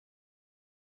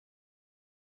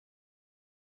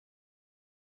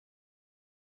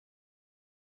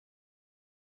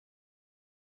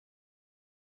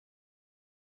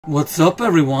What's up,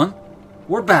 everyone?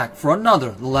 We're back for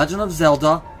another The Legend of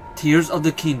Zelda Tears of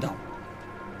the Kingdom.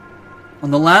 On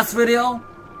the last video,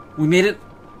 we made it...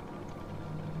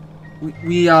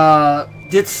 We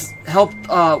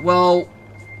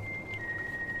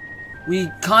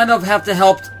kind of have to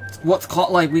help what's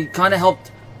called, we kind of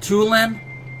helped Tulin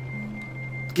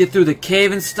get through the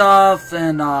cave and stuff,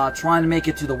 and trying to make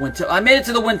it to the Wind Temple. I made it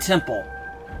to the Wind Temple.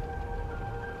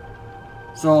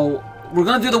 So, we're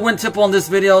gonna do the Wind Temple in this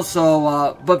video,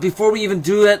 so, but before we even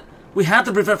do it, we have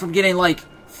to prevent from getting,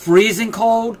 freezing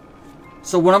cold.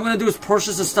 So what I'm gonna do is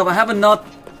purchase this stuff. I have enough,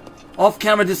 off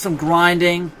camera, did some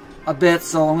grinding a bit,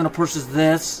 so I'm gonna purchase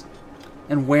this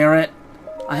and wear it.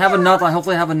 I have enough, I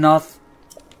hopefully have enough.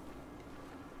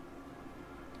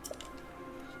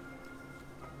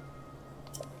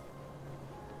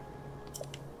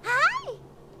 Hi.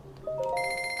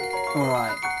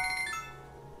 Alright.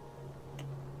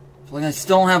 I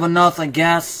still don't have enough, I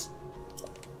guess.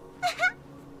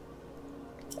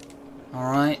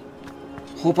 Alright.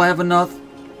 Hope I have enough.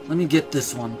 Let me get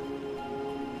this one.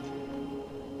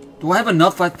 Do I have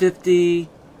enough? 550?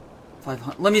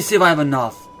 500? Let me see if I have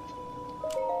enough.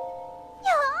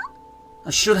 Yeah. I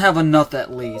should have enough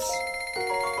at least.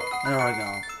 There I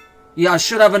go. Yeah, I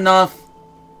should have enough.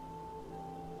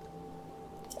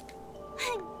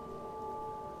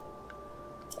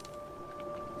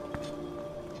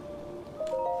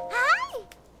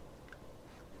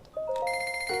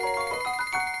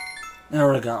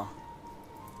 There we go.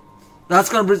 That's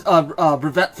going to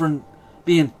prevent from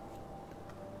being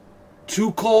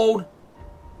too cold.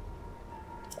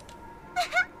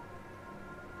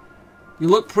 You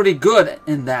look pretty good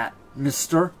in that,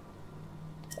 mister.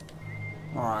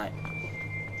 Alright.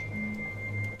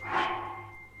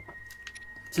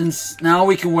 Since now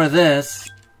we can wear this.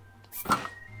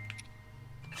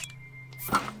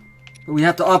 But we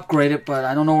have to upgrade it, but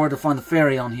I don't know where to find the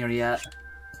fairy on here yet.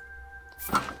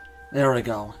 There we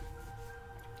go.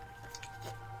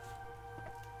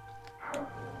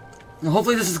 Now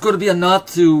hopefully this is going to be enough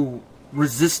to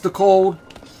resist the cold.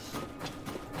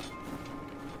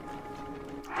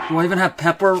 Do I even have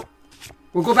pepper?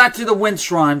 We'll go back to the wind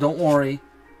shrine, don't worry.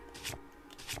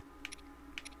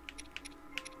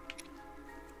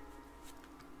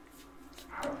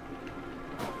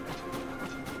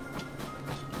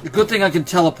 The good thing I can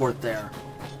teleport there.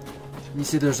 Let me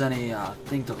see if there's any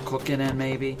thing to cook in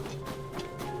maybe.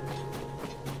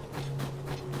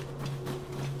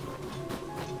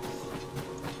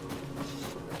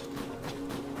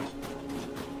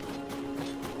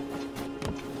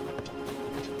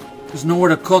 There's nowhere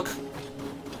to cook.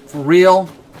 For real.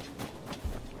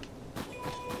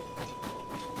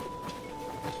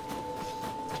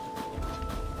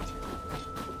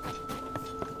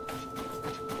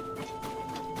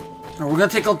 Alright, we're gonna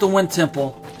take out the Wind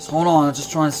Temple. So hold on, I'm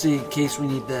just trying to see in case we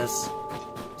need this.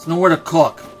 There's nowhere to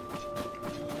cook.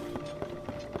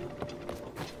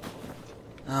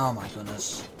 Oh my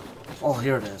goodness. Oh,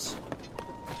 here it is.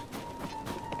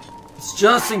 It's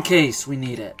just in case we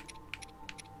need it.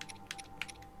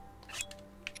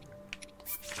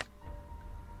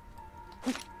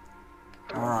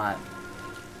 Alright.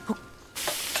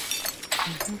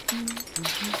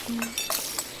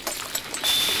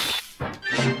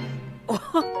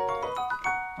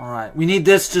 Alright, we need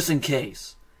this just in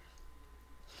case.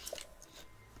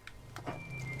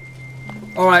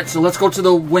 Alright, so let's go to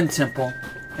the Wind Temple.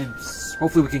 And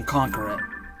hopefully we can conquer it.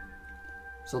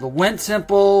 So the Wind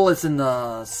Temple is in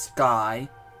the sky.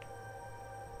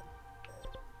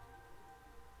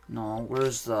 No,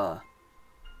 where's the...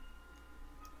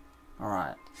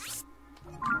 Alright.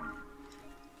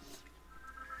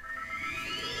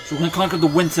 So we're gonna conquer the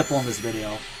Wind Temple in this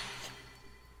video.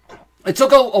 It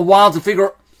took a while to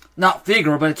figure... Not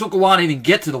figure, but it took a while to even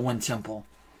get to the Wind Temple.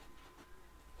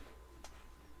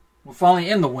 We're finally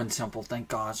in the Wind Temple, thank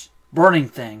gosh. Burning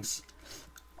things.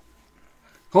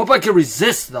 Hope I can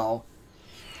resist, though.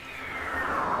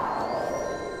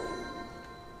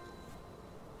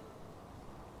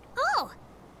 Oh!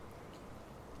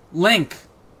 Link!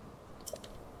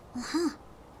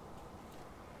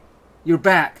 You're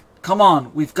back. Come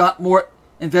on, we've got more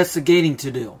investigating to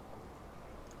do.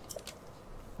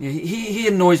 Yeah, he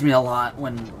annoys me a lot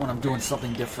when I'm doing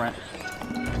something different.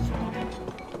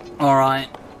 Alright.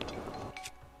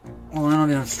 Well, I don't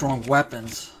even have strong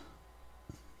weapons.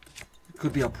 It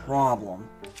could be a problem.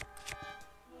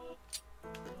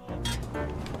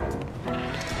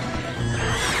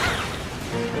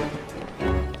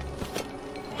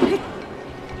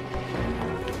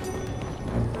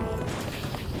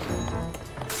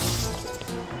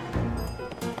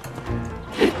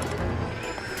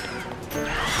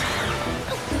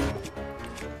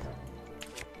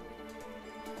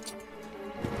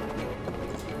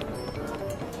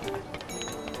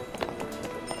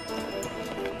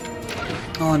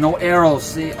 Oh, no arrows,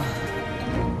 see?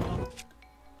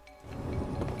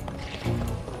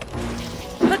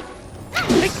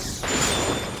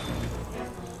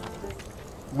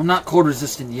 I'm not cold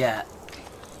resistant yet.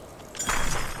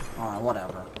 Alright,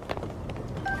 whatever.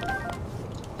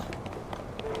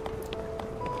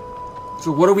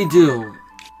 So what do we do?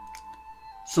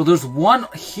 So there's one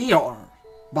here,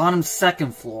 bottom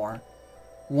second floor.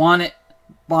 One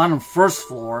bottom first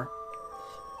floor.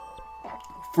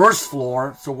 First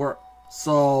floor,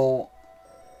 so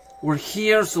we're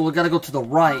here, so we gotta go to the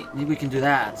right. Maybe we can do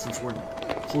that since we're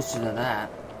closer to that.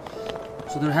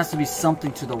 So there has to be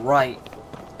something to the right.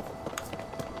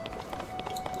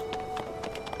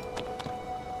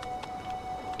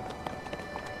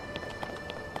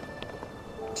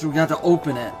 So we got to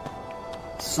open it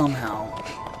somehow.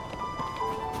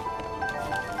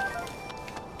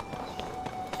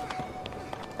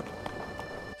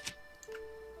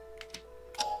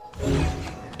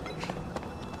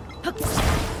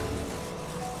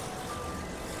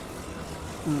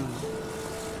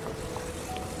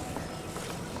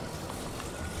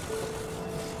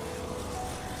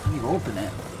 How do you open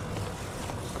it?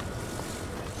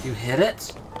 You hit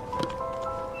it?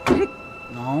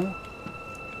 No?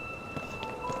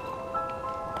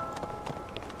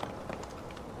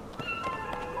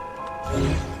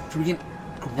 So we can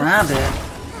grab it.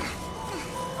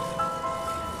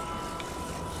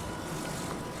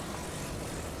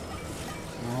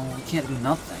 No, we can't do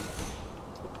nothing.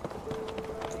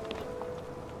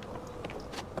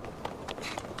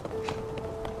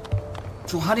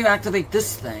 So how do you activate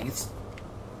this thing? It's...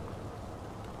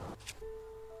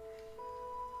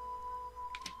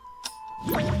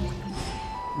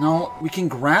 No, we can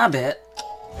grab it.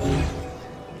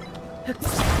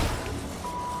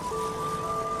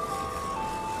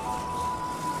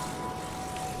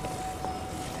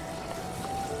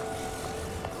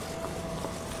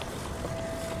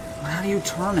 How do you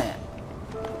turn it?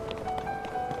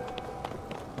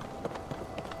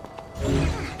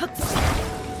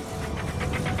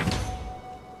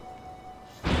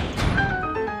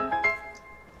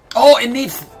 Oh, it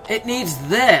needs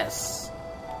this.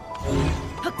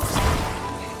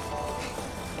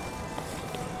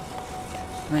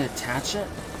 Can I attach it?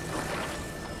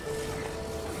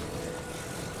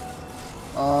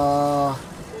 Well,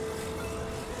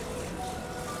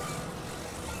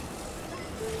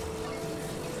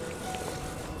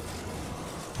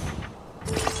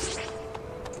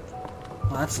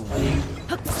 that's lame.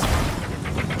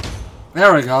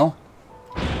 There we go.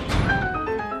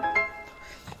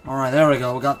 Alright, there we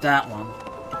go. We got that one.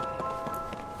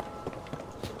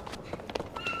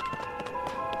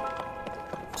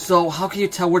 So, how can you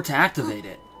tell where to activate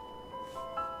it?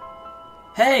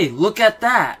 Hey, look at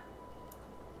that!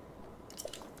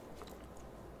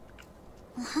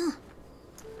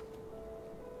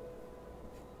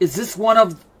 Is this one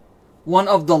of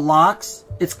the locks?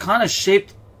 It's kind of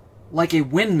shaped like a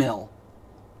windmill.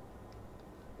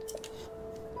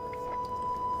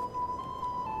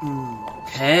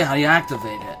 Okay, how do you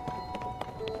activate it?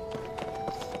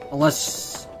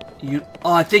 Unless you...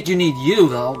 Oh, I think you need you,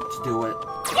 though, to do it.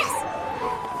 Yes.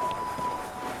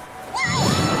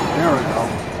 There we go.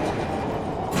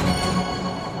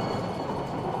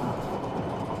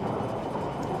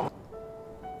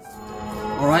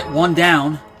 Alright, one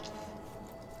down.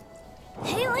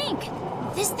 Hey, Link!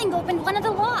 This thing opened one of the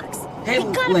locks. Hey,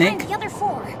 we gotta Link. find the other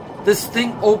 4. This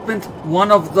thing opened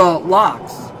one of the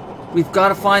locks. We've got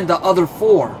to find the other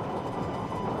 4.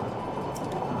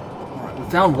 Alright, we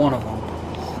found one of them.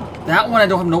 That one I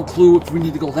don't have no clue if we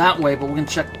need to go that way, but we're going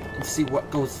to check and see what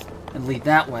goes and lead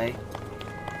that way.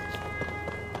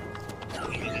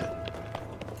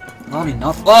 Not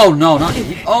enough. Oh, no, not...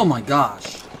 Oh, my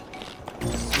gosh.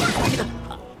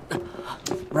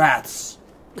 Rats.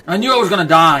 I knew I was going to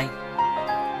die.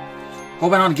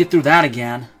 Hope I don't get through that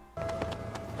again.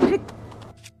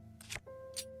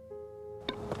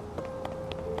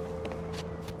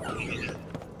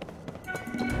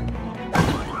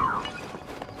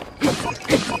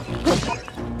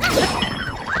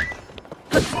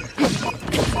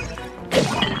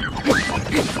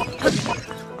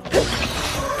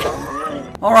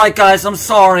 Alright guys, I'm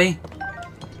sorry.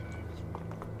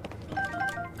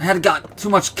 I had got too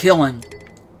much killing.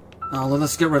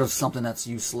 Let's get rid of something that's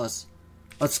useless.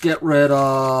 Let's get rid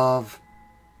of...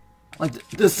 Like,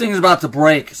 this thing's about to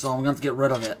break, so I'm gonna have to get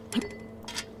rid of it.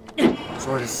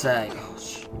 Sorry to say.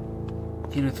 Gosh.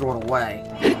 Can't even throw it away.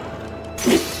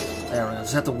 There we go.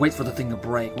 Just have to wait for the thing to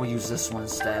break. We'll use this one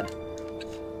instead.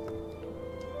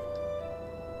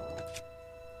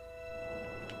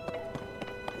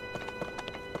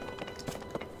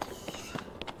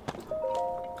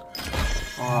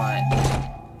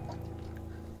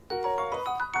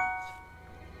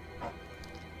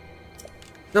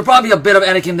 There'll probably be a bit of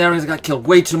Anakin there because he got killed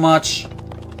way too much.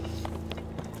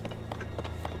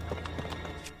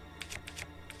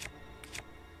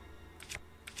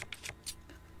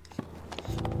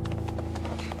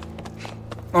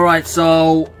 Alright,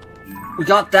 so we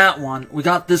got that one. We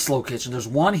got this location. There's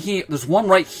one here. There's one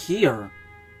right here.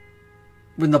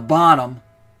 In the bottom.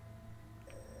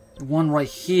 One right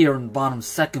here in the bottom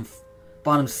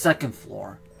second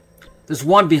floor. There's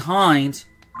one behind.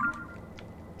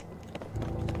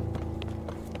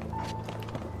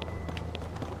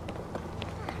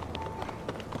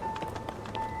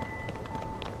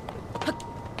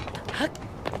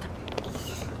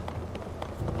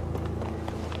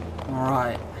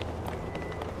 Alright.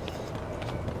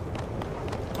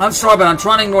 I'm sorry, but I'm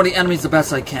trying to ignore the enemies the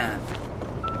best I can.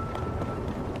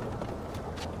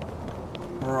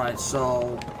 Alright,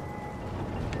 so...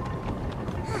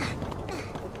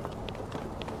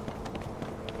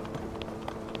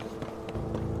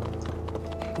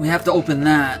 we have to open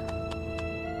that.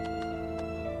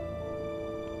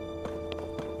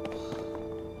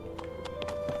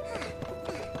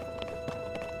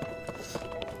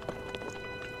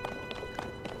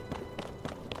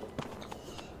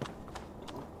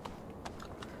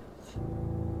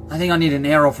 I think I need an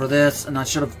arrow for this, and I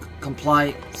should have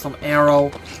complied some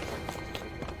arrow.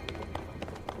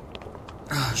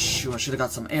 Ah, shoot, I should have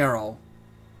got some arrow.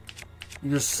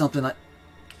 There's something like...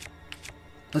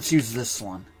 let's use this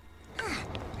one.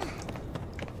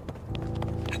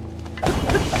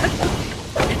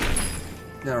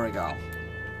 There we go.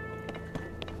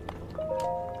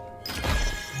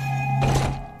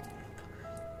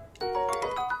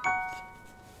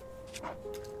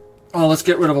 Oh, let's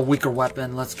get rid of a weaker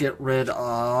weapon. Let's get rid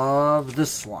of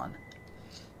this one.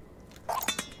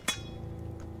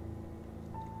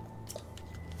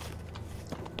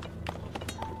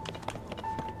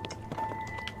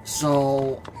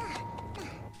 So...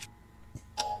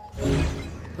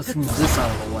 let's move this out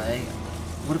of the way.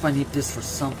 What if I need this for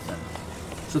something?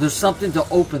 So there's something to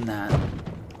open that.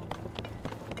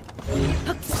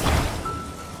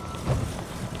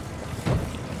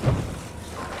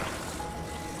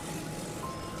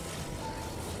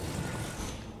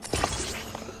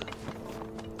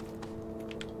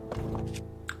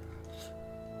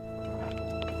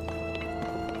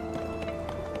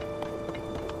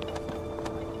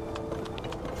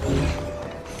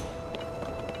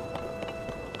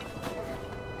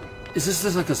 Is this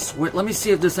just like a switch? Let me see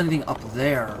if there's anything up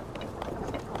there.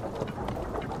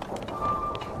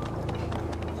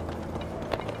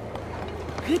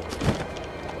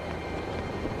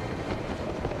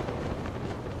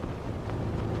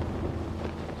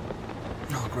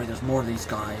 Oh great, there's more of these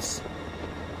guys.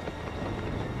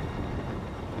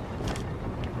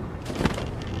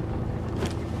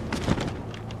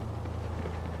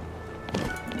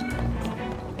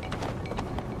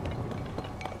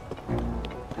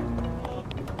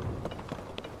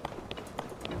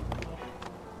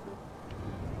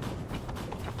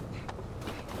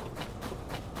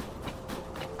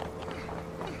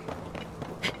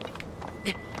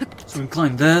 So we can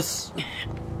climb this.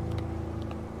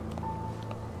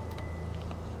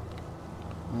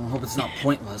 I hope it's not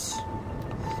pointless.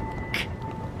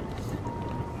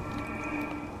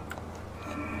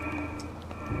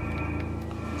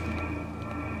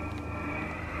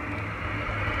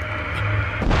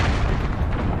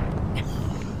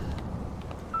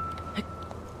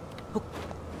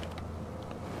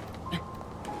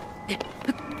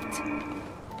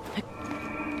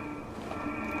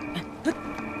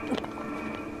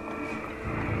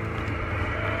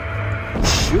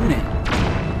 Shooting.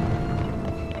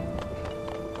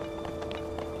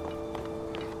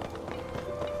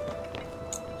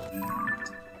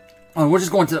 Oh, we're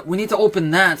just going to... we need to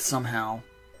open that somehow.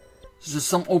 There's just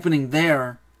some opening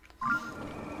there.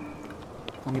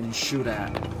 I'm gonna shoot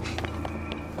at.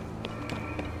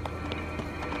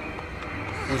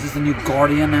 Oh, is this the new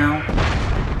Guardian now?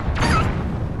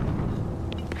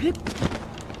 Okay.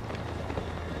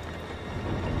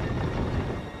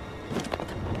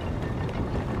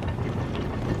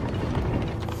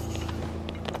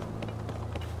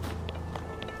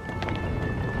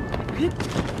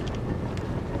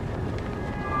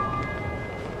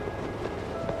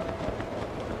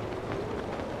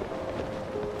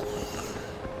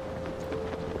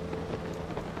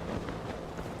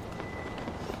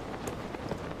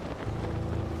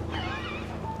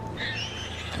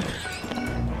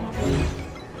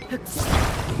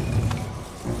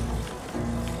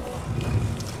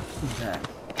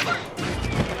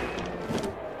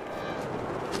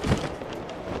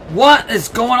 What is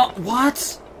going on?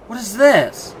 What? What is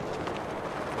this?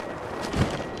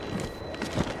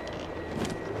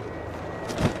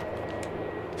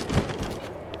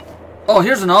 Oh,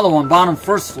 here's another one. Bottom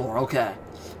first floor. Okay.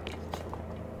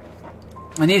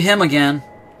 I need him again.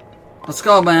 Let's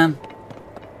go, man.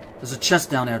 There's a chest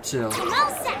down there, too. I'm all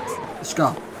set. Let's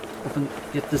go. Open,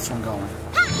 get this one going.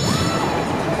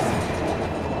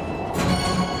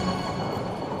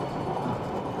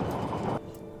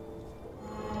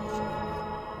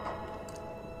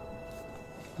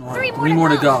 Alright, three more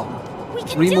to go.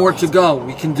 Three more to go.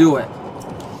 We can do it.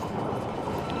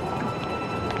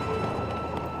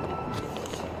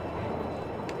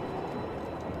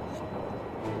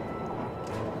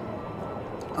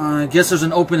 I guess there's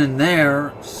an opening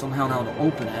there. Somehow now to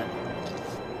open it.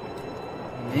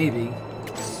 Maybe.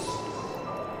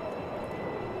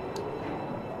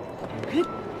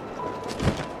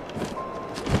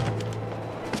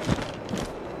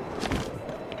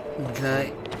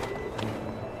 Okay.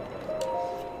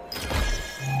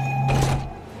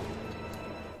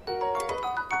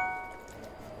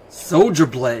 Soldier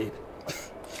blade.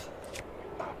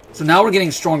 So now we're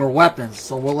getting stronger weapons,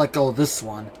 so we'll let go of this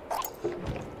one.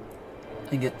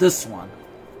 And get this one.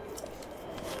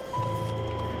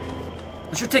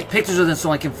 I should take pictures of them so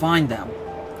I can find them.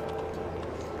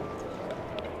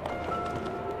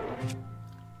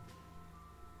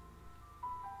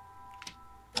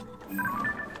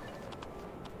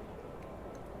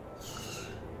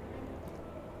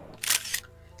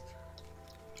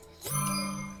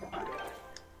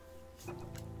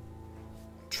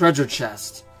 Treasure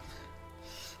chest.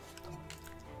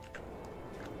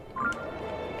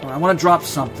 I want to drop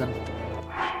something.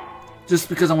 Just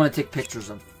because I want to take pictures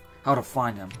of how to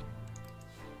find him.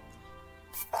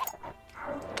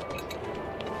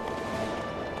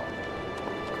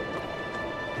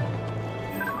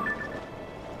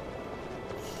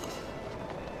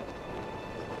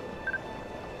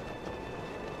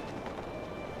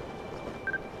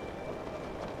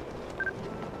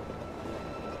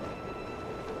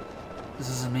 This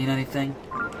doesn't mean anything.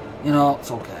 You know,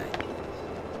 it's okay.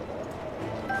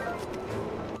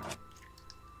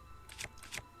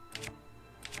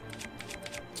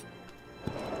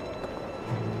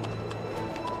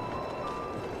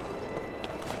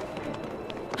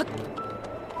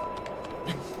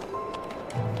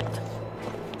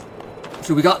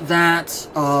 So we got that,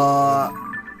 so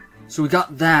we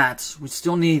got that. We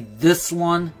still need this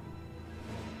one.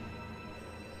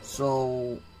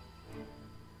 So,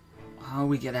 how do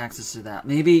we get access to that?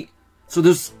 Maybe, so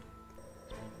there's,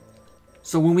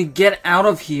 so when we get out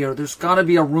of here, there's gotta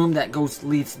be a room that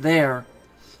leads there.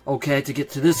 Okay, to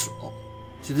get to this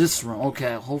room.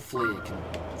 Okay, hopefully it can.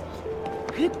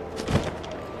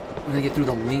 We're gonna get through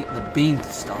the beam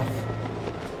stuff.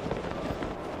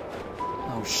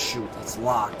 Oh shoot, that's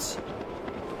locked.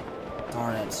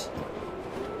 Darn it.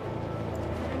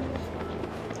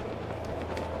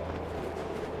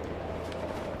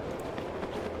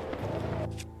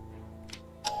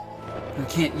 I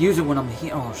can't use it when I'm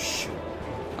here. Oh shoot.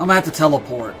 I'm gonna have to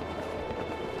teleport.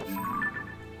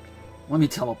 Let me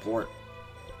teleport.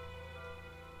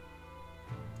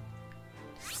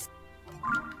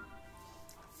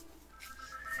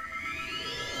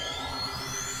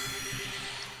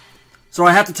 So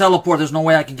I have to teleport. There's no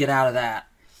way I can get out of that.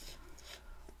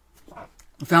 I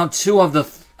found 2 of the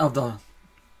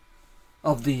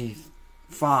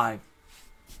 5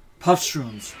 puff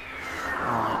shrooms.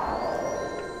 Alright.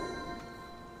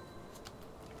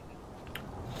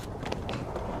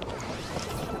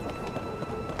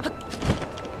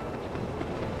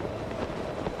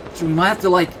 So we might have to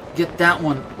like get that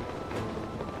one.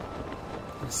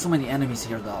 There's so many enemies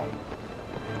here though.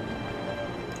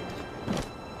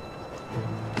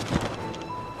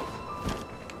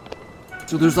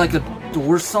 So there's like a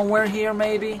door somewhere here,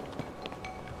 maybe?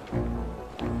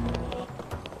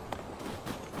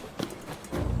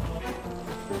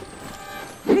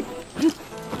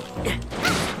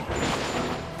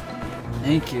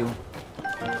 Thank you.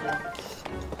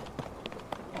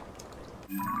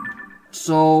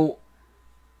 So,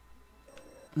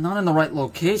 not in the right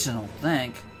location, I don't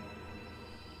think.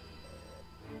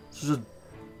 There's a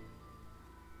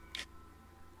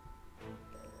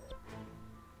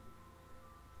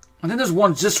I think there's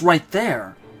one just right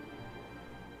there.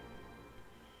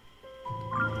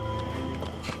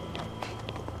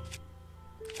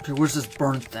 Okay, where's this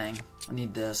burn thing? I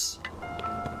need this.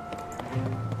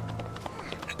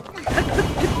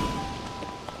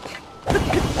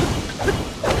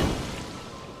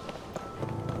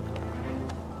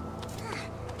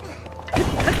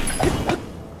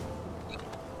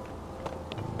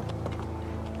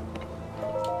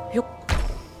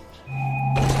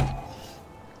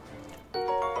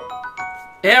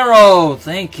 Arrow!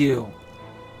 Thank you.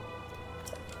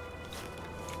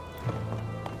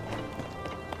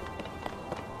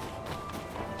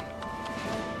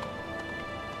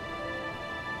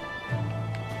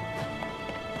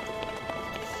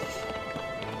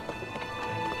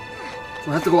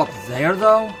 I have to go up there,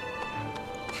 though?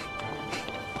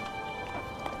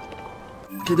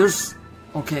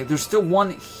 Okay, there's still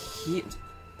one here.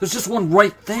 There's just one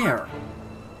right there.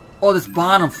 Oh, this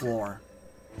bottom floor.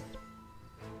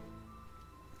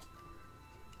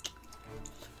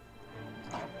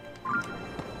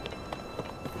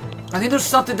 I think there's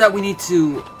something that we need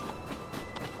to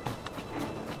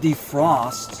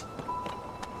defrost.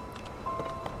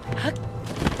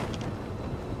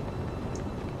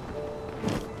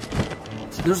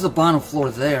 So there's the bottom floor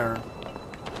there.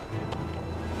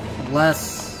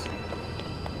 Unless...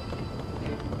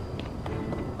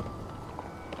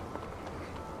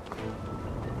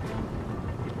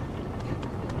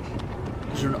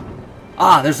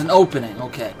 there's an opening.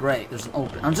 Okay, great. There's an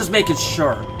opening. I'm just making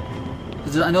sure.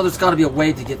 Because I know there's got to be a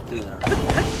way to get through there.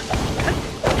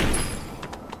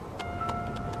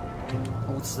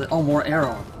 Oh, what's that? Oh, more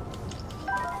arrow.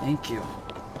 Thank you.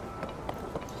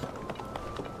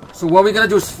 So what we're going to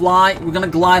do is fly. We're going to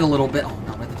glide a little bit. Oh,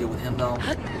 no, we have to deal with him, though.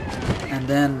 And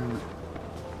then...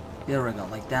 There we go.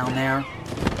 Like down there.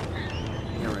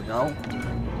 Here we go.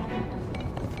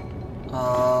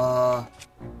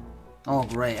 Oh,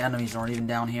 great. Enemies aren't even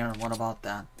down here. What about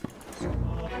that?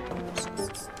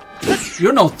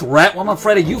 You're no threat. What am I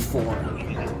afraid of you for?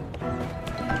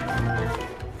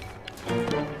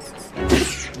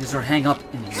 These are hang up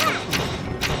in here.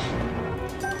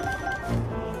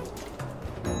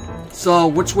 So,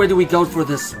 which way do we go for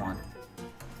this one?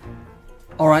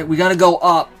 Alright, we gotta go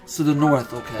up to the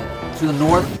north. Okay. To the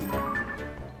north?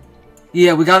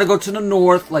 Yeah, we gotta go to the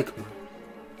north. Like,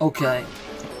 okay.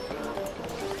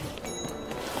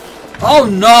 Oh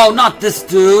no, not this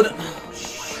dude!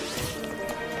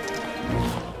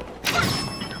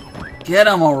 Get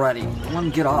him already. Let him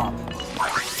get up.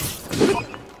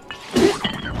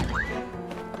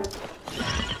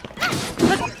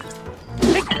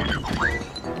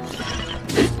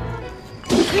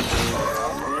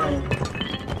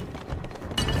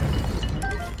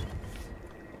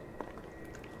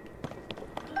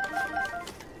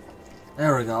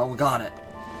 There we go, we got it.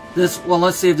 Well,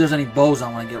 let's see if there's any bows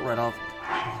I want to get rid of.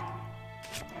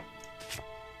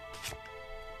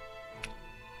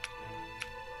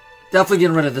 Definitely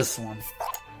getting rid of this one.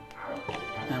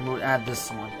 And we'll add this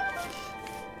one.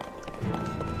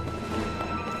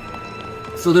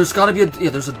 So there's gotta be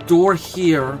yeah, there's a door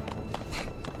here.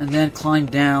 And then climb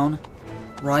down.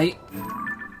 Right?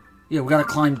 Yeah, we gotta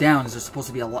climb down because there's supposed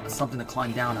to be something to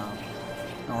climb down on.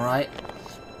 Alright?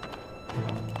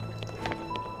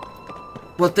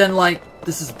 But then, like,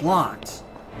 this is blocked.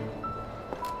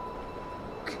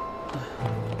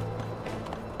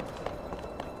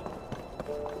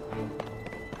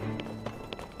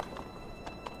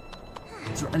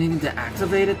 Is there anything to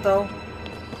activate it, though?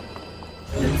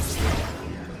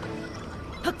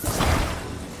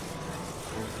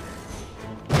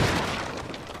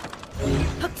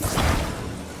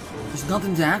 There's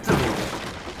nothing to activate it.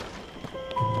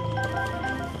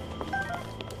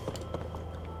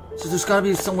 So there's gotta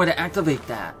be some way to activate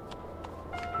that.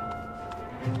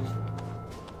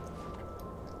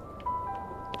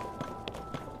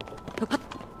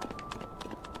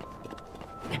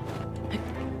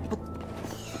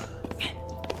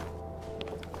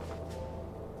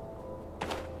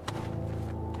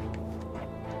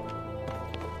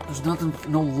 There's nothing,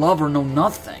 no lever, no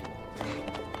nothing.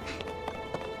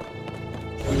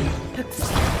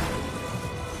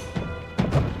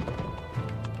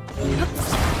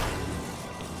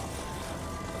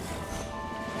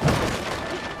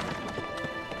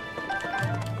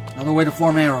 Another way to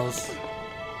form arrows.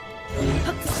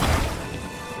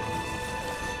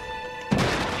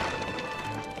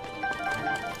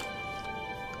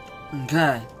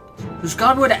 Okay. There's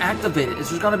gotta be a way to activate it.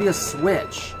 There's gotta be a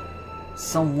switch.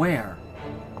 Somewhere.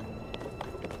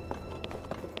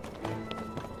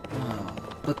 Oh,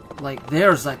 but, like,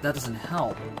 there's, like, that doesn't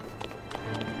help.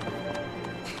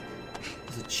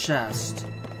 There's a chest.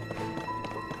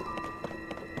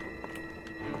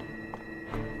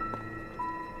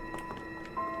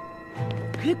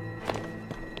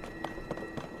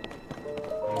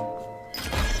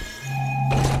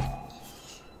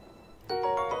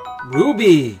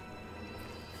 Ruby!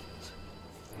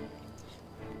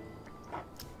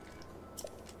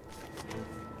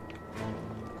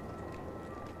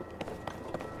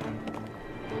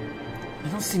 I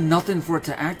don't see nothing for it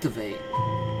to activate.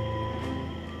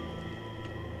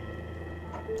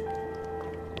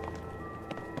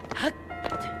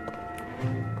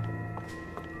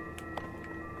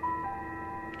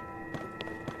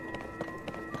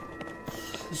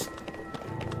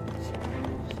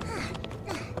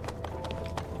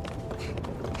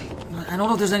 I don't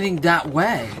know if there's anything that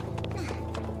way.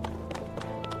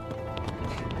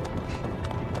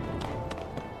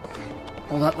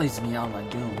 Oh, that leads me out of my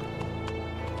doom.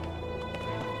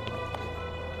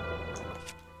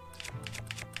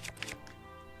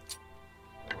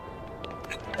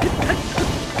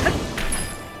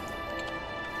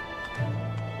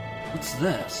 What's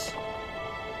this?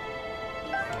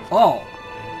 Oh.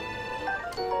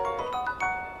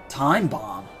 Time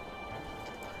bomb.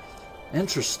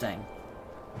 Interesting.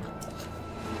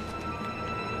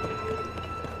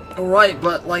 Alright,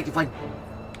 but like if I...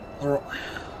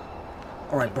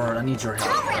 Alright, Bird, I need your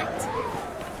help.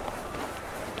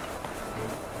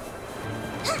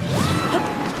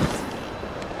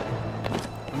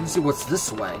 Let me see what's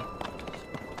this way.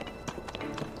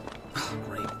 Oh,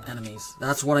 great, enemies.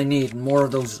 That's what I need, more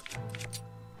of those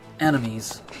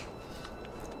enemies.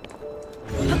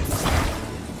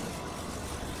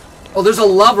 Oh, there's a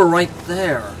lever right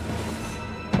there.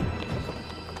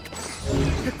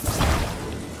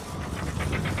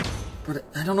 But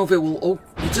I don't know if it will open.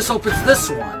 It just opens this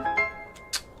one.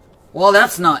 Well,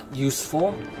 that's not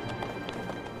useful.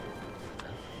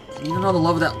 You need another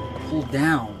lever that pulled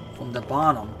down from the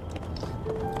bottom.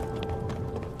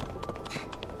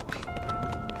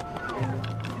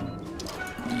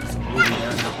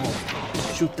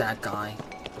 Oh, shoot that guy.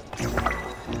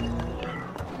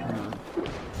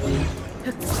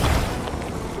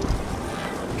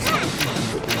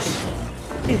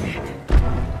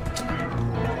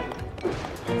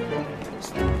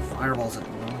 Fireballs that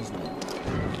annoys me.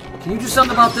 Can you do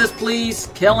something about this, please?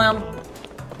 Kill him.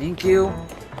 Thank you.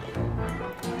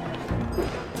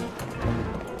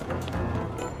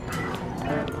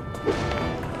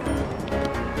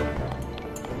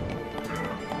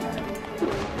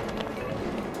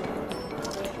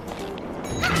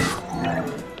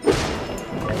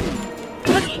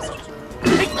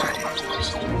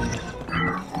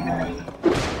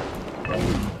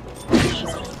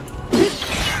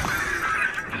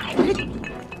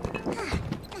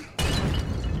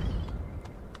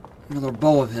 Another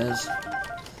bow of his.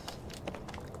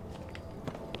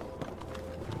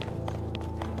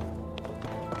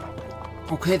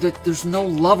 Okay, there's no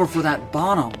lever for that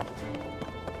bottom.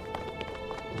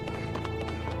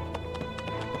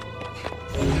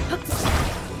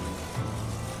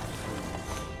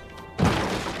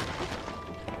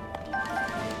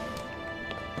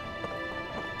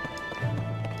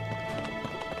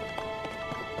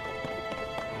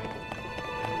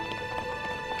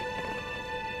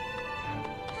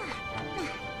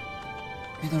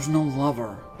 There's no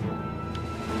lever.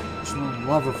 There's no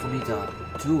lever for me to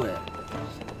do it.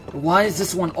 But why is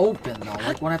this one open, though?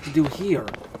 Like, what do I have to do here?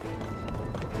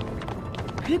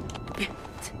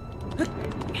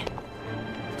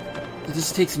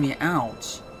 This takes me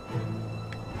out.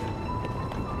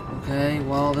 Okay,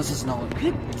 well, this is no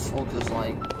useful, because,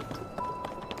 like...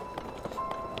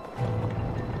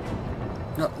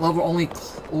 No, lever only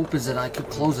opens it. I could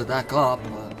close it back up,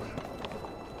 but...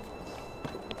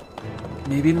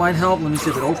 Maybe it might help. Let me see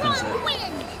if it opens it.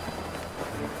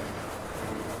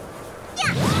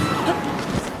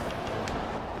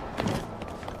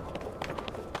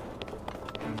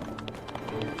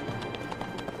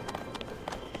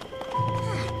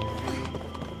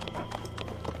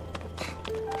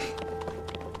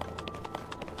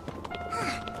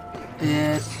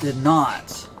 It did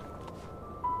not.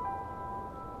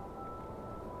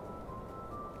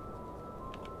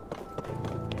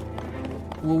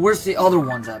 Well, where's the other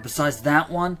ones at? Besides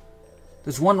that one?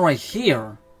 There's one right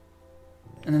here.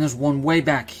 And then there's one way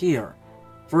back here.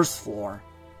 First floor.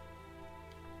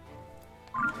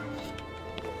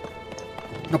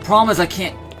 The problem is I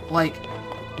can't, like...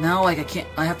 Now, like, I can't...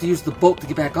 I have to use the boat to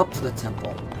get back up to the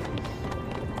temple.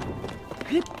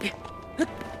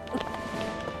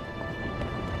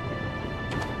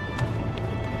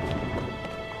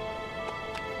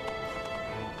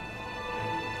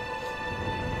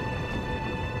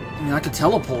 I mean, I could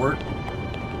teleport.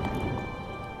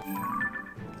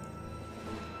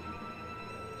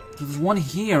 There's one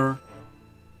here.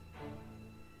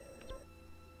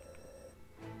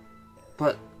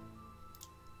 But...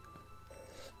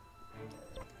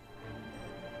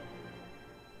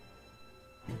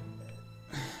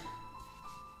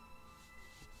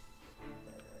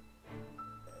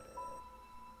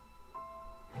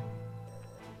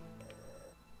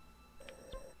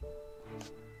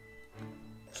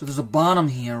 So there's a bottom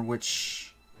here,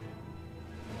 which...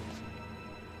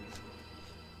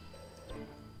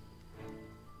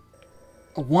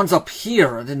 Oh, one's up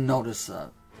here. I didn't notice that.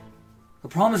 The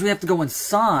problem is we have to go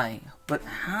inside. But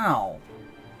how?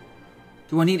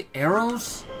 Do I need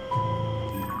arrows?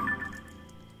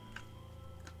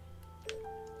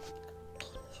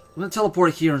 I'm gonna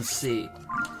teleport here and see.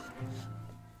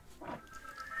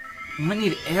 I might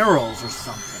need arrows or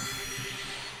something.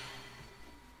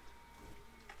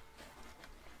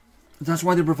 That's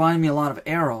why they're providing me a lot of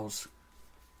arrows.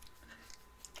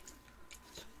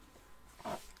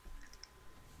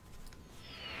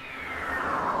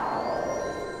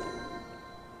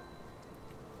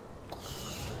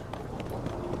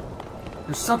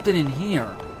 There's something in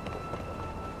here.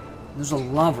 There's a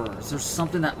lever. Is there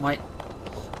something that might...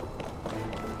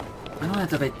 I don't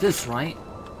activate this, right?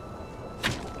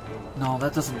 No,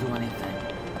 that doesn't do anything.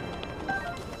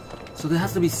 So there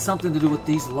has to be something to do with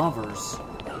these levers.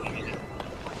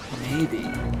 Maybe.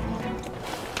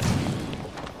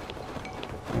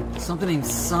 Something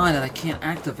inside that I can't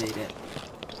activate it.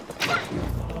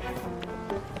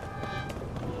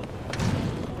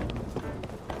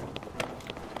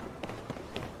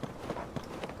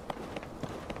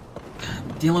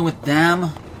 I'm dealing with them.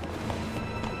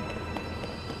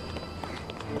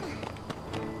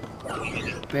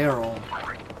 Barrel.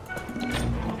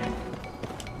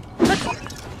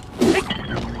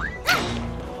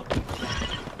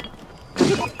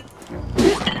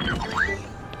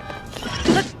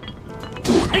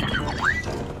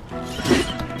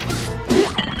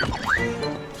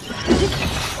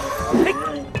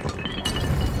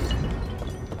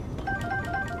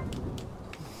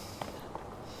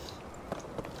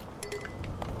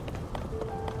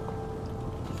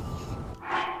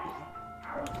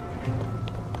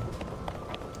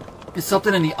 Is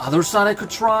something on the other side I could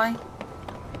try?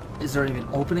 Is there even an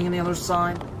opening on the other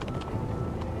side?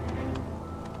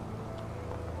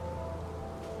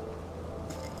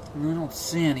 No, I don't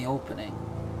see any opening.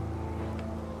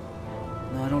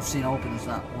 No, I don't see an opening. There's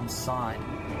not one side.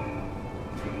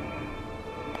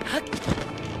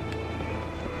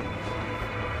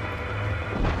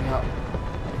 Yeah.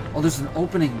 Oh, there's an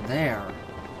opening there.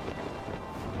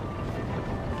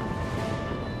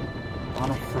 On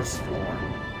the first floor.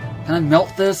 Can I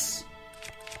melt this?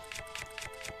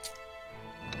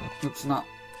 Oops, not.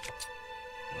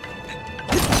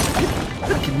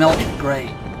 I can melt it, great.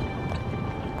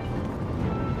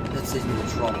 That saves me the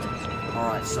trouble.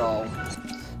 Alright, so...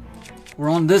 we're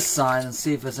on this side and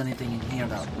see if there's anything in here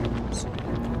that...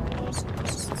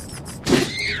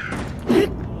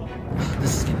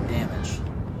 This is getting damage.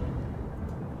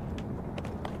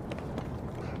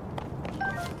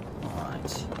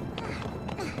 Alright.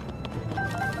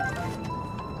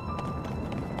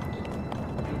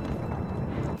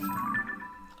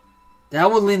 That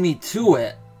would lead me to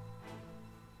it.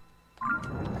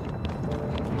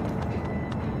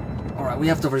 Alright, we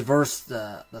have to reverse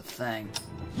the thing.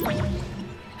 Alright,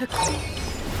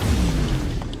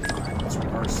 let's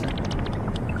reverse it.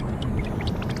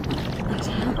 That's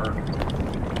gonna hurt.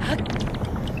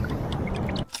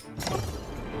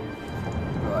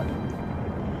 Good.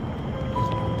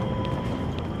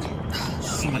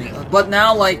 Somebody, but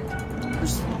now, like,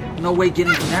 there's no way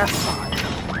getting to that side.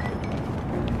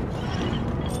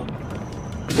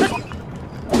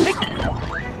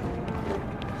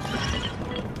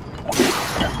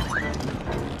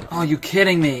 Oh, you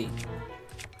kidding me?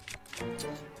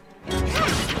 Don't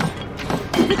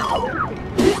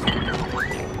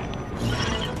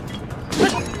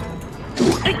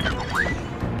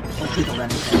think of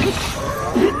anything.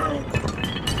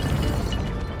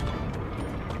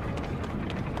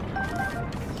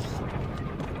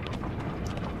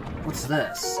 What's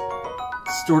this?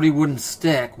 Sturdy wooden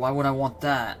stick. Why would I want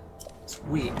that? It's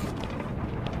weak.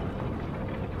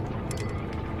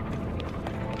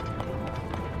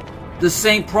 The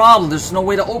same problem. There's no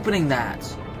way to opening that.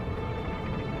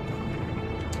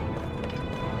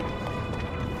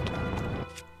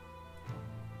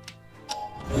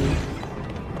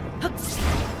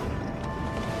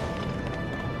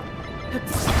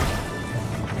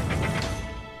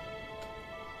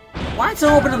 Why is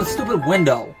it opening the stupid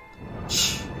window?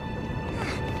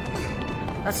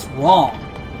 That's wrong.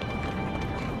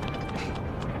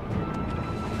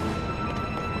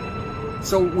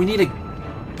 So we need a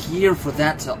gear for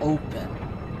that to open.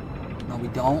 No, we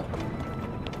don't.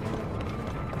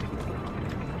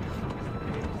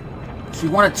 So we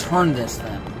want to turn this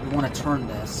then. We want to turn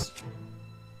this.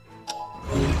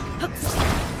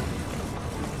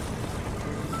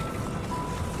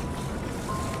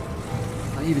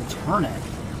 How do you even turn it?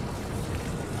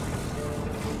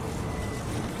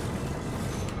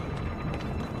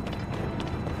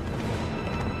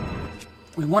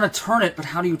 We want to turn it, but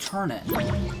how do you turn it?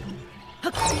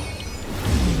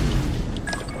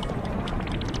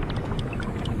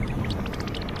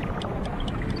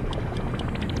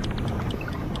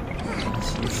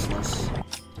 It's useless.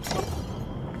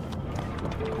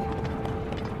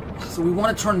 So we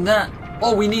want to turn that...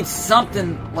 Oh, we need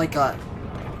something like a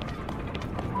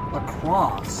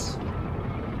cross.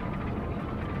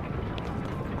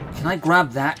 Can I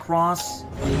grab that cross?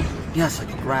 Yes, I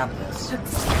can grab this.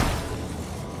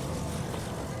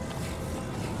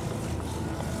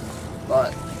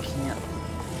 But I can't.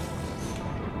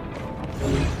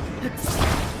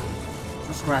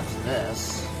 Just grab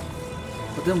this.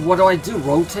 But then what do?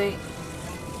 Rotate?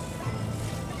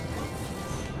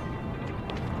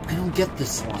 I don't get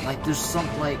this one. Like, there's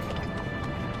something like...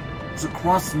 There's a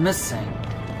cross missing.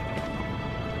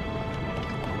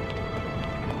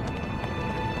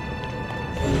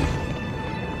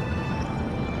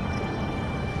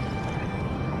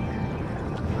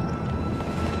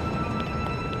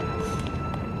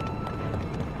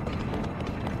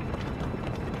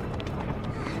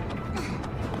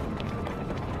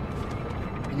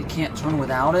 And you can't turn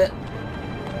without it?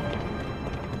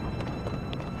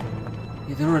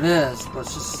 Yeah, there it is, but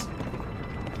it's just...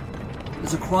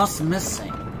 There's a cross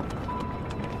missing.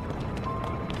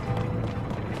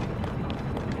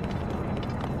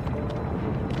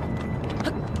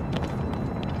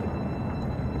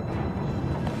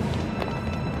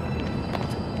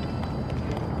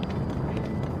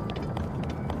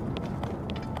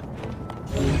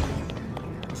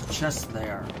 There's a chest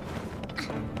there.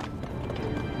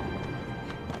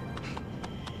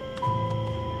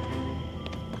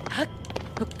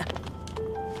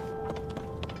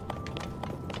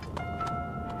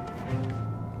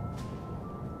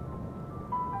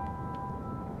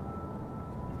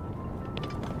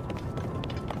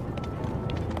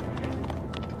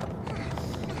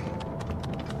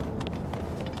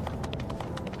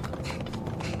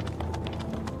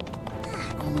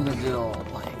 I'm gonna do,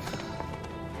 like...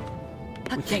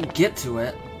 We can't get to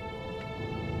it.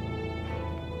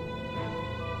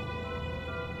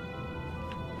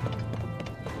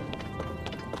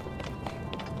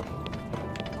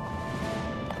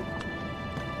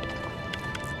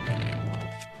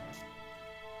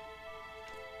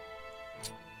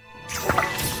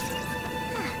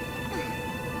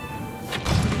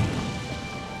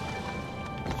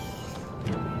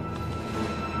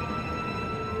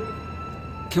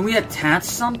 Can we attach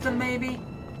something, maybe?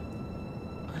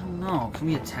 I don't know. Can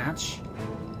we attach?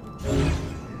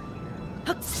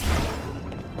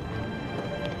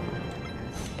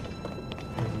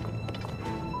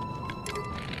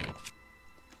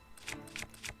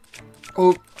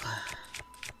 Oh.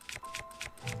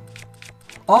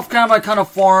 Off camera, I kind of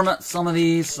farm some of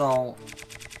these, so...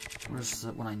 Where's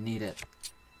it when I need it?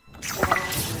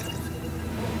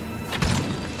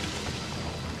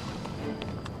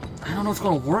 I don't know if it's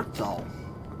gonna work though.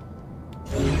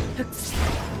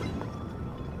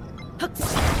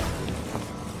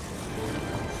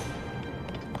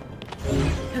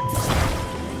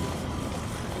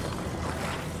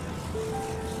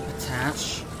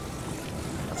 Attach.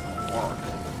 That's gonna work.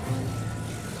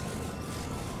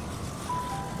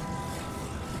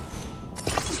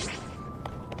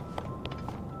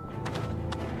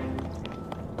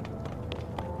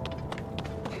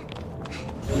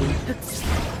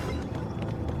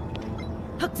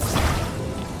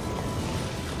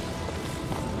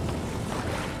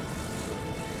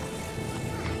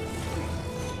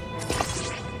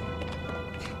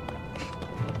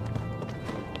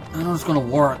 I know it's gonna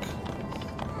work.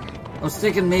 I was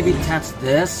thinking maybe attach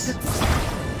this. Is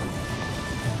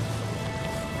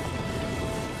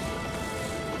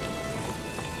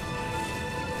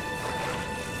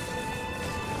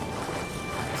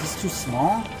this too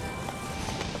small?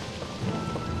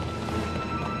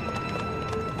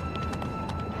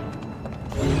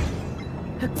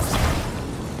 They're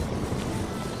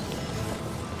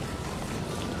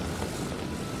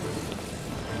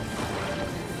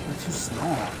too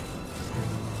small.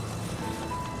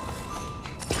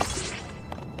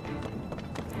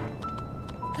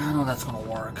 I know that's gonna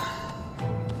work.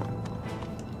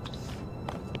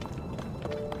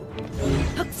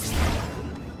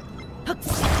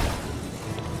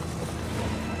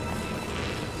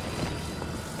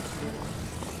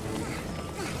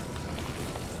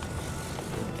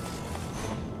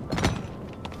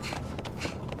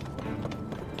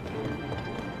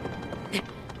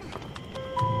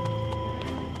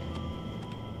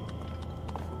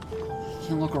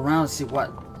 Can't look around and see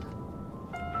what.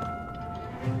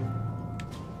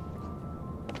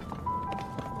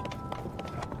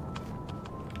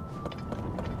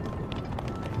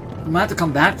 I might have to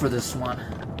come back for this one.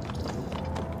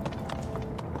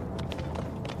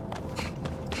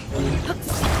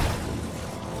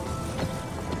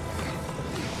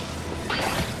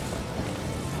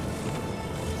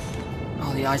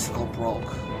 Oh, the icicle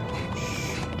broke.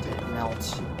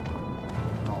 melt.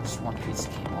 Oh, just one piece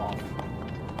came off.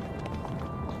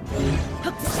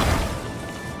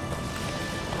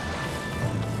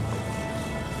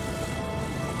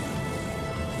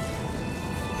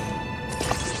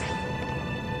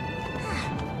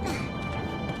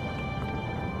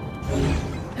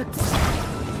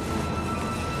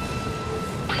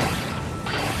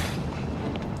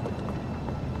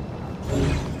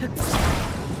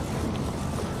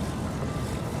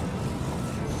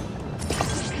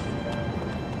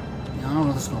 I don't know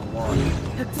if this is gonna work.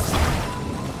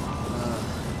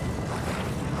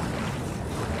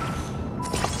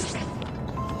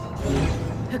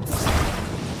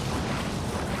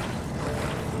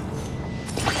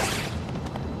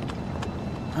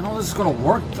 I know this is gonna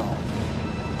work though.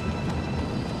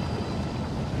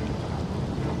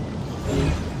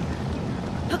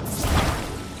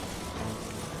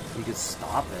 You could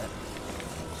stop it.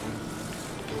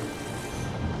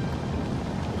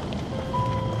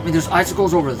 I mean, there's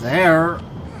icicles over there.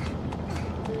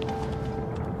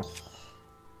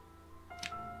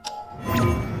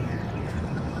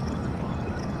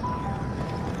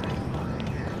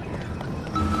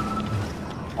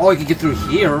 Oh, you can get through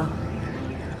here.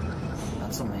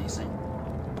 That's amazing.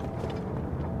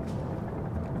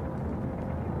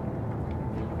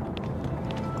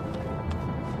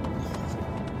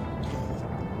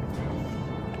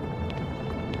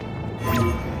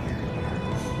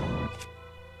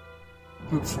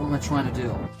 Oops, what am I trying to do?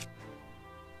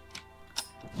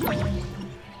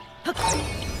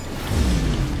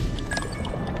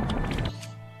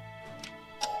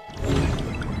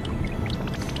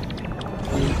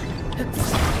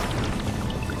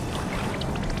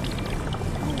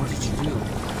 Oh, what did you do?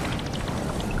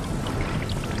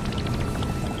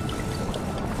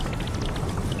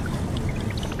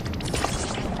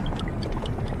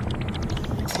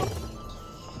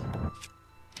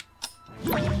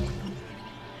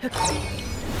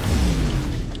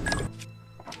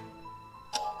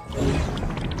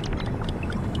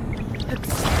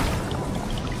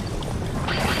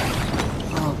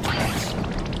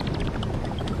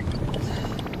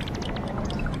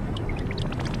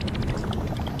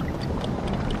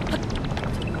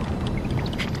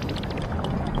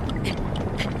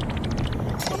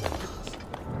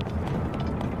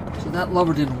 That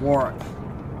lever didn't work.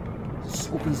 It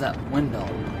just opens that window.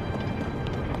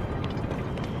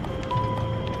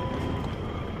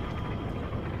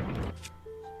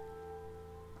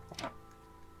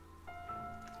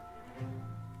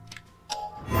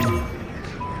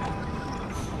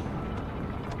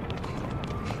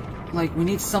 Like, we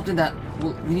need something that...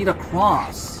 Well, we need a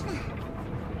cross.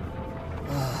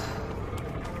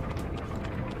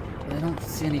 But I don't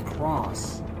see any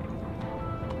cross.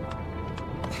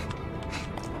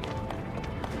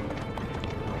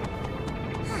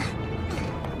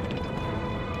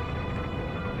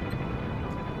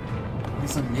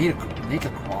 Make a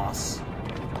cross.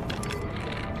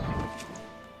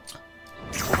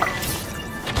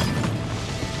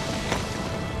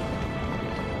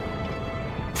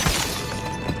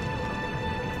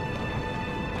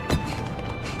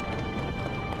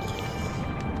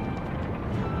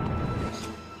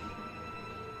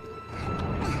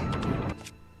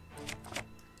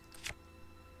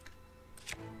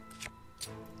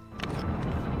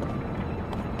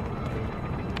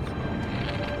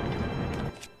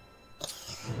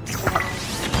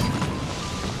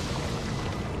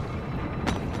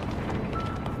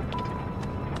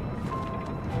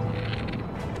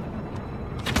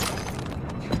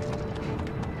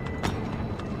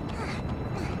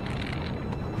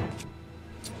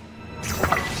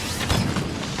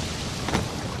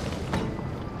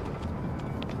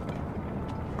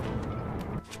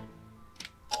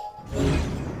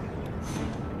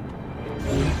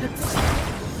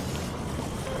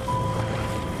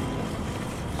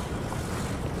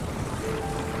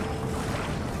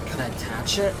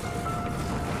 Attach it.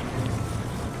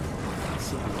 Let's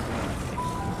see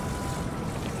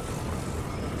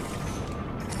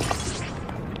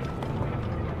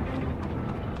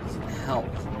does it help?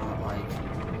 Not like.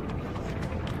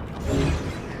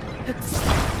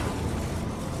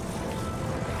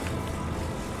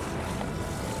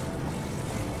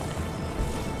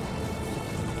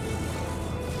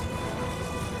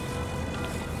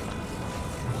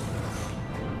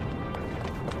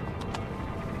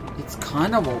 It's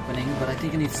kind of opening, but I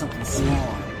think it needs something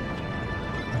smaller.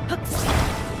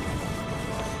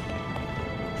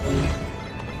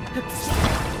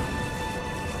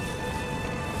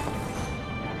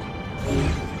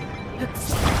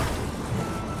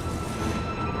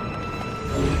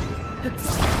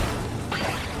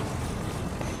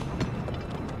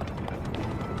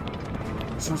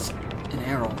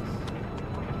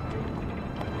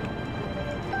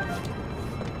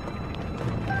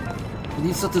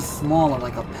 need something smaller,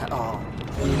 like a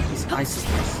these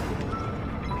icicles.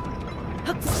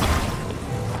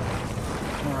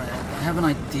 Alright, I have an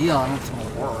idea. I don't know if it's gonna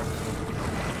work.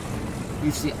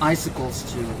 Use the icicles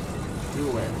to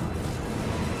do it.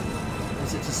 Or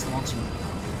is it just launching?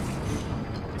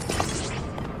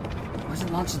 Why is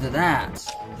it launching to that?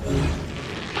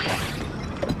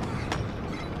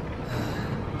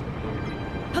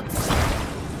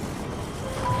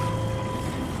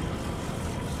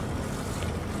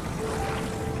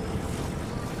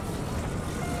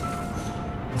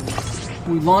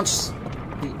 We launch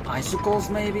the icicles,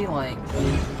 maybe? Like...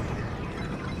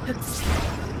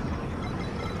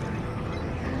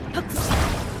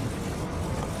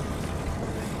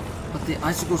 But the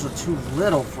icicles are too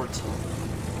little for it to...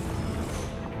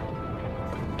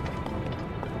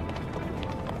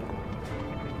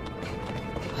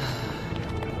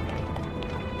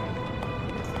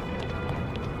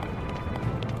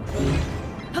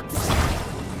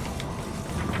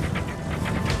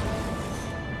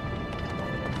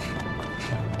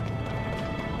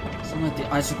 Something like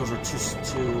the icicles are too...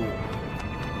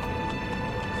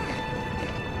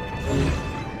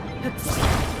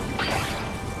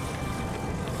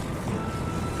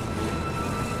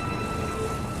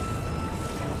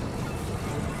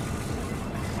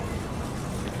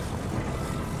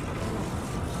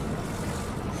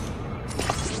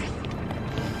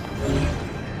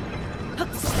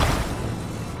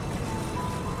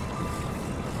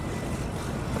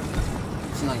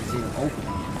 It's not like it's even open.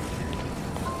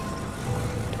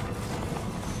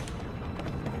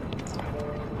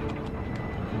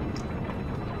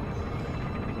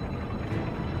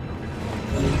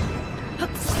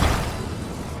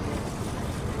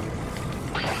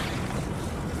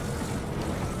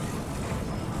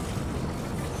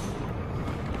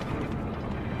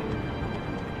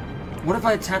 What if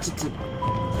I attach it to...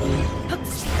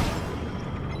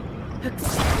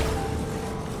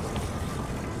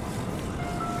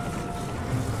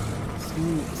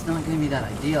 It's not giving me that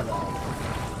idea, though.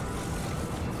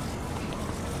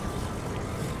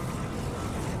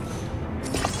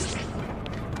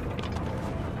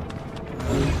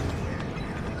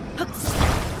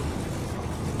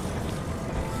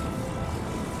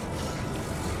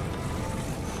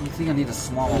 I think I need a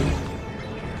smaller one.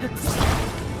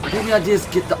 I think the idea is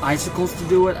get the icicles to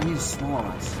do it. I need a smaller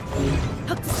icicle.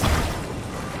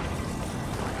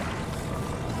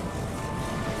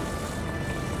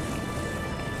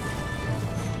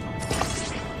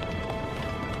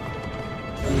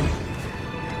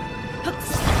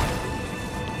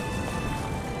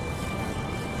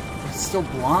 It's still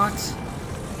blocked.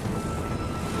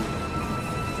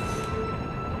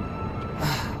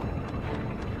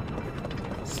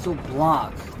 Still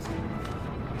blocked.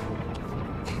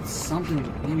 Something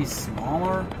maybe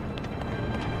smaller,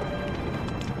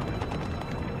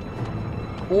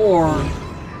 or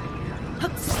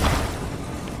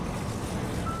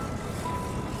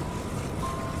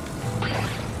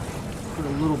put a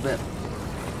little bit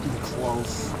in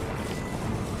close.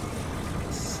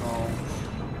 So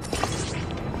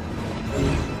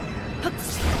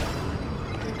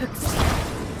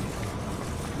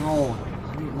no,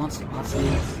 I need lots of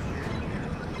obstacles.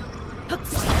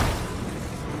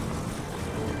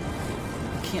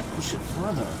 Can't push it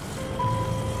further.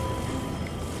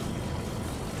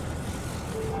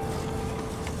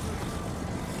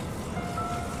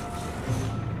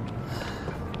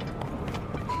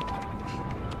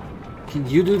 Can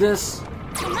you do this?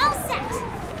 I'm all set.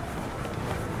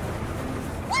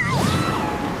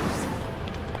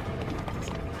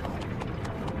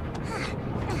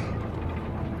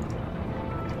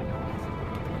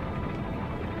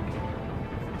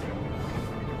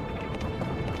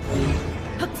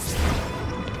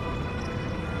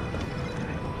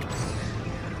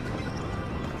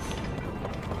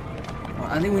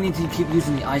 I think we need to keep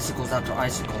using the icicles after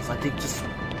icicles. I think just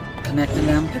connecting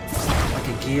them like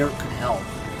a gear could help.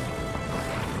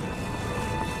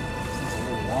 Seems a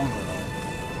little longer though.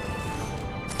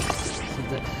 I think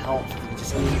that helps if we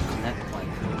just keep connect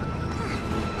like.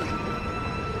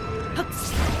 I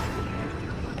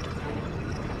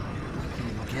can't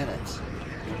even get it.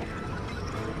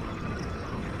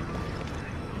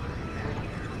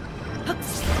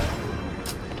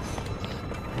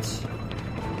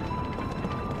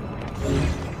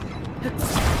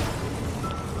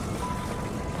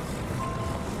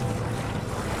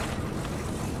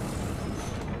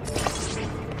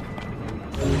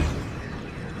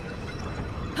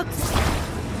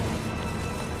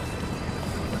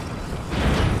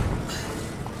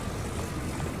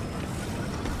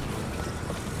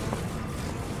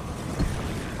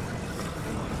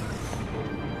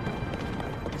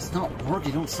 It's not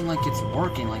working. It don't seem like it's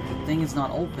working. Like the thing is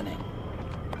not opening.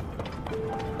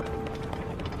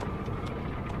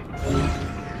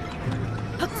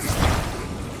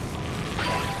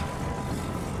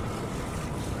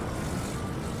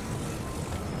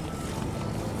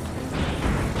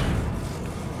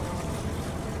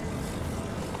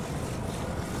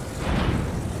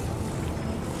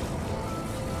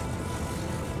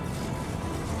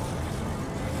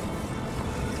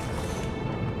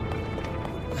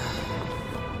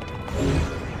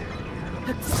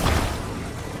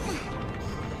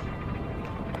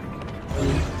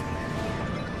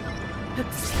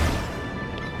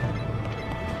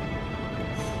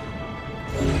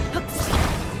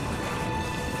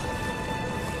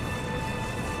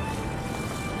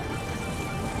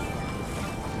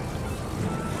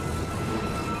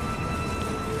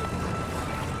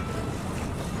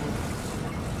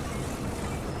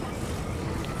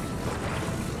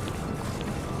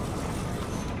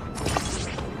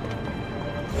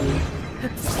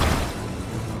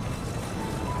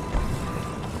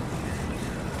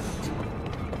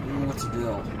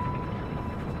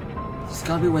 There's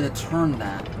gotta be a way to turn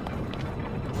that.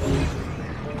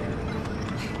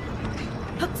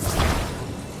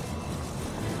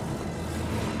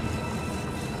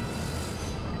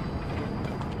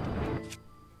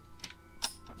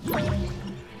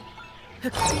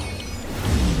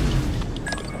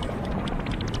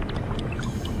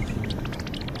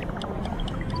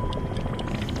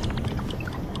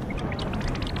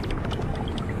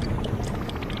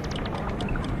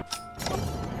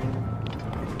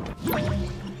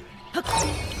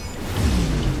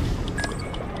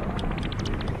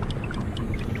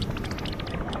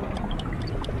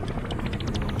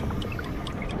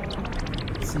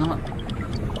 It's not.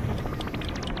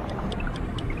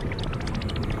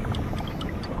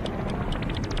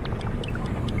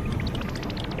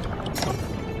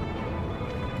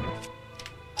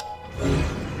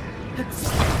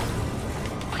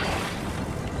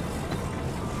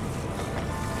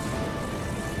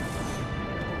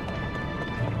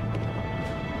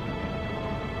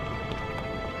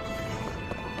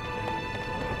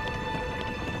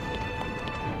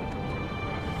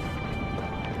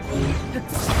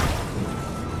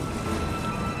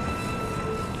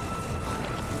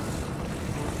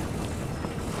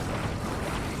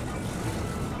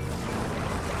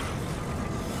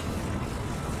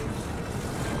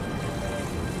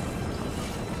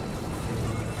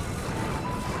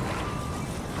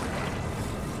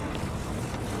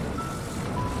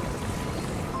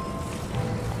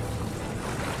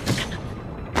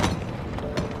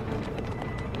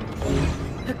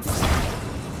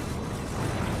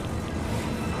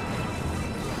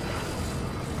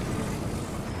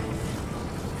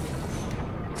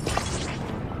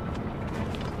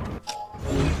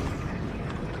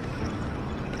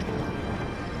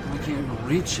 I can't even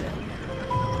reach it.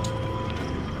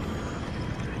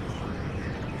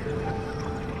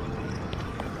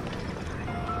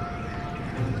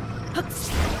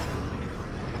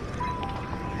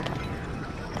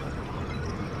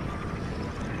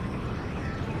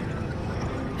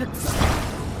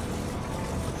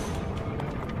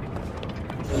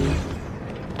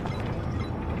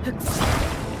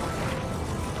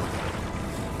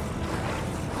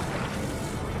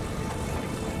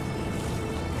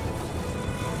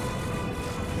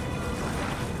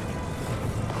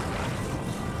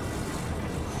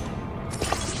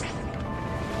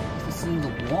 It's in the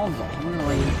wall though. I'm gonna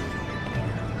like.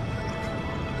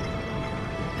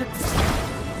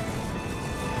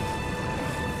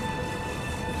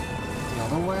 The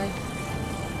other way?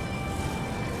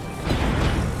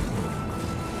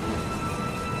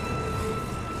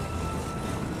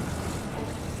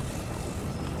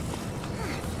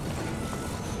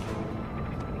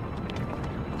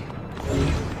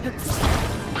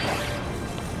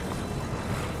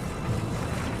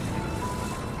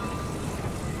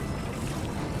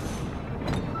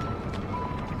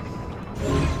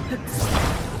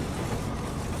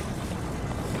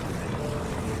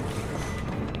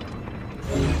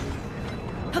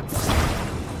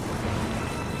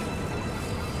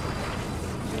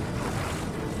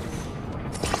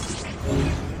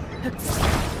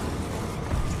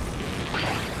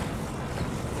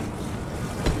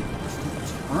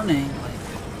 Turning, like.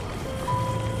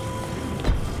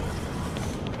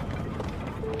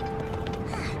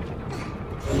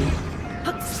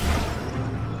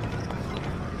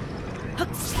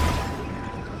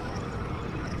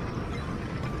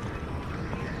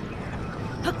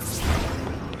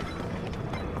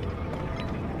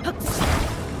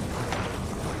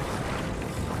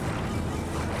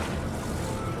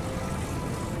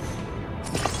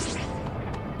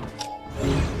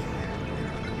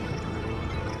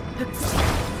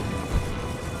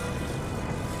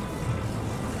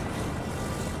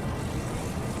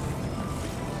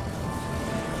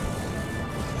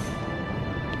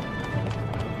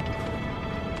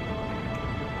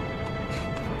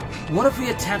 What if we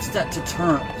attach that to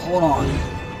turn? Hold on. I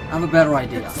have a better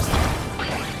idea.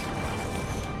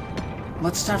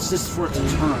 Let's attach this for it to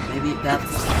turn. Maybe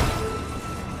that's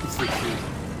the key.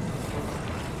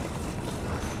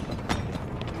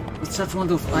 Let's attach one of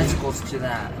those icicles to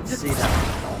that and see that will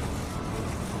help.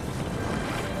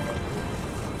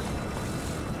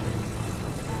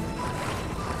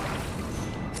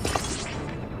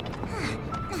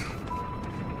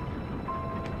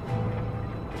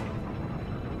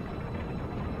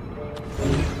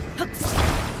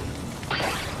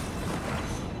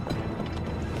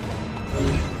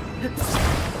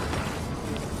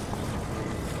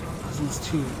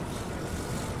 Too.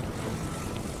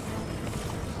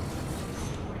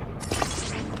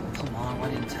 Come on, why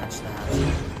didn't touch that?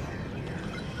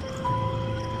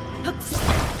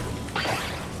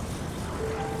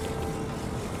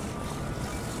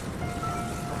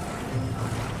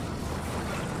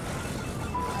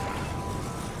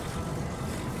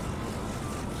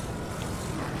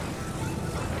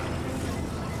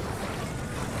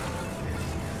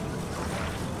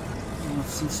 It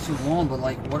seems too long, but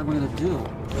like, what am I gonna do?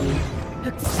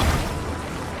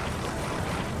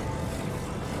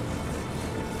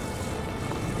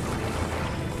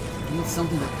 I need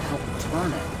something to help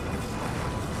turn it.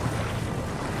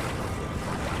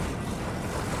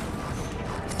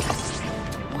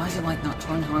 Why is it like not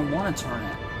turning how I want to turn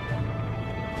it?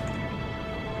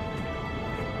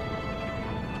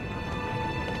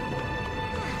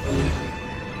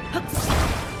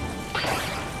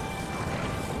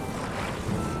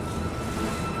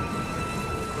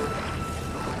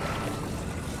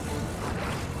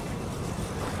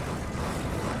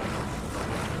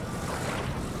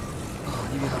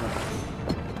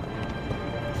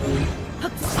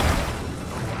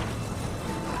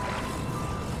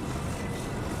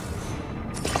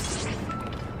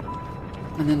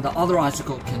 And then the other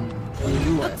icicle can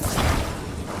do it.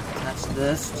 Attach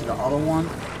this to the other one.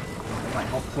 It might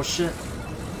help push it.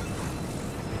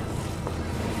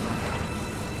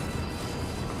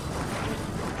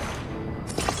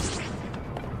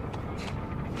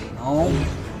 No.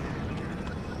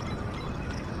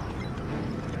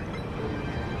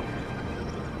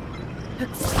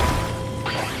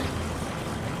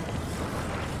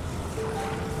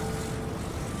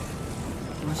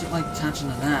 Why is it like attaching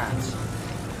to that?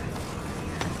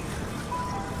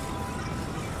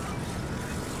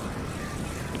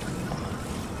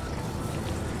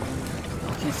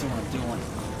 I can't see what I'm doing.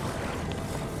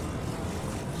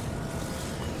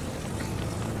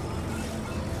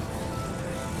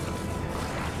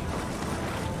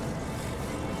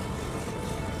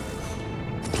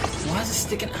 Why is it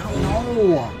sticking out?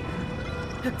 No!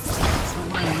 That's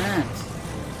not what I meant.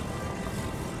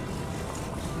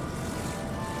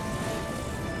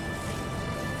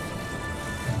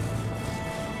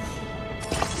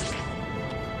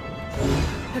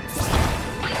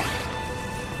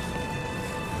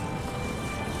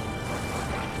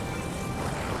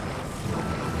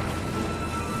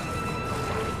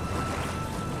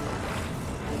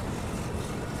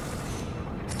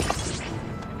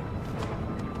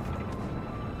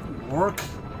 Work.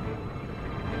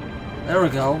 There we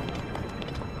go.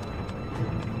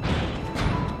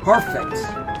 Perfect.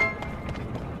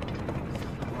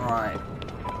 Alright.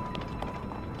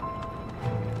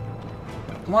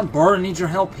 Come on, Bird, I need your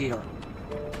help here.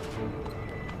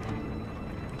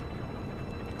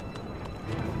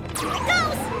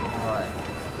 Alright.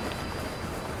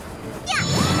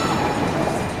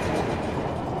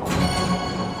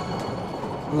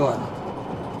 Good.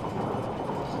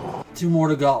 2 more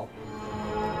to go.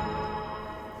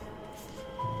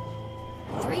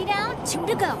 3 down, 2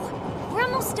 to go. We're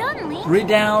almost done, Link. 3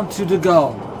 down, 2 to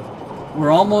go. We're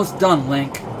almost done,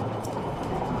 Link.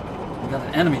 We got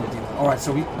an enemy to deal with. Alright,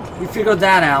 so we figured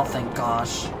that out, thank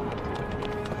gosh.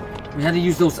 We had to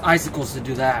use those icicles to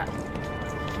do that.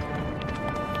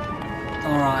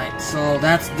 Alright, so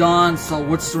that's done. So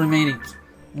what's the remaining?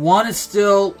 1 is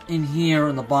still in here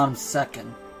in the bottom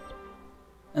second.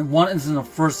 And 1 is in the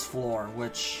first floor,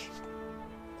 which...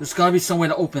 There's gotta be some way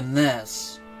to open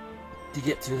this. To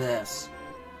get to this.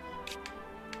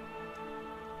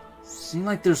 Seems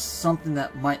like there's something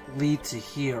that might lead to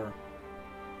here.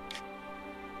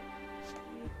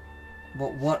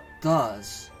 But what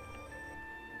does?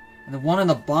 And the one on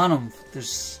the bottom,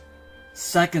 there's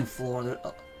second floor.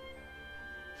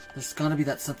 There's gotta be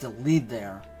that something lead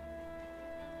there.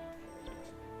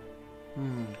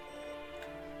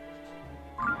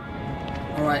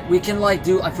 Alright, we can like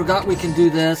do... I forgot we can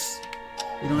do this.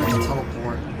 We don't have to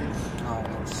teleport. Oh,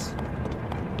 oops.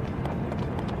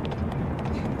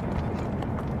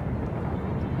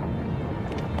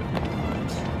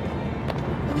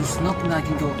 And there's nothing I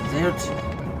can go there to.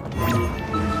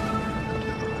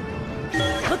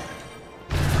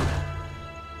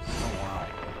 Oh wow.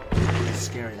 How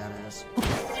scary that is.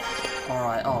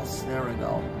 Alright, oh, so there we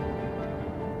go.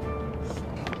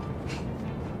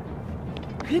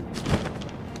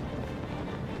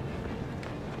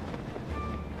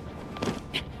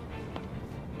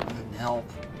 Didn't help.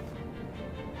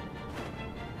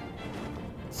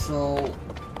 So...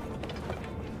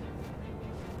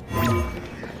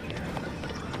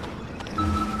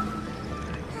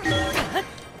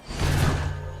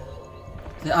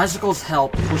 the icicles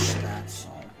help push that, so...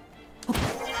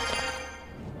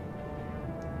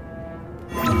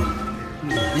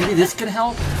 maybe this could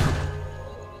help?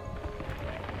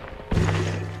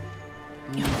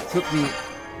 It took me...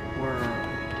 where...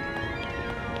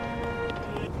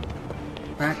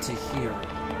 back to here.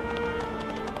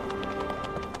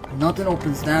 Nothing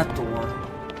opens that door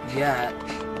yet.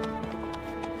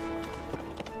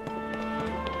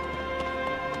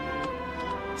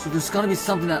 So there's gotta be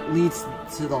something that leads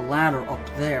to the ladder up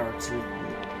there too.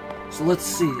 So let's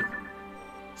see.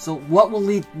 So what will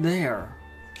lead there?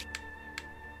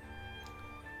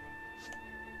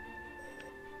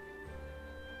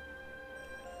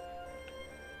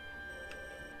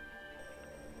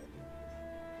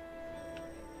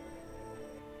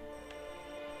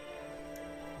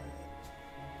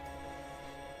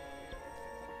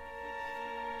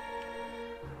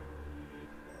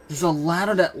 There's a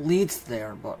ladder that leads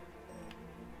there, but...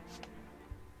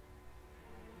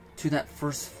 to that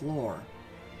first floor.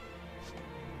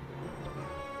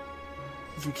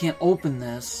 Because we can't open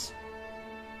this.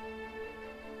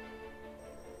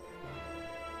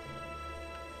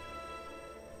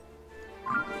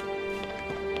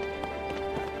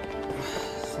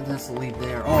 So that's the lead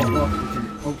there. Oh, look, we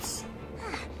can... oops.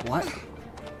 What?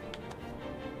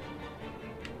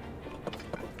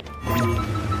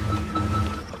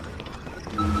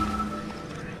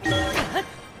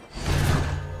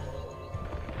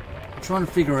 Trying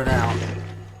to figure it out.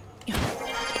 We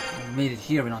made it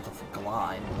here, we don't have to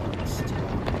glide, but still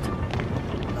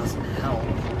doesn't help.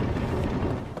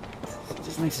 It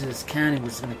just makes it this cannon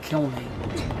was gonna kill me.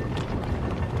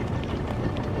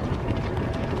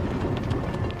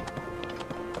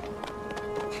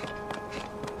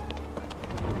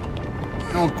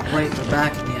 Oh great, we're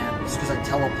back again. It's because I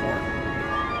teleport.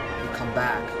 We come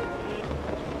back.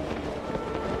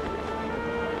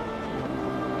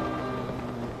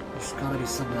 There's gotta be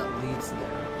something that leads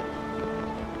there.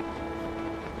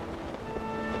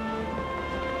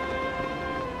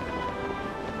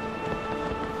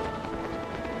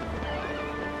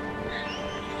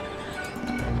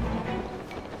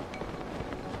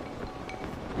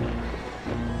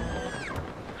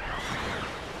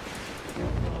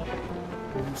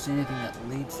 I don't see anything that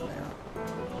leads there.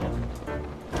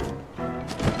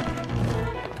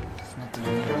 There's nothing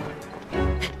here.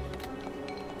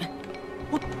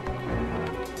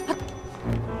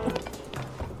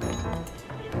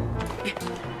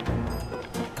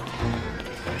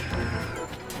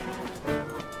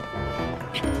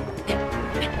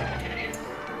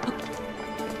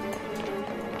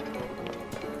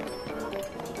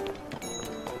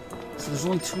 There's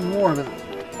only two more.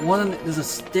 One, there's a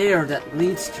stair that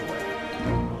leads to it.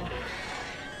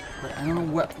 But I don't know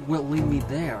what will lead me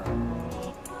there.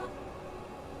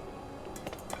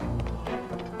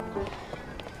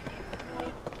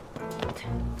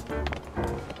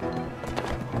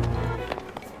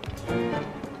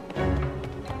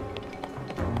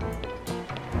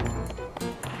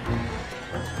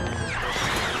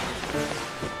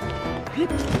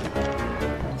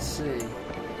 Let's see.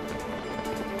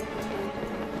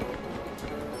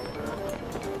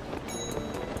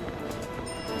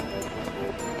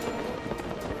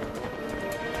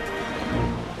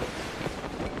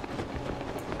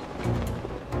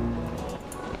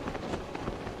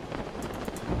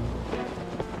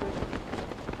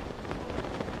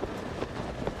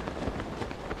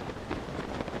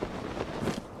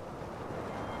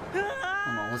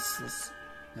 What's this?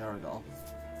 There we go.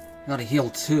 Gotta heal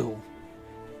too.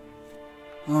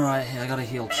 Alright, I gotta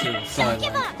heal too. Sorry,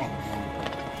 Link. Oh man,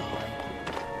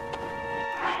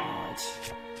 Alright.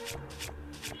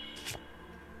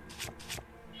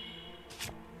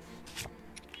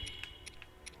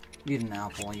 Need an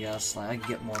apple, I guess. Like, I can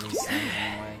get more of these things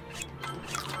anyway.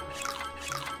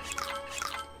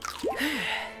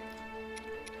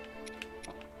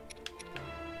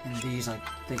 And these, I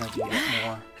think I can get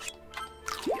more.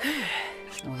 I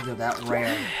don't think they're that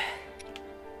rare.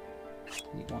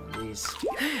 Need one of these.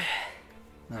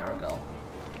 There we go.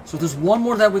 So there's one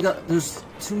more that we got. There's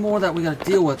two more that we got to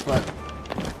deal with, but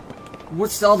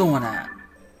what's the other one at?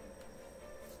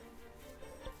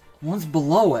 One's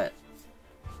below it.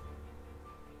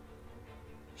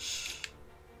 Shh.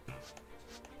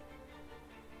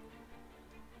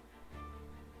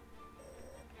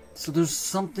 So there's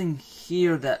something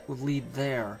here that would lead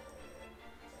there.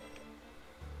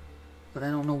 But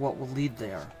I don't know what will lead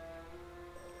there.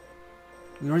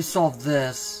 We already solved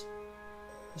this.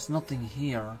 There's nothing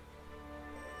here.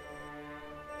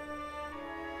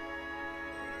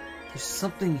 There's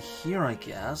something here, I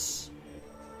guess.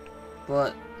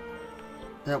 But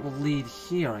that will lead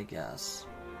here, I guess.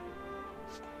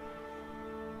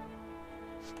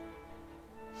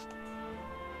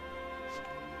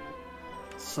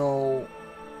 So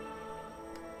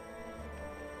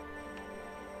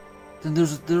then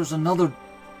there's another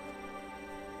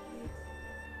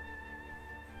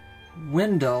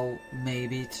window,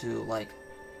 maybe, to, like,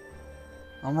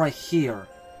 I'm right here.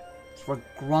 So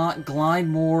glide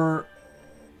more.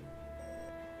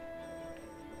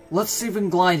 Let's see if we can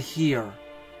glide here.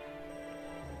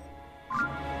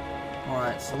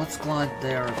 Alright, so let's glide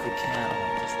there if we can.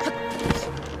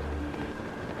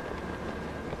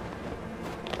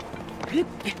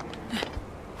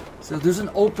 So there's an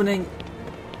opening.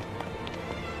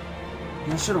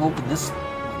 I should have opened this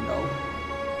window.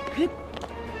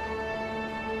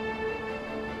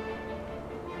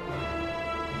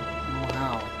 Oh,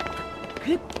 how?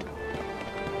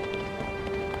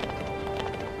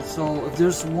 So if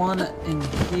there's one in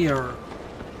here,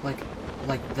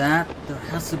 like that, there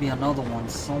has to be another one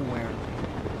somewhere.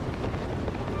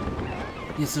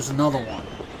 Yes, there's another one.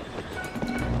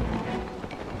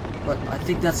 But I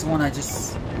think that's the one I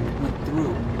just went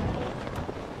through.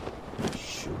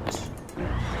 Shoot.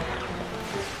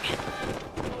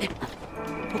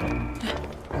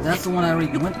 That's the one I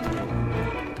already went through.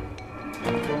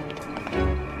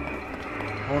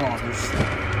 Hold on, there's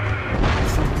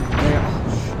something there. Oh,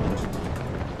 shoot.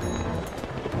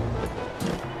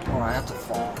 Alright, I have to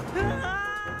fall.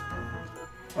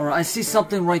 Alright, I see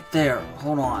something right there.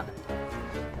 Hold on.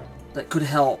 That could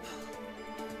help.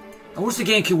 I wish the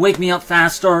game could wake me up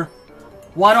faster.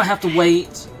 Why do I have to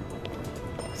wait?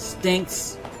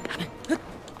 Stinks.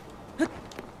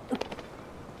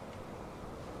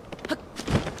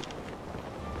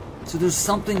 So there's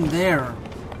something there.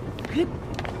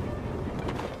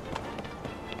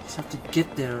 Just have to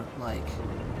get there, like...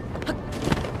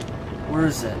 Where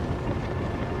is it?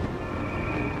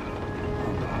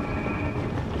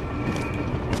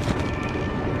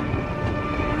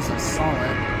 I saw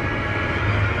it.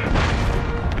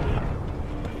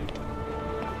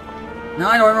 Now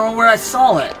I don't remember where I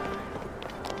saw it.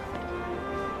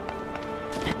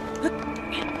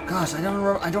 Gosh, I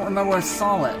don't remember where I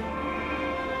saw it.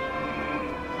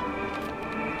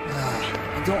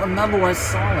 I don't remember where I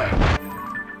saw it.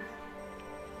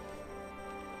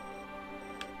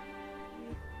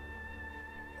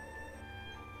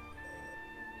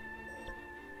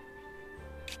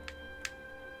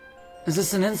 Is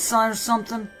this an inside or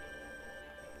something?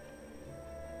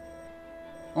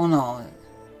 Oh no.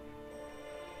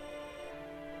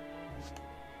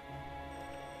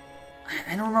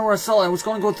 I don't remember where I saw it. I was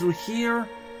going to go through here.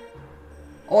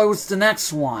 Oh, it was the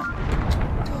next one.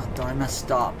 God darn, I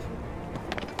messed up.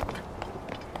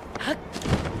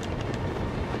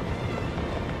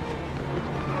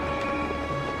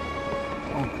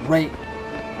 Oh, great.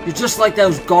 You're just like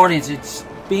those Guardians. It's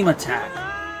beam attack.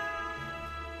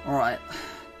 Alright.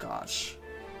 Gosh.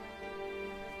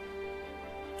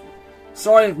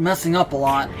 Sorry for messing up a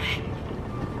lot.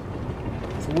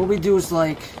 So what we do is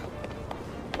like...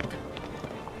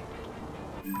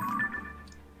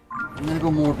 I'm gonna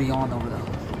go more beyond over there.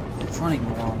 I'm trying to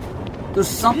ignore them. There's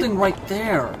something right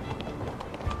there.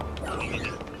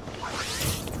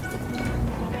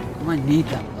 I might need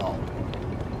them though.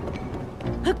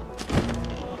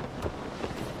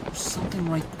 There's something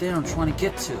right there I'm trying to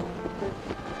get to.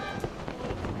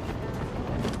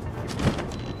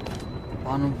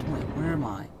 Bottom point. Where am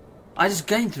I? I just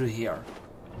gained through here.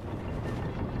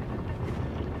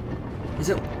 Is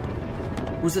it?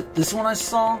 Was it this one I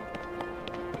saw?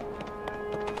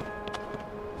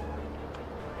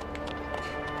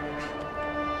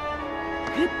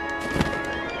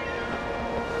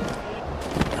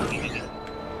 I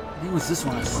think it was this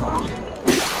one I saw.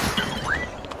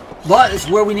 But it's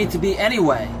where we need to be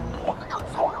anyway.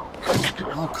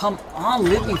 Oh, come on,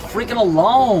 leave me freaking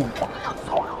alone.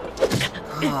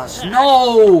 Gosh,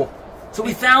 no! So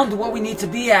we found what we need to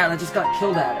be at, and I just got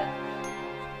killed at it.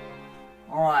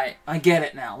 Alright, I get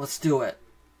it now. Let's do it.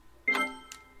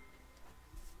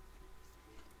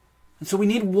 And so we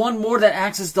need one more that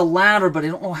accesses the ladder, but I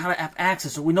don't know how to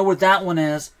access it. We know where that one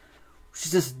is. Which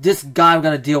is just this guy we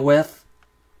gotta deal with.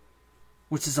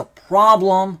 Which is a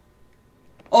problem.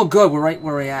 Oh, good. We're right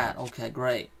where we're at. Okay,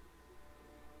 great.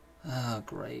 Oh,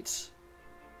 great.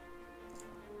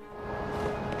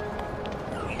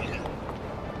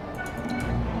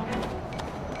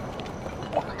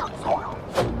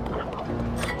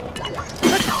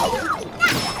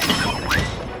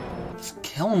 Just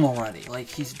kill him already. Like,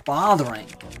 he's bothering.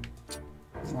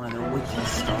 It's one of their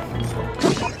weakness stuff.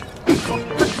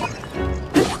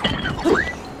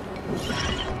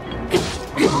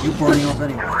 You burning up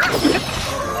anyway.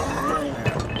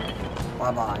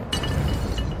 Bye-bye.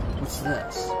 What's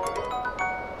this?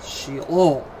 Shield.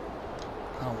 Oh!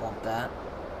 I don't want that.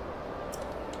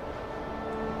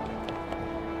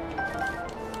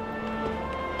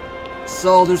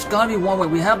 So, there's gotta be one way.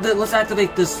 We have the... Let's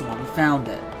activate this one. We found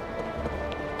it.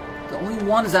 The only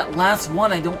one is that last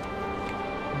one I don't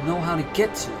know how to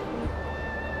get to.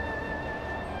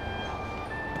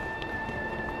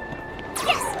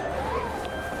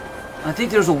 I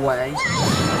think there's a way.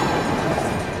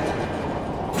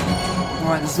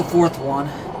 Alright, this is the fourth one.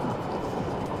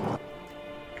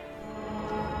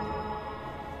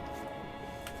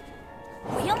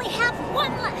 We only have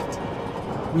one left.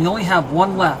 We only have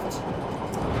one left.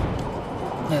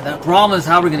 Yeah, that problem is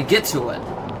how we're gonna get to it.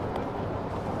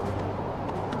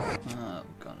 Oh,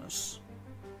 goodness.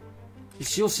 The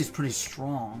shield seems pretty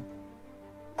strong.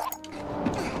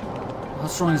 How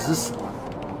strong is this one?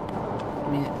 I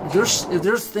mean, if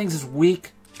there's things as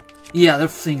weak... Yeah,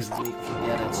 there's things weak.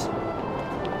 Forget it.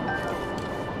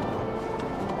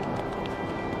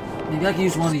 Maybe I can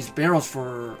use one of these barrels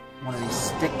for one of these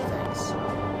stick things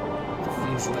to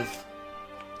fuse with.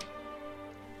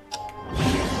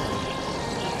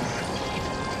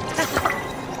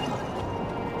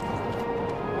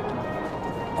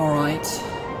 Alright.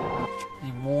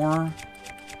 Any more?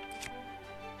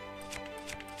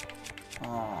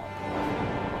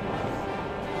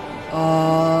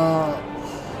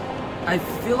 I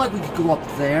feel like we could go up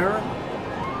there.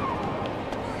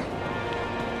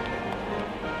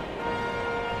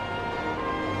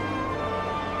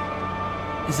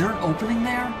 Is there an opening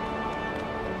there?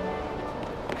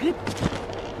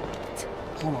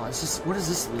 Hold on, it's just, where does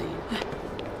this lead?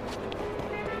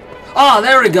 Ah,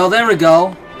 there we go, there we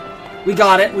go. We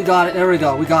got it, there we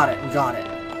go, we got it.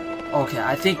 Okay,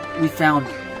 I think we found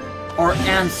our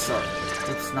answer.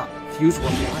 It's not fuse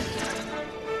with what?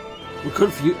 We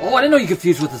could fuse. Oh, I didn't know you could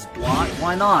fuse with this block.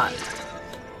 Why not?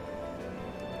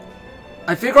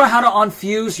 I figure out how to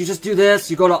unfuse. You just do this.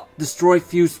 You go to destroy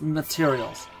fused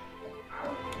materials.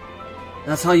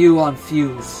 That's how you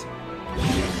unfuse.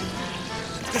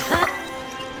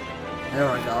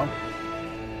 There we go.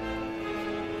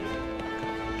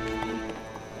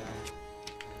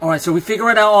 Alright, so we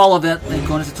figured out all of it. Thank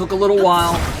goodness. It took a little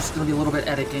while. There's just going to be a little bit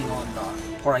editing on the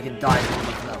part I can dive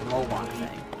into that robot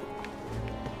thing.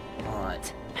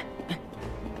 Alright.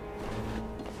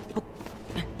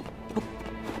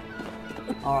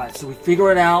 Alright, so we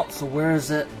figure it out. So where is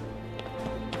it?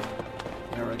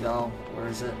 There we go. Where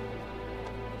is it?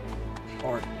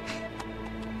 Or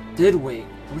did we?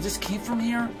 We just came from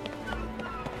here?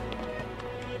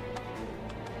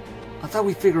 I thought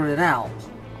we figured it out.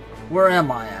 Where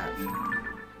am I at?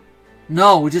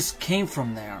 No, we just came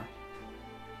from there.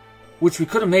 Which we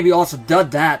could have maybe also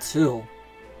done that too.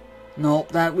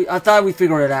 Nope, I thought we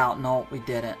figured it out. Nope, we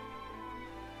didn't.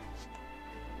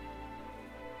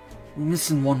 We're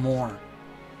missing one more.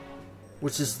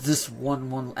 Which is this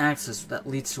one axis that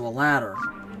leads to a ladder.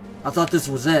 I thought this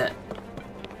was it.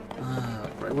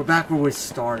 Right, we're back where we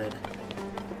started.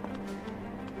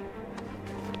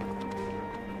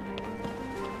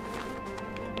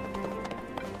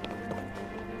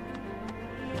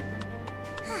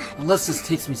 Unless this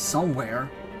takes me somewhere.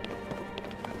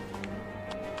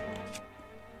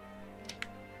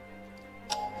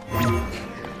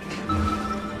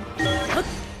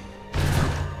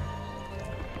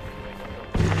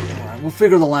 Alright, we'll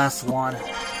figure the last one.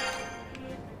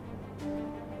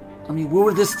 I mean, where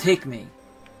would this take me?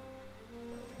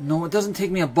 No, it doesn't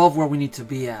take me above where we need to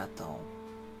be at, though.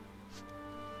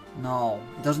 No,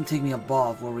 it doesn't take me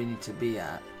above where we need to be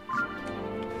at.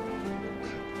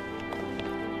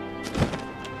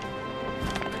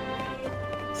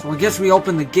 So I guess we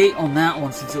opened the gate on that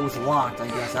one since it was locked. I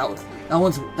guess that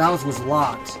was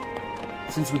locked.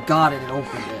 Since we got it, it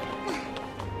opened it.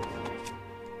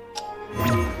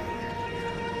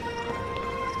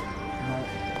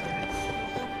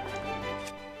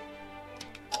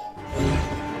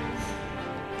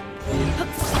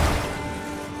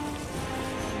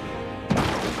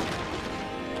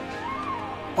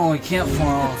 Oh, we can't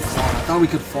farm. Oh, I thought we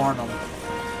could farm them.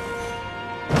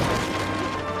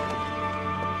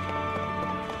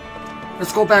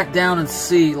 Let's go back down and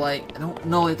see. Like, I don't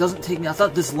know. It doesn't take me. I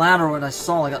thought this ladder when I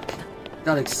saw, I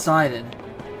got excited.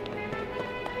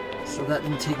 So that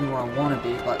didn't take me where I want to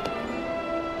be, but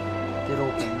did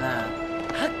open that.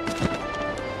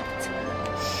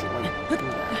 Should I do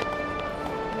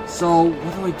that? So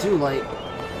what do I do? Like,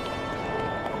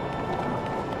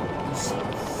 there's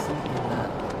something that.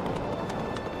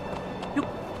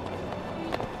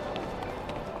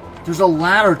 There's a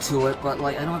ladder to it, but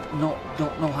like I don't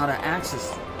know how to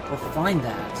access or find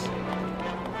that.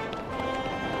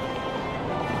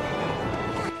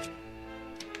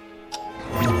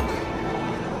 I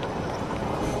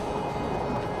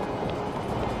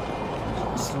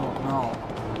just don't know.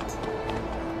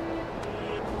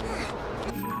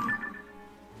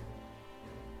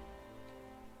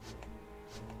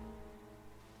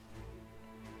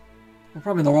 We're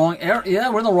probably in the wrong area. Yeah,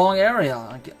 we're in the wrong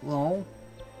area. Well.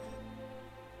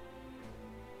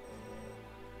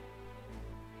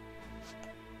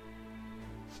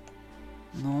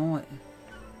 No,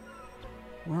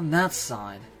 we're on that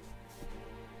side.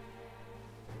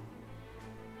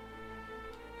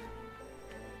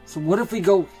 So what if we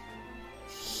go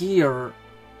here?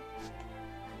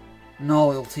 No,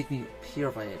 it'll take me here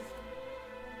if I...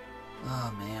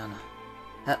 Oh, man.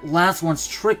 That last one's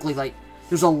tricky. Like,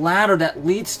 there's a ladder that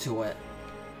leads to it.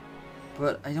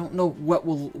 But I don't know what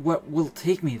will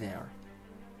take me there.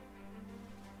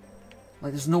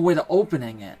 Like, there's no way to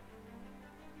opening it.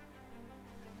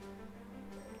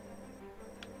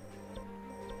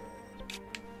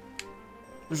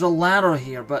 There's a ladder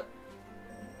here, but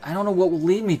I don't know what will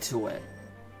lead me to it.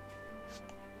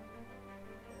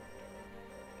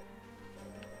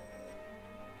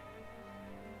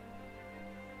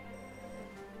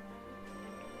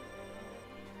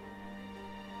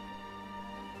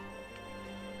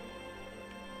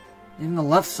 Even the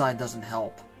left side doesn't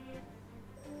help.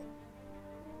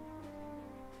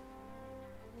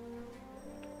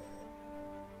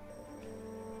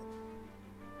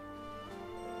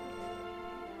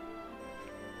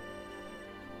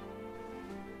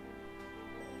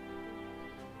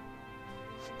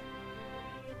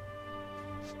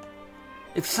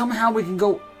 If somehow we can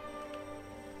go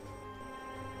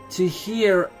to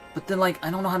here, but then like I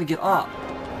don't know how to get up.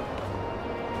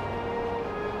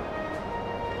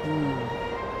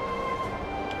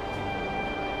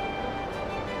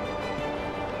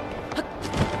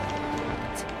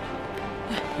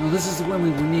 No, this is when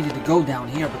we needed to go down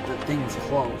here, but the thing was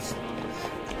closed.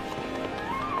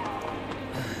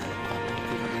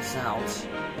 Figure this out.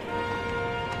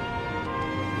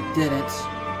 We didn't.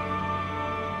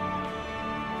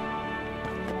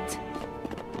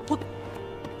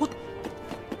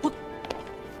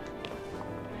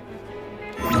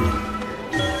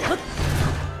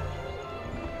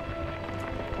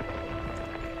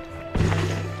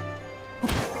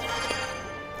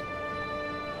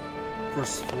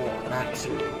 First floor, back to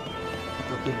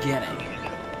the beginning.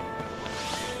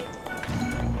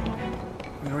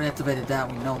 We already activated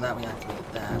that, we know that we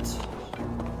activated that.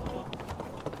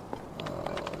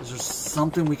 Is there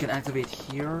something we can activate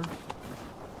here?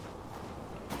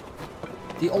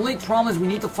 The only problem is we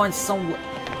need to find some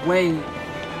way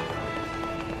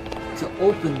to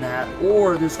open that,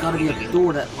 or there's gotta be a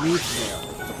door that leads there.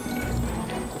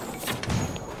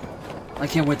 I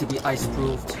can't wait to be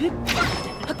ice-proofed.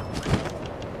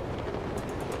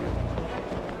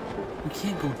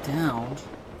 Can't go down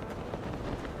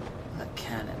that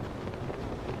cannon.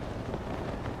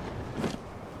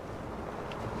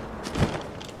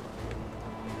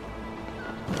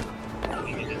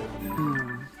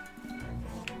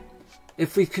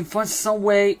 If we can find some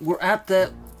way, we're at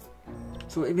the...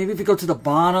 So maybe if we go to the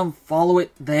bottom, follow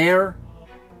it there.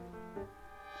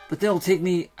 But then it'll take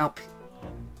me up.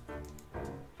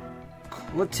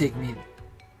 Could take me...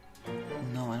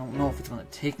 No, I don't know if it's going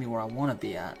to take me where I want to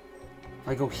be at. If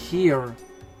I go here...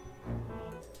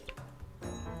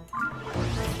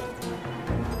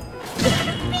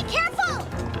 Be careful!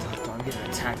 Oh, I'm getting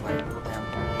attacked by them.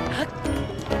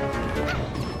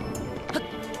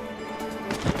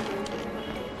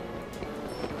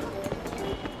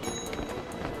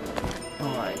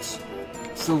 Alright.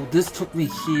 So this took me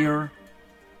here.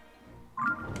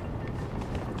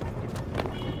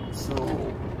 So...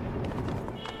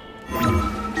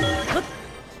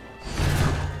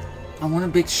 I want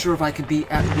to make sure if I can be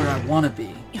at where I want to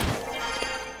be.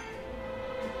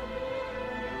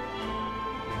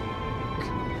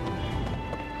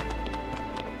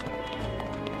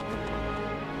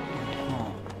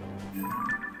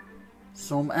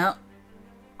 So I'm out.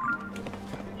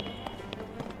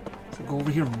 go over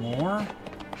here more?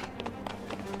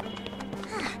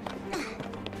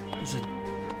 There's a...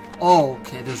 Oh,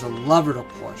 okay, there's a lever to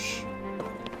push.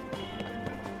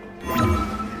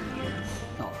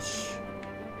 Oh,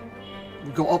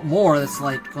 we go up more, that's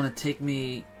like gonna take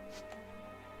me...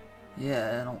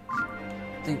 Yeah, I don't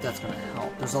think that's gonna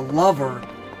help. There's a lever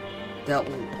that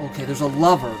will... Okay, there's a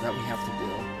lever that we have to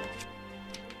do.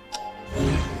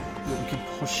 Yeah, we can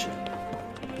push it.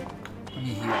 Let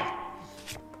me heal.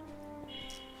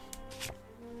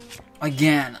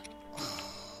 Again.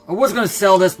 I was gonna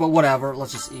sell this, but whatever.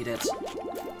 Let's just eat it.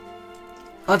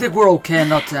 I think we're okay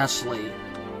enough to actually...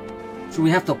 So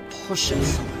we have to push it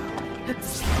somehow.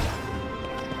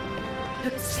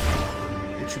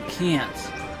 Which you can't.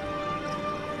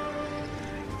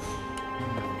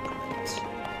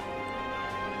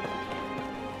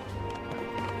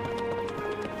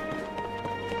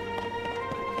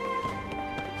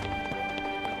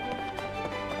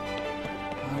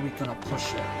 How are we gonna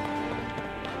push it?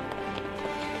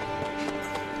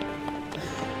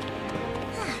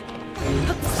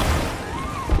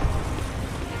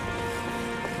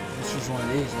 One of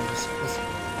these.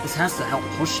 This has to help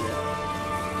push it.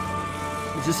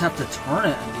 We just have to turn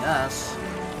it, I guess.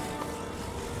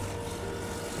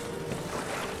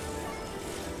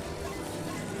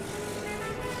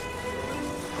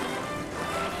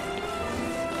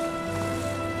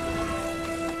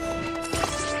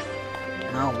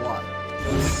 Now what?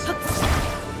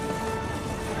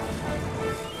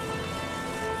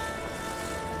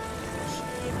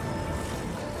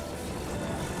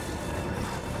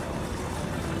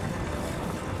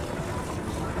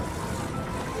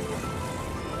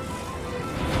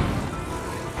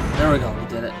 There we go, we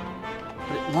did it.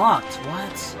 But it locked,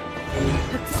 what?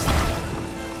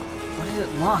 Why did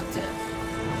it lock it?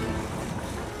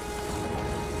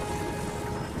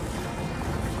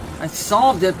 I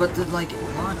solved it, but then, like, it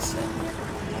locks it.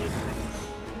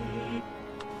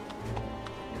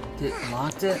 Did it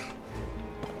lock it?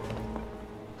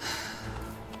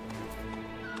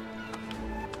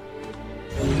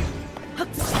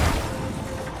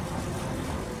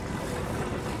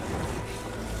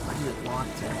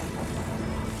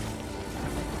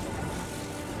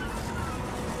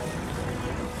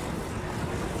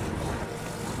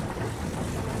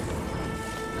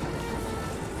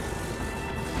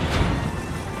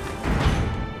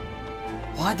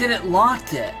 Why did it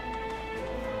lock it?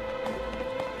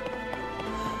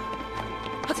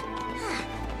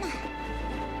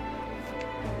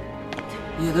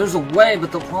 Yeah, there's a way,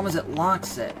 but the problem is it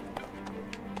locks it.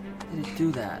 Why did it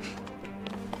do that?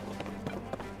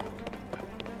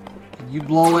 Can you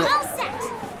blow it?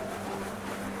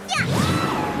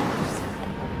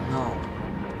 No.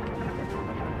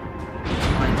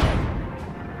 I know.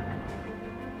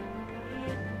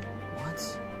 What?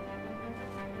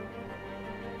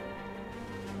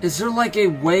 Is there like a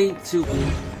way to...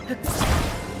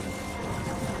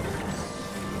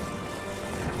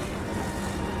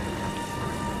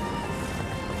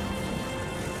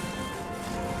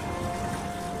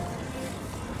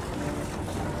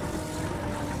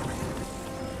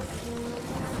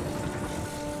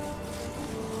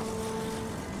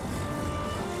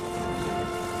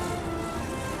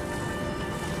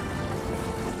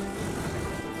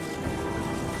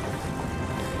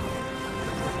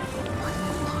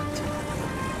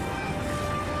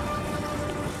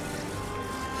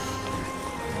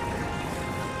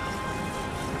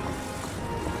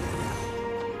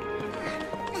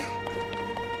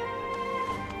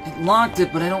 Locked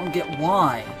it, but I don't get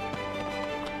why.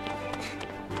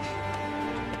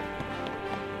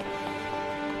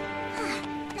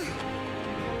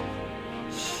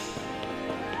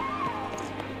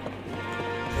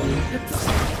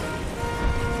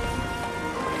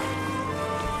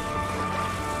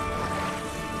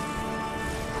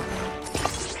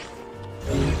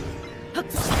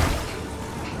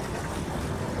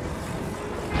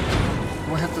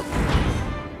 Do I have to...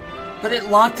 But it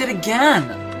locked it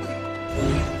again!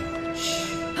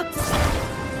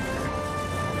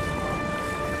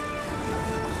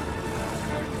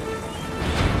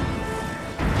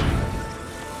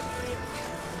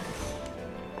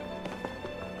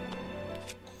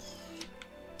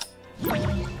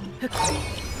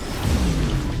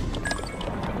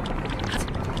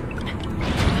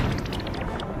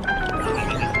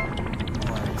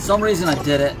 For some reason I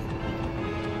did it.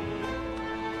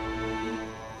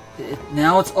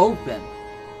 Now it's open.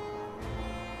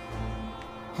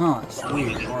 Huh, it's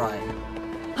weird. Alright.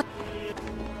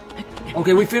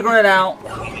 Okay, we figured it out.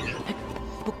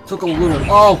 Took a little...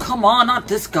 Oh, come on, not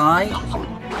this guy.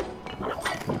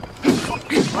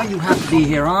 Why do you have to be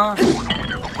here, huh?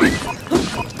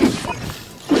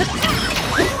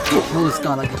 Kill this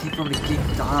guy like I keep everybody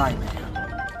get die,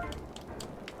 man.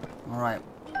 Alright.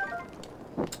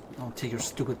 Don't take your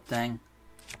stupid thing.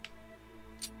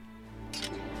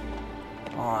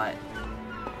 Alright.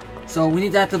 So we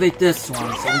need to activate this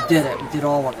one, so we did it. We did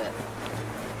all of it.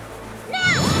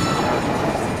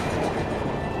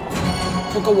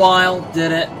 Took a while,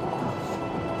 did it.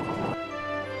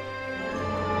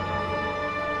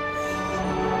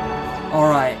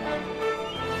 Alright.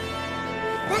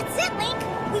 That's it, Link!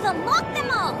 We've unlocked them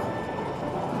all!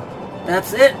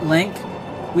 That's it, Link.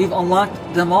 We've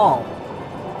unlocked them all.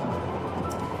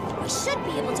 We should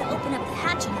be able to open up the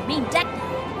hatch on the main deck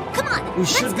now. Come on, We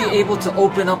should be able to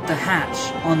open up the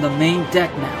hatch on the main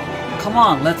deck now. Come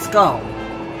on, let's go.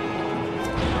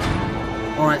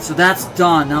 Alright, so that's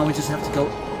done. Now we just have to go...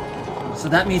 So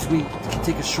that means we can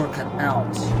take a shortcut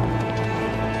out.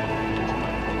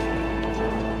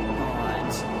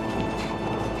 Alright.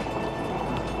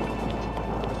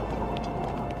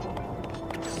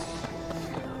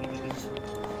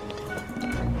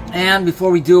 And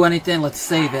before we do anything, let's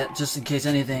save it, just in case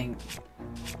anything...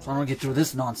 So I don't get through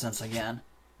this nonsense again.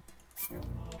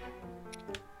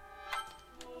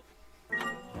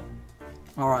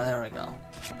 Alright, there we go.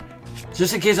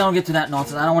 Just in case I don't get to that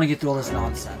nonsense. I don't want to get through all this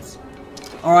nonsense.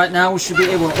 Alright, now we should be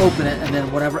able to open it, and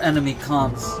then whatever enemy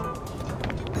comes,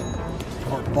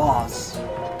 or boss,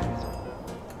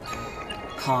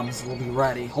 comes, we'll be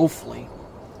ready, hopefully.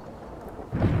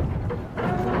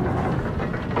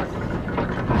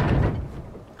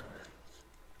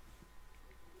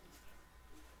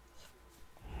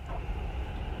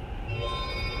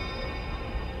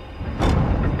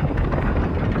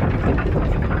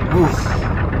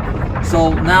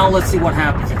 So now let's see what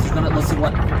happens. Let's see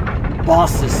what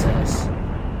boss this is.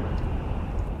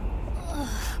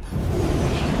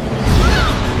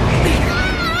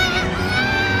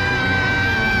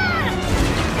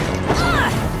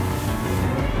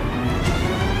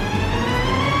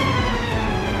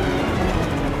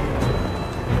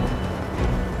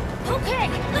 Okay,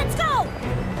 let's go!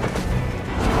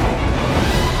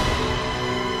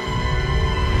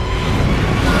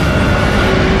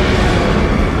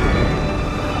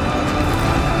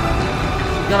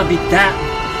 Gotta beat that.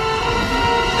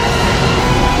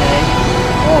 Okay.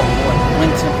 Oh boy,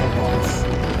 wind temple boss.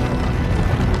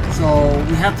 So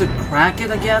we have to crack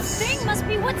it, I guess. This thing must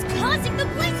be what's causing the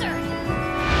blizzard.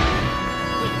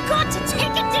 We've got to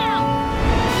take it down.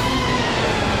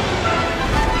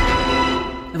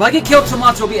 If I get killed too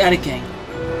much, it'll be etiquette.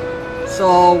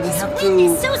 So we have to. This wind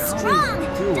is so strong.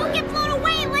 Don't get it? blown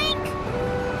away, Link.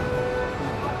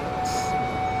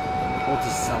 We'll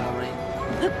decelerate.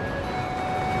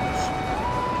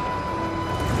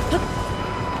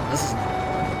 This is not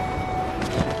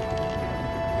good.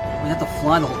 We have to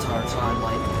fly the whole entire time,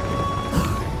 like.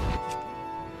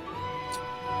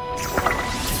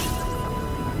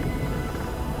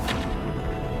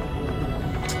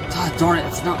 God darn it,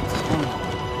 it's not high enough.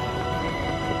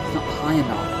 It's not high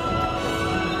enough.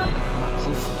 Not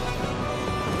close enough.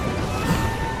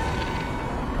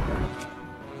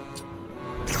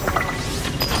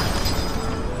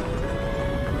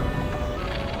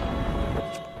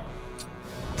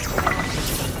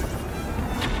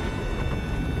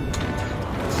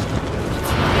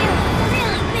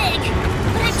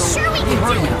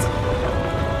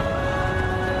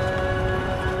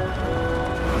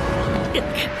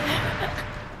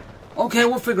 Okay,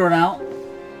 we'll figure it out.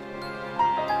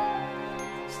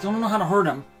 Still don't know how to hurt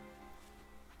him.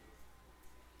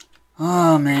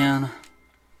 Oh, man.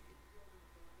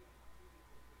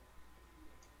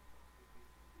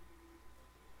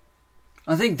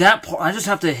 I think that part, I just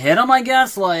have to hit him, I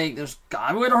guess? Like, there's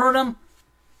gotta be a way to hurt him?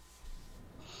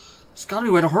 There's gotta be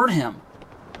a way to hurt him.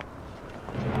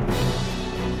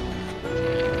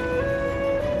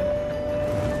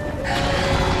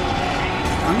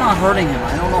 I'm not hurting him.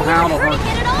 I don't know how to hurt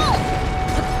him.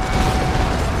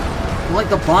 Like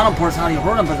the bottom part's how do you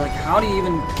hurt him, but like how do you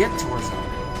even get towards him?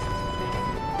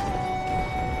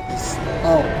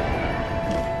 Oh.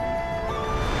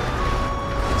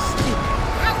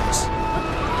 Ouch!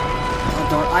 Oh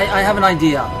darn! I have an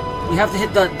idea. We have to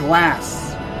hit the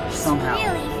glass somehow. It's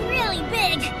really, really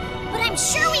big, but I'm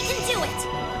sure we can do it.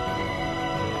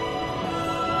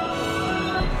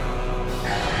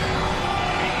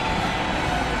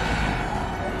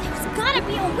 Gotta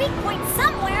be a weak point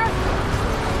somewhere.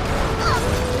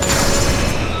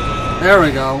 There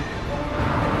we go.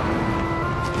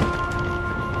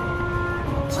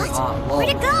 What? Whoa. Where'd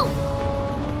it go?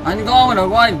 I'm going.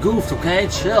 I goofed. Okay,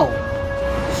 chill.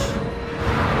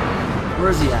 Where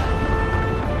is he at?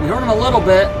 We heard him a little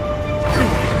bit.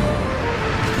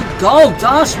 Keep go?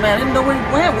 Gosh, man, I didn't know where he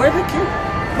went.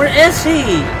 Where is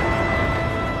he?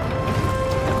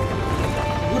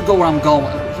 He would go where I'm going.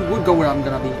 He would go where I'm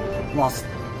gonna be lost.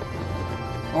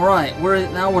 Alright,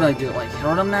 now what do I do? Like,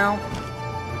 hurt him now?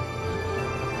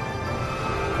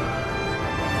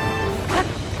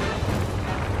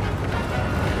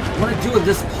 What do I do with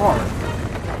this part?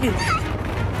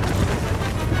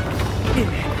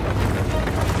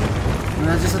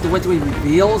 I just have to wait till he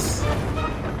reveals?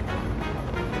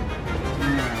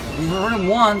 We heard him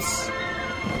once.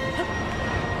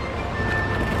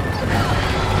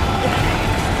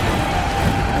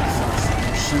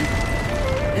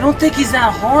 I don't think he's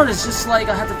that hard. It's just like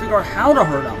I have to figure out how to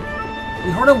hurt him.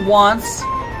 We heard him once. Do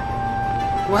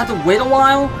I have to wait a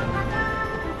while?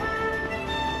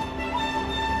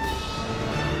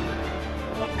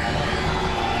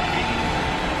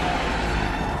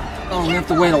 Oh, we have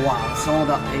to wait a while. It's all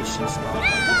about patience, though.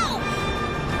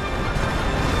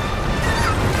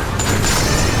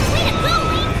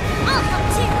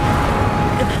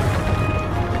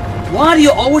 Why do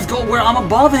you always go where I'm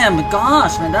above him?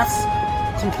 Gosh, man, that's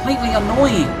completely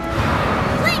annoying.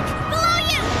 Link, below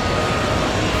you.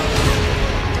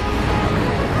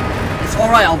 It's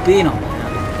alright, I'll beat him, man.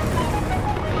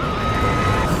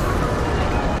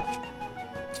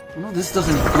 Well, this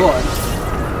doesn't look good.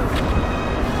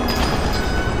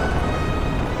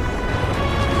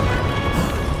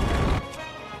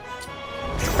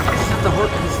 Just have to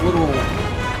hurt his little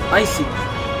icy.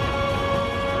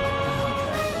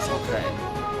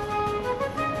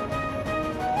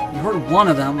 You heard one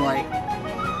of them, like...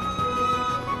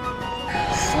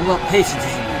 It's all about patience,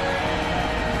 isn't it?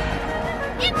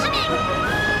 Incoming!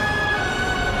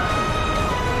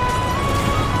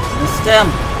 Missed him!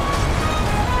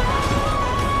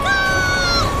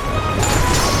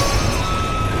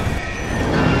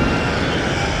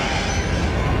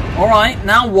 Alright,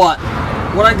 now what?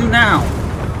 What do I do now?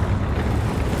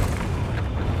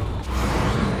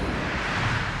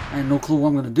 I have no clue what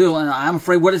I'm gonna do, and I'm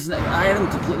afraid what is next. I haven't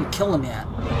completely killed him yet.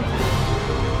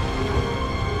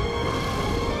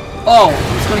 Oh,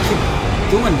 he's gonna keep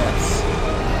doing this.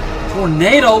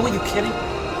 Tornado? Are you kidding?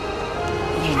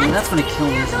 Oh, man, that's gonna kill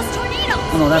me, isn't it?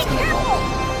 Oh no, that's gonna help.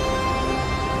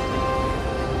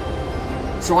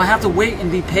 So I have to wait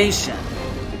and be patient.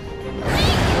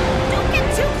 Don't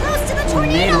get too close to the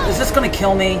tornado. Is this gonna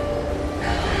kill me?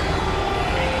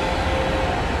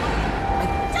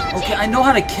 Okay, I know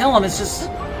how to kill him, it's just...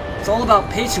 It's all about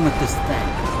patience with this thing.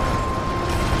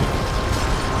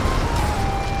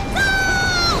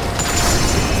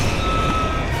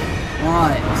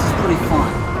 Alright, this is pretty fun.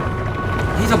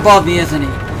 He's above me, isn't he?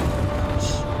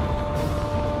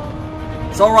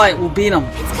 It's alright, we'll beat him.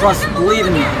 Trust, believe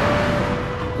in me.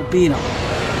 We'll beat him.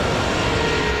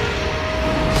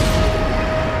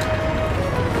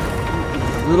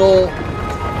 Little...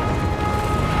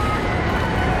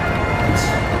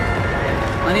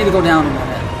 I need to go down a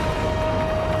minute.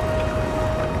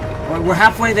 Alright, we're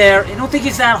halfway there. I don't think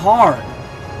he's that hard.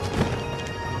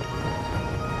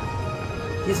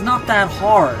 He's not that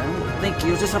hard. I don't think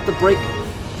you just have to break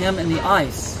him in the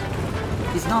ice.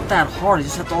 He's not that hard. You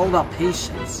just have to all about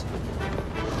patience.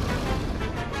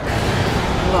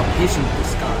 All about patience with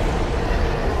this guy.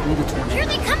 I need a tornado. Here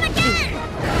they come again!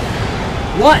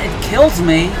 What? It kills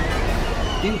me?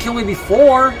 It didn't kill me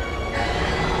before.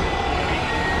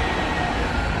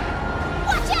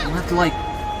 I have to, like,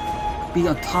 be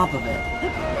on top of it.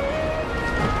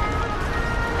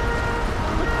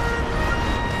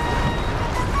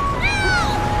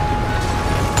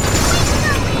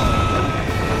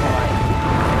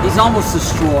 Alright. He's almost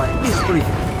destroyed. He's pretty...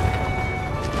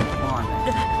 Come on,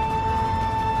 man.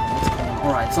 What's going on?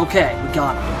 Alright, it's okay. We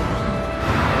got him.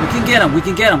 We can get him. We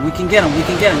can get him. We can get him. We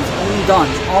can get him. He's only done.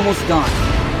 He's almost done.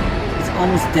 He's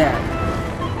almost dead.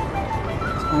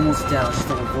 He's almost dead. I'll just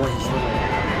have to avoid his little...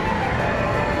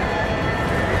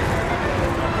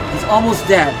 He's almost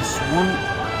dead. Just one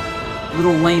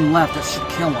little lane left. That should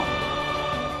kill him.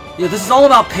 Yeah, this is all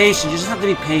about patience. You just have to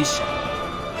be patient.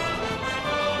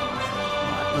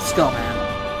 Alright, let's go, man.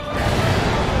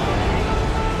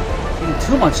 Getting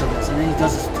too much of this, and then he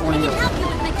does his tornado. I can help you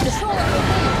with my controller.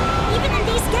 Even in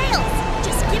these gales.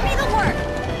 Just give me the word.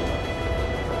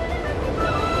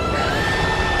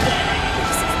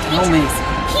 Kill me.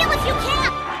 Heal if you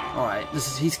can. Alright,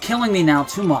 he's killing me now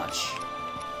too much.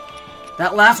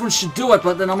 That last one should do it,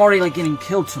 but then I'm already, like, getting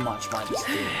killed too much by this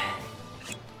dude.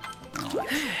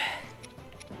 Alright.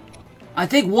 I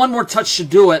think one more touch should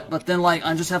do it, but then, like,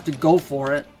 I just have to go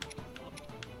for it.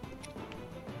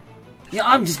 Yeah,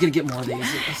 I'm just gonna get more of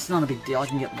these. It's not a big deal. I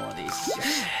can get more of these.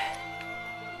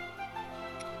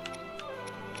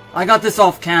 I got this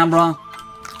off camera.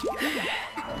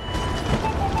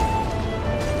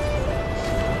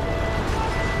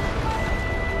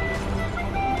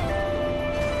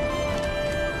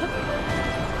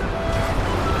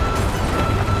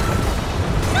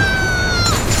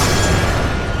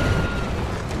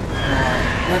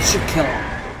 That should kill him.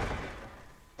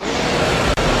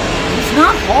 It's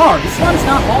not hard. This one's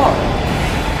not hard.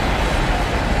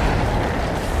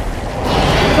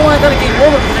 You know, I gotta game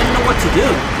over because I didn't know what to do.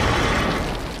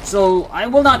 So I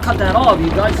will not cut that off. You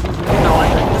guys, you know,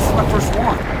 this is my first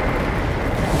one.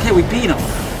 Okay, we beat him.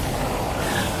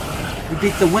 We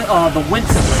beat the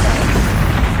Winston.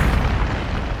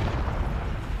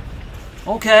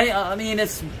 Okay, I mean,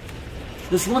 this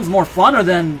one's more funner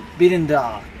than beating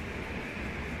the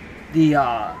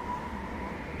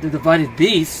Divided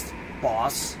Beast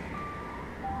boss.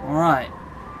 Alright.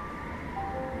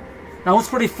 That was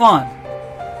pretty fun.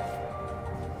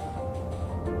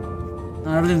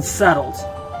 Now everything's settled.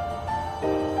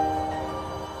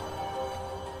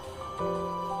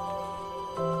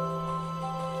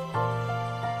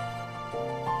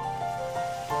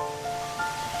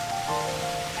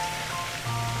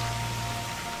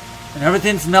 And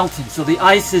everything's melting, so the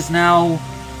ice is now...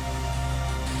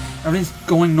 Everything's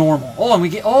going normal. Oh, and we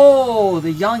get... Oh,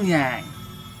 the Yang Yang.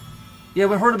 Yeah,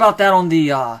 we heard about that on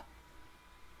the...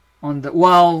 On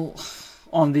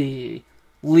the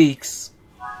leaks.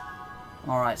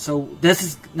 Alright, so this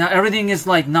is... Now everything is,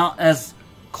 like, not as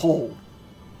cold.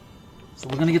 So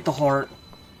we're gonna get the heart.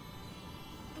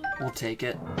 We'll take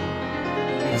it.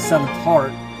 The 7th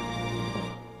heart.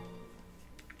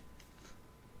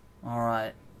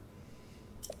 Alright.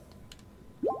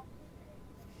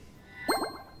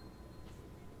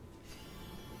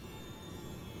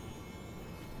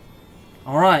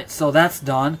 Alright, so that's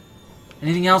done.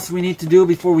 Anything else we need to do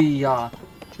before we, then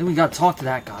we gotta talk to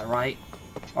that guy, right?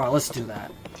 Alright, let's do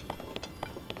that.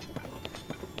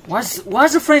 Why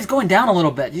is the frames going down a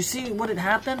little bit? You see what had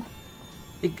happened?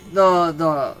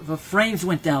 The frames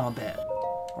went down a bit.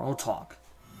 Or we'll talk.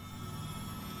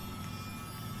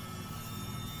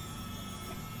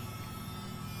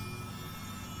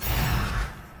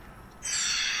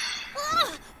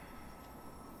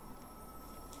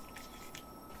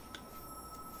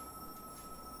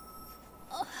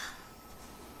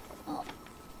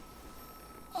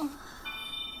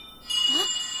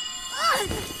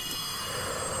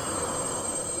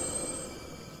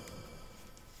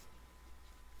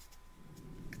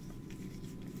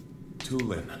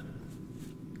 Tulin,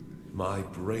 my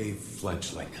brave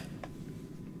fledgling.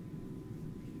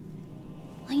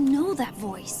 I know that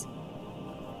voice.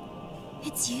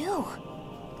 It's you.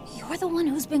 You're the one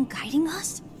who's been guiding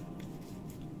us?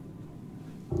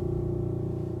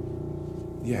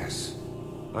 Yes,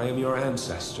 I am your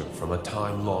ancestor from a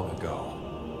time long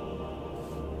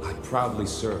ago. I proudly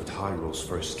served Hyrule's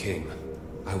first king.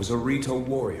 I was a Rito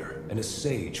warrior and a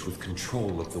sage with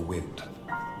control of the wind.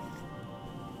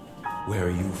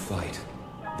 Where you fight,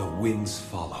 the winds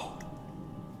follow.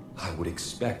 I would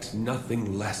expect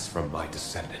nothing less from my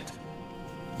descendant.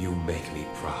 You make me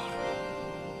proud.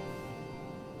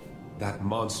 That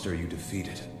monster you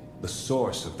defeated, the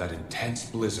source of that intense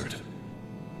blizzard,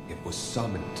 it was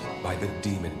summoned by the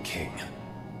Demon King.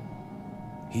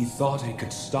 He thought it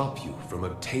could stop you from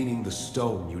obtaining the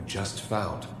stone you just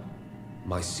found.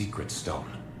 My secret stone.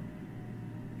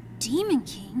 Demon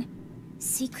King?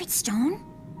 Secret stone?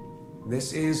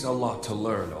 This is a lot to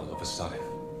learn all of a sudden,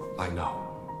 I know.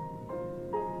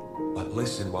 But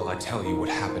listen while I tell you what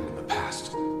happened in the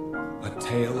past. A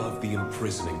tale of the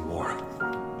imprisoning war.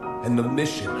 And the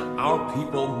mission our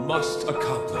people must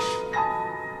accomplish.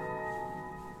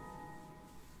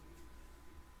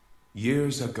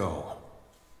 Years ago,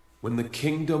 when the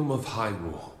kingdom of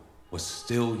Hyrule was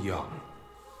still young,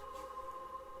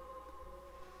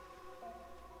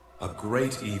 a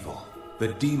great evil, the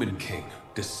Demon King,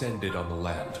 descended on the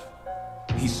land.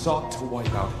 He sought to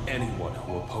wipe out anyone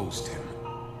who opposed him.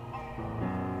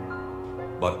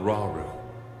 But Rauru,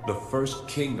 the first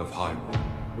king of Hyrule,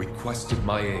 requested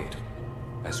my aid,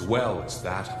 as well as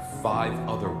that of 5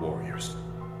 other warriors.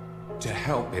 To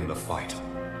help in the fight,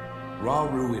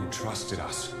 Rauru entrusted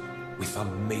us with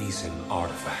amazing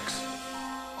artifacts,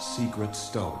 secret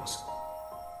stones,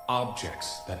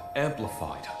 objects that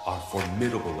amplified our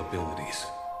formidable abilities.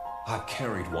 I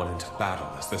carried one into battle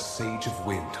as the Sage of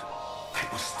Wind.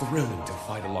 It was thrilling to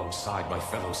fight alongside my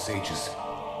fellow sages.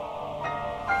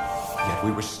 Yet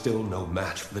we were still no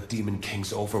match for the Demon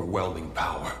King's overwhelming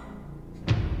power.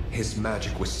 His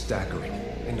magic was staggering,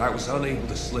 and I was unable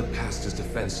to slip past his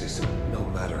defenses, no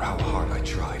matter how hard I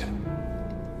tried.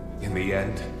 In the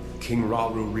end, King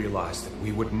Rauru realized that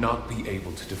we would not be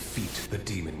able to defeat the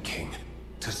Demon King.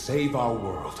 To save our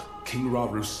world, King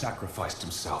Rauru sacrificed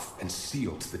himself and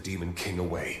sealed the Demon King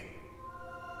away.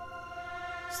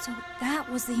 So that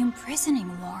was the imprisoning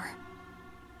war.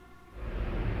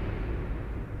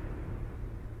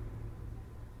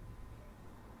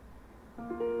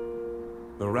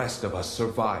 The rest of us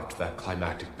survived that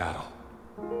climactic battle,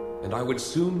 and I would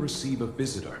soon receive a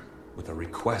visitor with a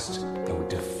request that would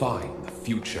define the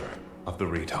future of the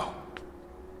Rito.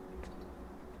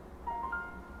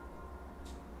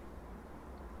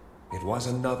 It was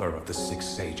another of the 6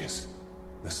 sages,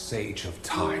 the Sage of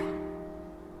Time.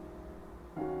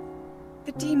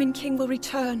 The Demon King will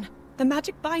return. The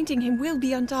magic binding him will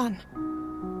be undone.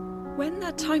 When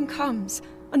that time comes,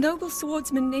 a noble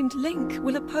swordsman named Link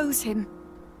will oppose him.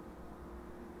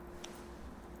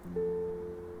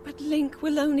 But Link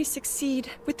will only succeed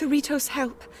with the Rito's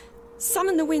help.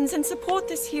 Summon the winds and support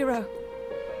this hero.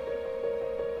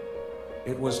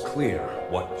 It was clear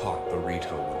what part the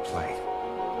Rito would play.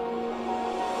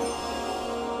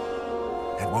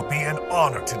 It will be an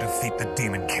honor to defeat the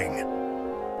Demon King.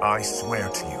 I swear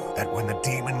to you that when the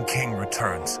Demon King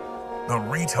returns, the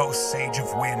Rito Sage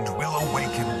of Wind will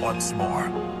awaken once more.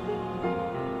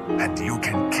 And you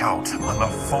can count on the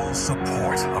full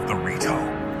support of the Rito.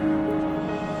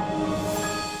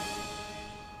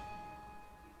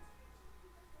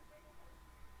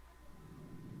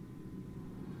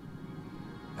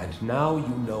 And now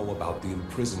you know about the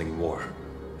imprisoning war,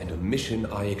 and a mission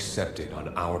I accepted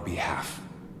on our behalf.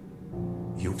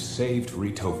 You've saved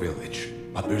Rito Village,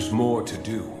 but there's more to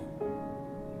do.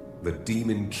 The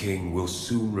Demon King will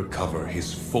soon recover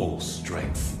his full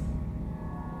strength.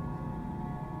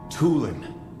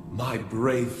 Tulin, my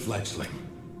brave fledgling,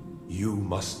 you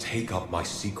must take up my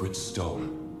secret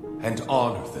stone and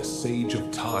honor the Sage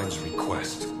of Time's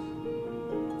request.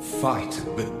 Fight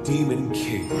the Demon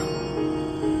King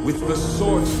with the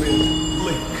swordsman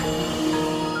Link.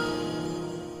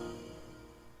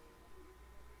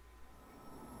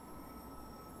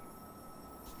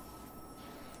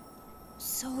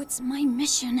 So it's my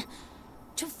mission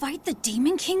to fight the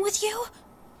Demon King with you?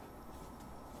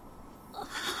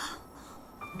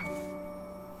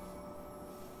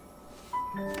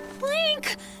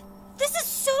 Link! This is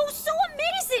so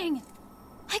amazing!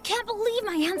 I can't believe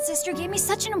my ancestor gave me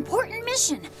such an important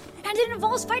mission, and it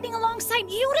involves fighting alongside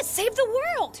you to save the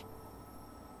world!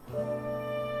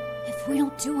 If we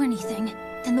don't do anything,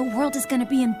 then the world is gonna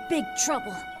be in big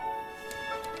trouble.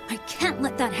 I can't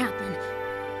let that happen.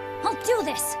 I'll do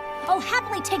this! I'll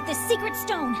happily take this secret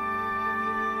stone!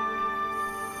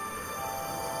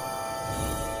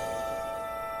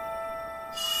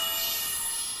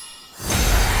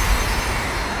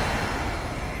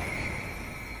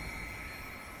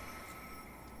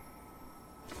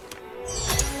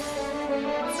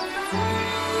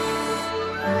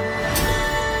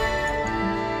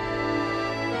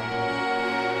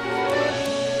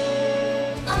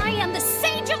 I am the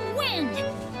Sage of Wind!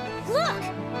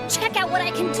 Look! Check out what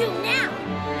I can do now!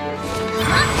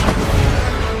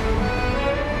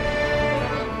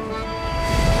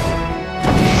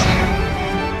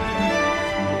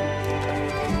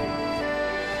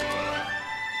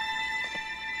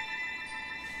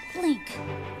 Link,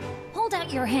 hold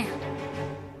out your hand.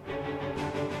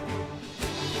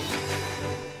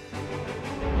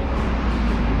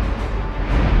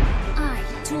 I,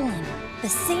 Tulin, the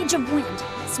Sage of Wind,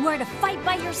 swear to fight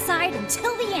by your side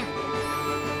until the end.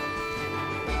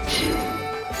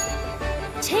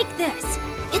 Take this.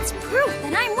 It's proof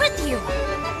that I'm with you.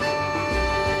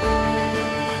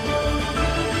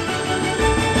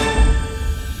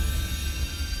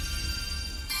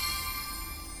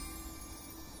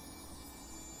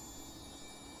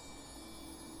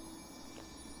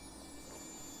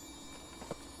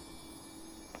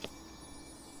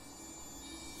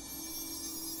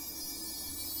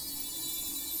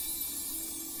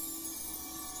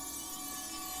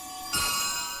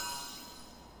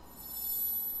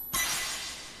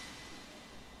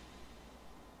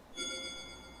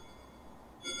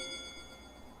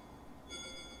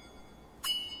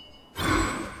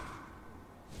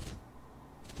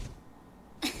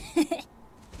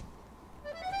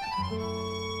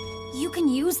 You can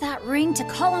use that ring to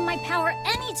call on my power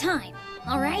anytime,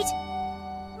 alright?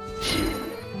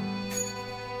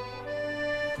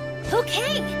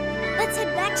 Okay, let's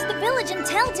head back to the village and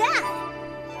tell Dad!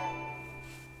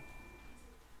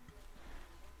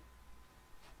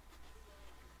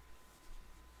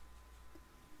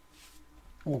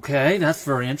 Okay, that's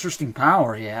very interesting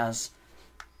power he has.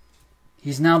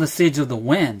 He's now the Sage of the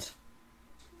Wind.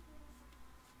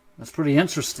 That's pretty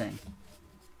interesting.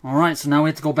 Alright, so now we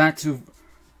have to go back to,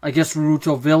 I guess,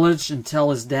 Naruto Village and tell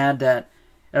his dad that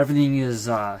everything is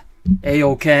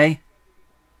A-okay.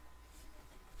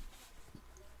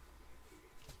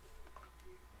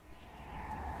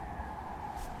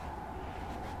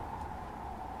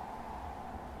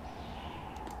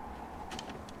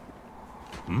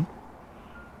 Hmm?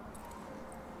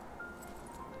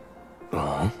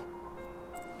 Uh-huh.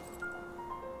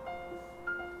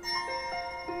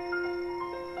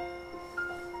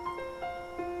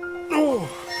 Oh.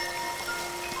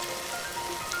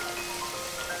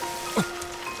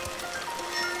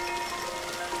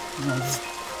 You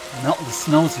know, the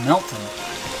snow's melting.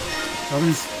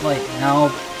 Everything's like now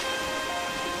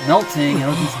melting and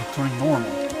everything's turning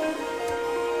normal.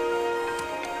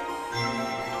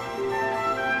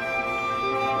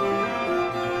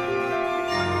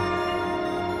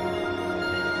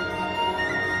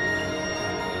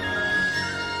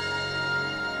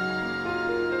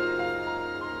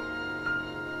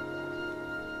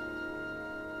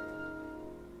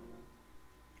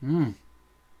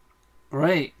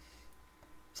 Great.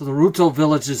 So the Naruto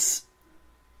village is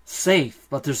safe,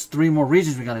 but there's 3 more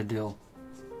regions we gotta do.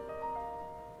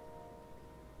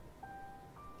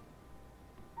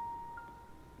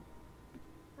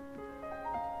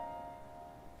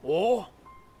 Oh?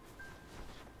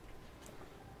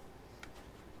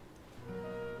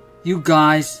 You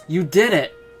guys, you did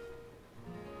it!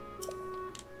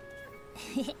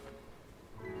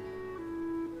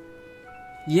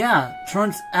 Yeah,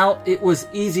 turns out it was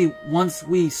easy once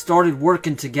we started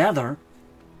working together.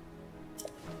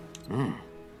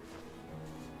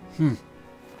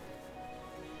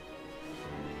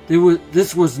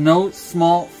 This was no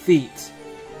small feat.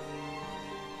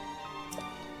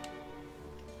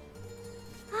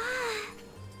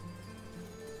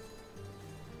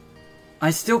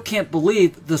 I still can't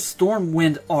believe the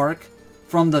Stormwind arc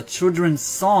from the children's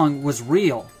song was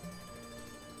real.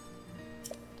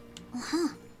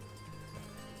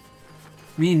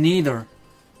 Me neither.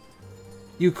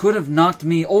 You could have knocked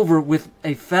me over with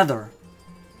a feather.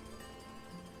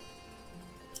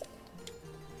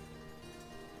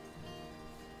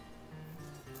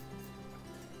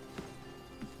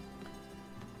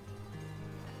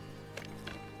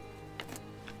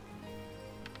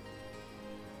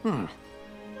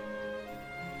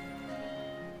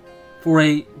 For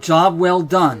a job well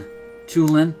done,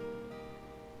 Tulin.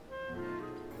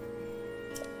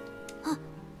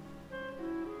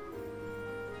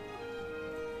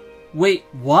 Wait,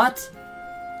 what?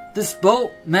 This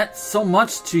boat meant so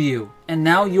much to you, and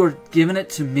now you're giving it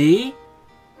to me?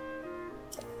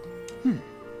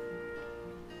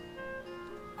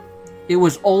 It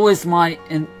was always my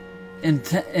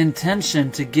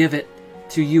intention to give it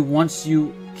to you once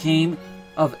you came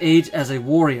of age as a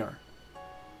warrior.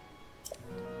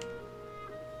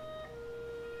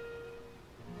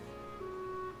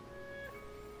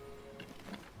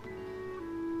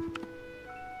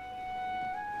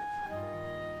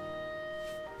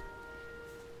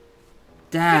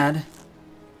 Dad,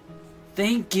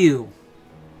 thank you.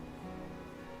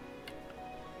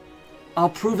 I'll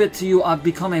prove it to you I've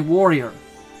become a warrior.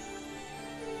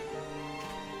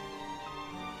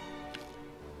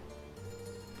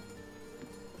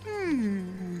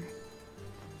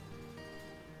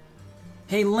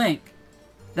 Hey Link,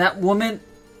 that woman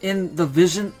in the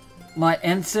vision my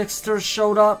ancestors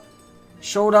showed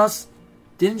us,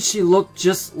 didn't she look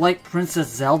just like Princess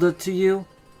Zelda to you?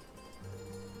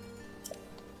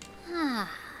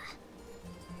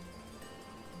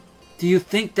 Do you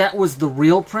think that was the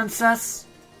real princess?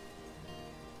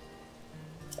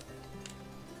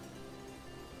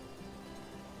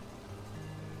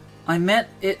 I meant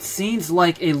it seems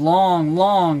like a long,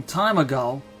 long time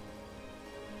ago.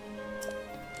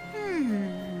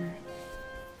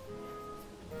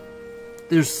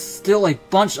 There's still a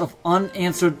bunch of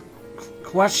unanswered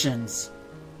questions.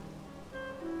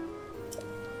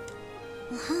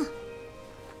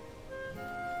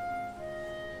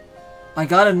 I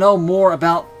gotta know more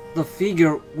about the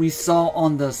figure we saw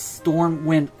on the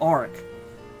Stormwind arc.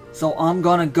 So I'm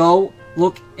gonna go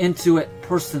look into it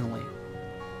personally.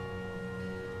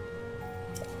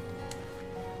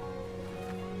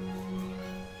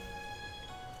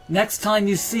 Next time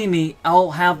you see me,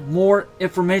 I'll have more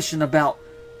information about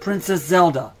Princess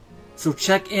Zelda. So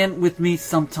check in with me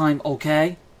sometime,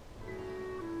 okay?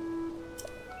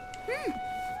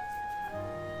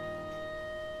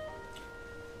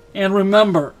 And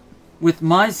remember, with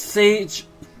my sage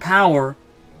power,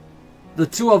 the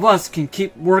 2 of us can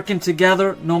keep working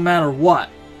together no matter what.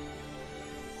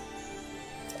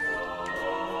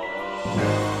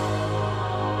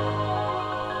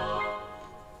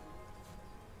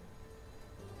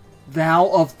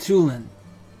 Vow of Tulin,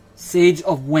 Sage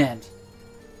of Wind.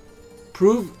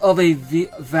 Proof of a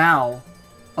vow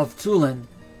of Tulin,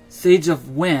 Sage of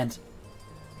Wind.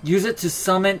 Use it to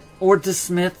summon or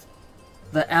dismiss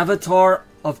the avatar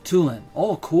of Tulin.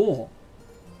 Oh, cool.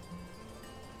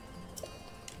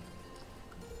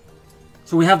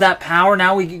 So we have that power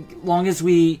now. He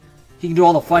can do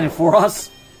all the fighting for us.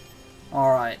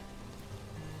 All right.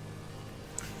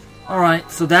 All right.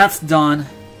 So that's done.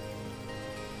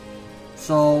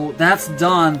 So that's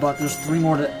done. But there's 3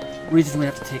 more regions we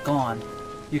have to take on.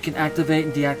 You can activate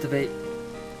and deactivate.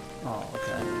 Oh,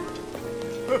 okay.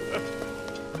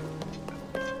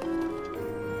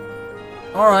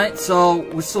 Alright, so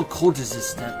we're still cold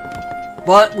resistant.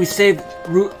 But we saved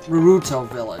Naruto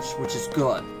village, which is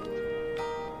good.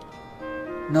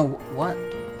 No, what?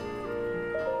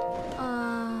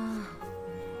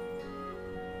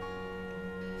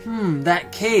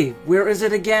 That cave. Where is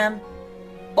it again?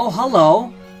 Oh,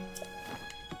 hello.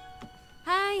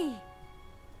 Hi.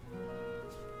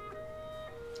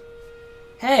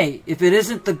 Hey, if it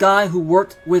isn't the guy who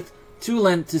worked with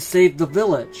Tulin to save the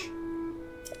village.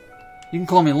 You can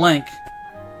call me Link.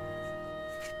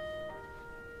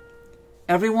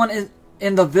 Everyone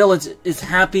in the village is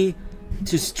happy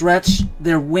to stretch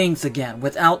their wings again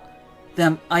without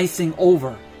them icing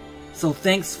over. So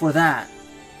thanks for that.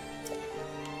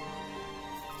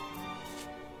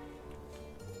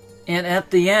 And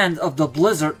at the end of the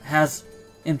blizzard has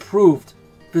improved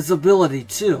visibility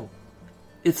too.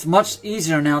 It's much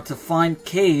easier now to find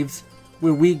caves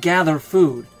where we gather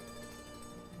food.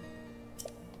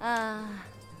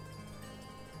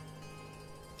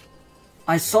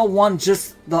 I saw one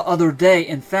just the other day,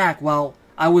 in fact, while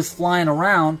I was flying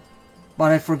around,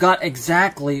 but I forgot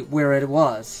exactly where it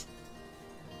was.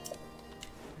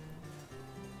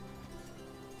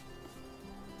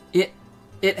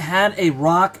 It had a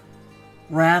rock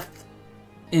raft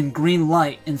in green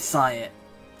light inside it,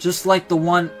 just like the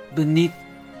one beneath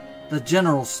the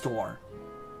general store.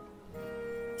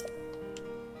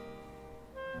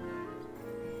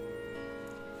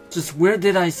 Just where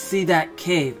did I see that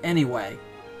cave anyway?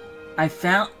 I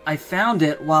found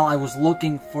it while I was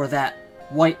looking for that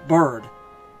white bird.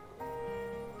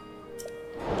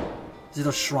 Is it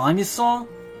a shrine you saw?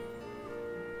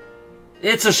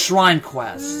 It's a shrine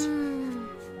quest.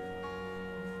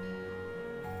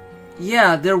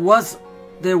 Yeah, there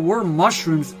were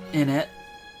mushrooms in it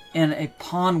and a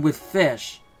pond with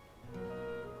fish.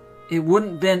 It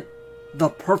wouldn't been the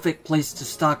perfect place to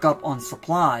stock up on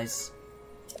supplies.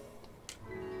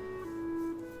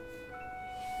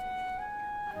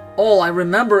 All I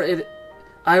remember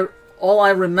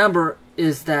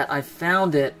is that I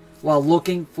found it while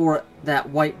looking for that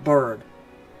white bird.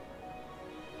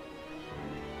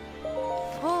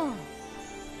 Oh.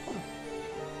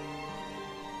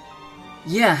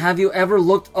 Yeah, have you ever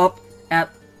looked up at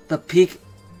the peak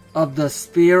of the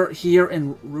spear here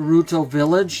in Naruto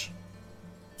Village?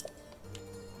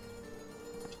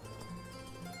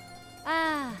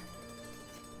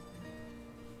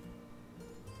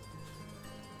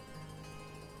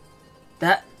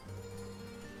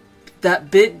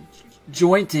 That bit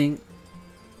jointing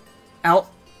out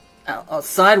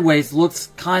sideways looks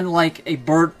kind of like a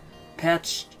bird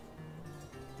patch.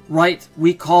 Right,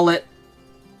 we call it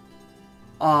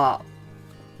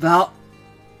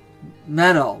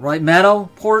meadow, right? Meadow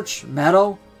porch,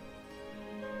 meadow.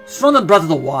 It's from the Breath of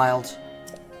the Wild.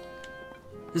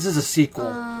 This is a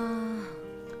sequel.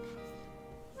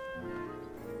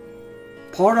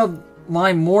 Part of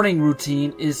my morning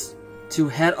routine is to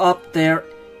head up there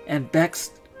and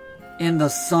bask in the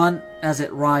sun as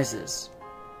it rises.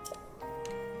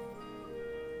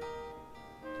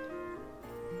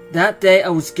 That day I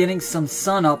was getting some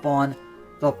sun up on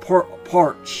the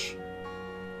porch.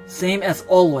 Same as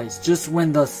always, just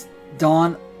when the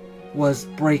dawn was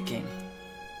breaking.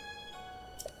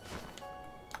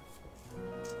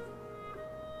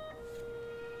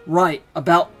 Right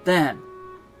about then,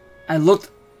 I looked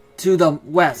to the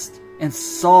west and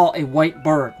saw a white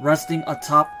bird resting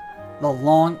atop the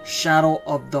long shadow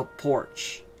of the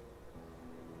porch.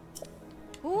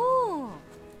 Ooh.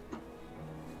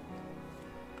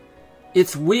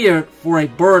 It's weird for a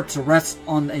bird to rest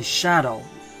on a shadow,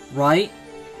 right?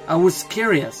 I was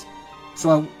curious,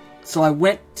 so I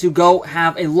went to go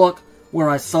have a look where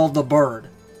I saw the bird.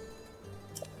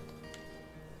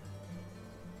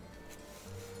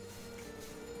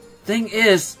 Thing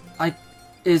is,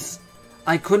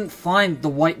 I couldn't find the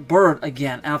white bird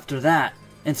again after that.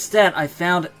 Instead, I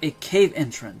found a cave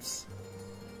entrance.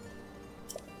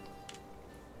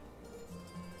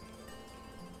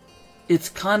 It's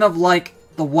kind of like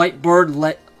the white bird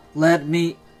led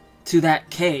me to that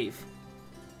cave.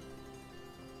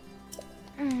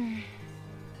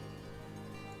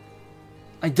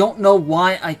 I don't know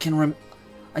why I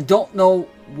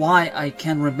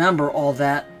can remember all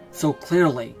that so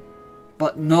clearly,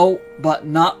 but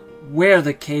not where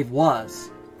the cave was.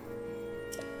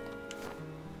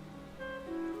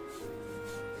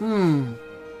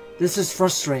 This is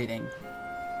frustrating.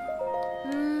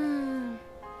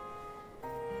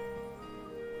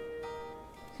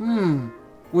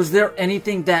 Was there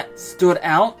anything that stood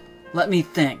out? Let me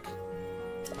think.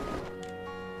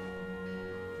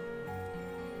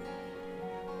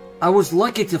 I was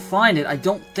lucky to find it. I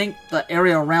don't think the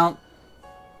area around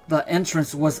the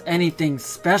entrance was anything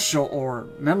special or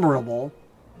memorable.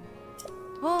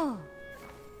 Oh.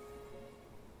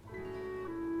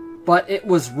 But it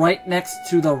was right next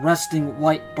to the resting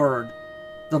white bird.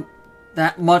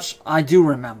 That much I do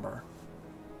remember.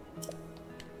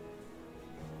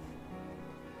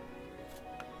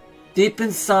 Deep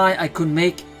inside, I could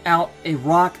make out a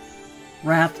rock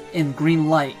wrath in green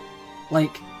light,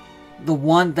 like the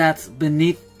one that's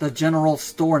beneath the general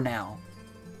store now.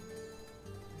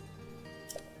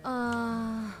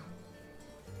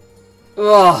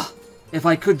 Ugh! If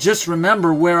I could just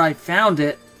remember where I found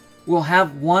it, we'll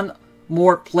have one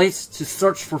more place to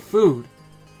search for food.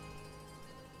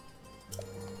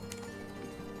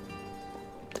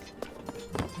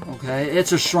 Okay,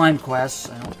 it's a shrine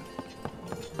quest.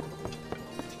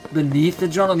 Beneath the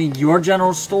general, I mean your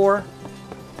general store?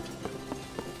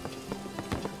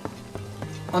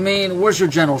 I mean, where's your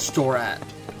general store at?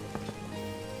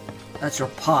 That's your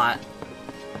pot.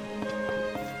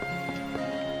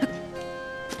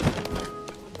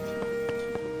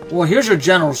 Well, here's your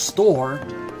general store.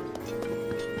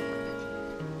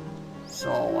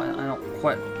 So, I don't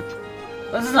quite...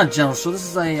 This is not general store, this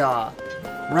is a,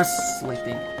 rest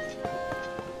sleeping.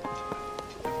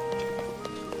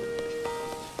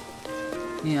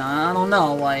 Yeah, I don't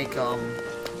know, like,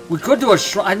 we could do a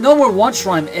shrine. I know where one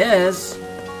shrine is.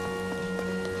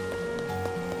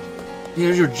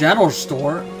 Here's your general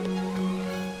store.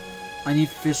 I need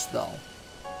fish, though.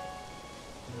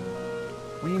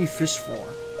 What do you need fish for?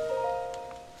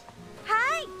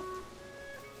 Hi!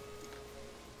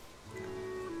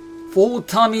 Full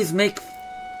tummies make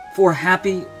for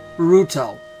happy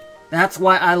Naruto. That's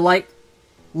why I like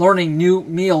learning new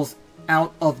meals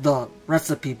out of the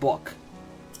recipe book.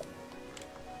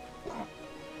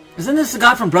 Isn't this the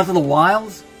guy from Breath of the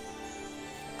Wild?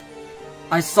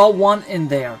 I saw one in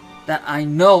there that I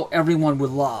know everyone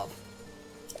would love.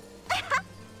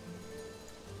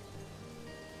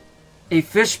 A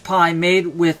fish pie made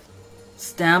with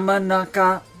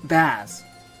staminaka bass.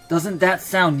 Doesn't that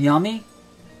sound yummy?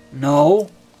 No.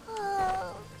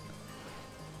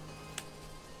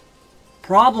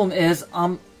 Problem is,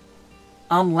 I'm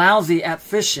lousy at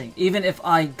fishing. Even if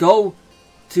I go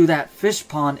to that fish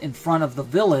pond in front of the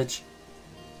village,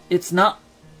 it's not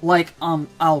like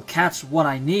I'll catch what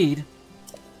I need.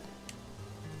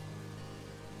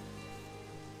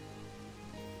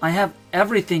 I have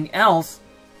everything else.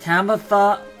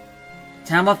 Tamatha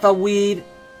weed,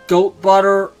 goat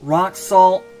butter, rock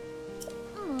salt.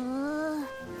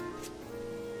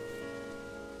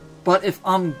 But if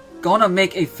I'm gonna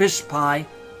make a fish pie,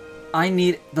 I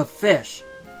need the fish.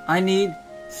 I need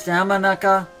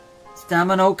Staminoka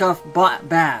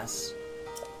bass.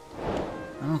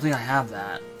 I don't think I have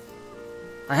that.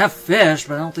 I have fish,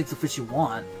 but I don't think it's the fish you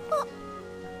want.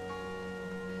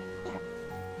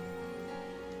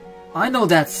 I know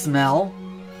that smell.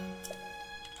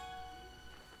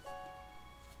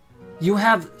 You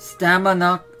have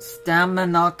Staminoka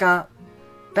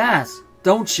bass,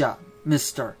 don't ya,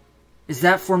 mister? Is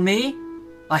that for me?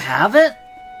 I have it?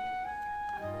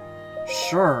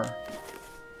 Sure.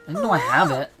 I know I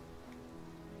have it.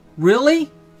 Really?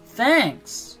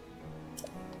 Thanks.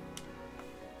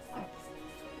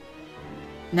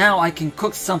 Now I can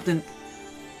cook something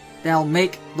that'll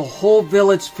make the whole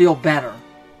village feel better.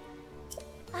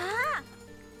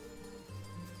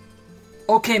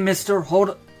 Okay, mister,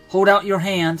 hold out your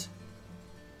hand.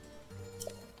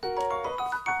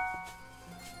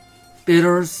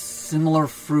 Bitter, similar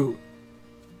fruit.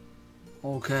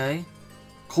 Okay.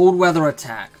 Cold weather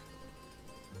attack.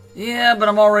 Yeah, but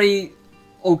I'm already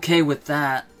okay with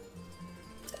that.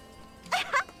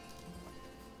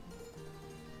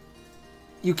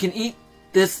 You can eat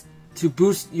this to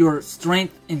boost your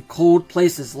strength in cold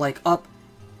places, like up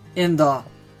in the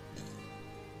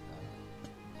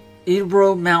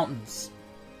Ebro Mountains.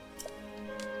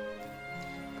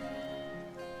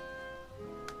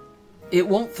 It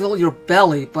won't fill your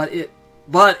belly, but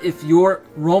if you're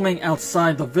roaming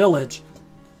outside the village,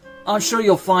 I'm sure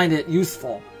you'll find it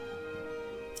useful.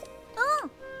 Oh.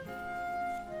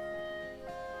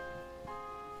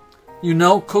 You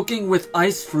know, cooking with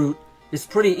ice fruit is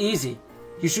pretty easy.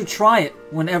 You should try it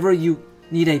whenever you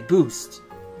need a boost.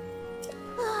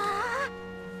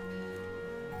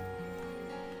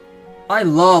 I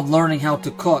love learning how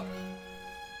to cook.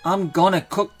 I'm gonna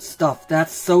cook stuff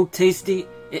that's so tasty,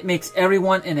 it makes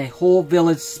everyone in a whole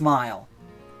village smile.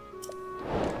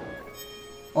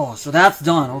 Oh, so that's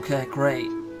done. Okay, great.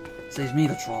 Saves me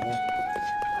the trouble.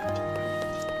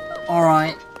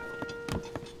 Alright.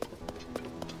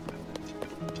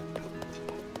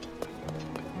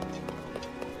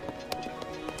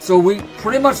 So we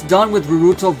pretty much done with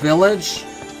Naruto Village.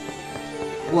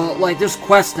 Well, like, there's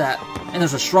quests that... And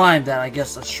there's a shrine that, I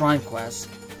guess, a shrine quest.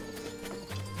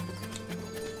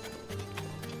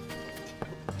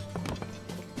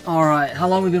 Alright, how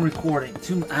long have we been recording?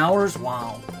 2 hours?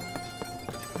 Wow.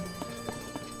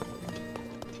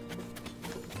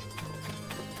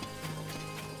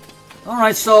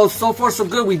 Alright, so far so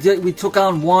good. We took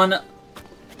on one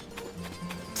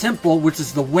temple, which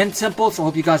is the Wind Temple, so I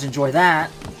hope you guys enjoy that.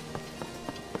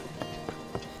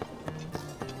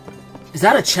 Is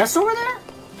that a chest over there?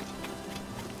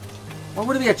 Why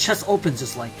would it be a chest open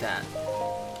just like that?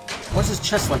 What's this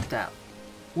chest like that?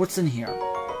 What's in here?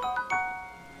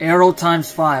 Arrow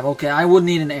times 5. Okay, I would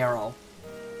need an arrow.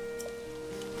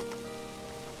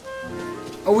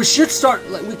 Oh, we should start...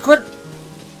 Like, we could...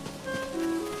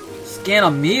 Scan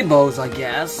amiibos, I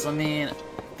guess. I mean,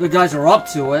 if the guys are up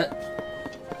to it.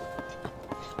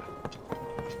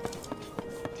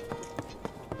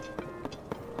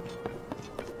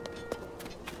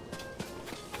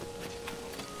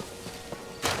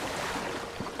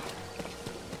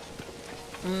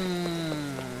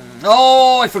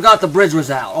 Oh, I forgot the bridge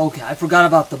was out. Okay, I forgot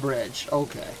about the bridge.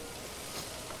 Okay.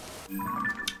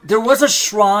 There was a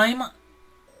shrine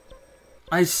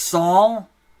I saw. I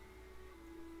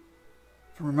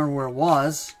don't remember where it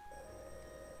was.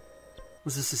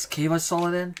 Was this cave I saw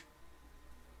it in?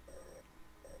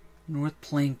 North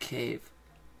Plain Cave.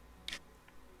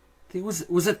 I think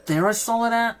was it there I saw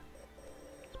it at?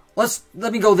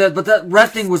 Let me go there, but that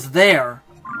red thing was there.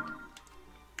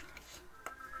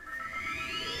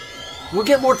 We'll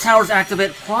get more towers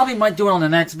activated. Probably might do it on the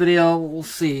next video. We'll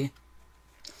see.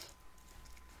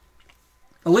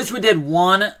 At least we did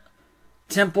one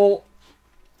temple.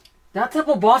 That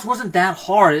temple boss wasn't that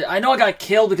hard. I know I got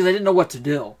killed because I didn't know what to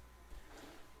do.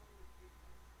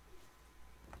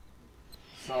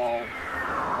 So...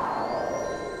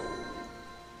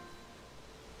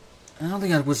 I don't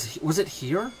think I was... Was it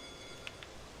here?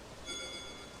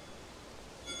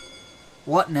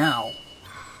 What now?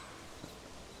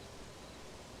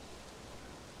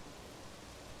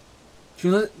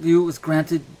 Liu was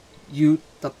granted you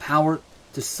the power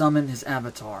to summon his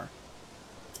avatar.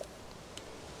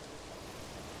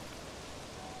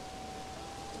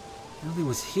 I don't think it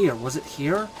was here. Was it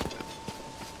here?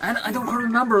 I don't quite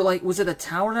remember. Like, was it a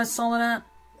tower that I saw it at?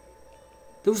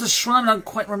 There was a shrine. I don't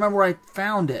quite remember where I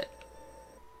found it.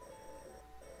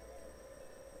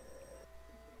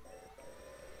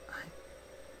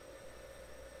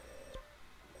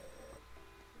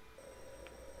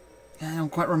 I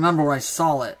don't quite remember where I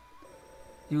saw it.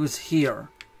 It was here.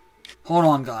 Hold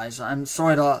on, guys. I'm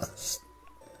sorry to...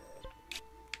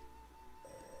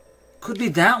 Could be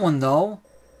that one, though.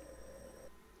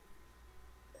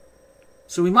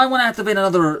 So we might want to activate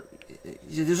another...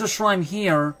 There's a shrine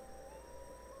here.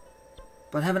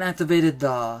 But I haven't activated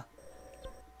the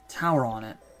tower on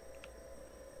it.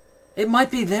 It might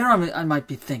be there I might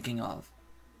be thinking of.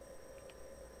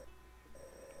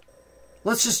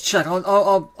 Let's just check.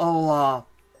 I'll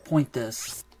point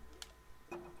this.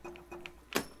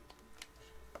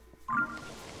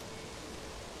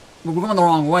 But we're going the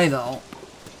wrong way, though.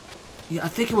 Yeah, I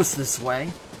think it was this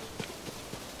way.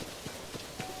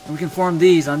 And we can farm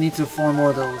these. I need to farm more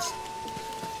of those.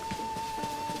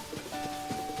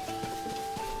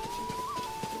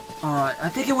 Alright, I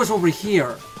think it was over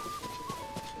here.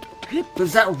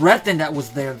 There's that red thing that was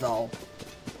there, though.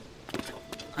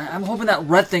 I'm hoping that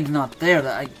red thing's not there.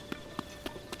 That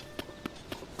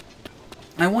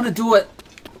I want to do it.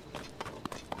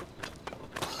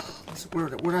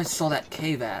 Where I saw that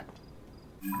cave at?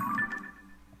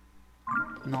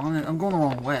 No, I'm going the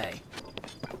wrong way.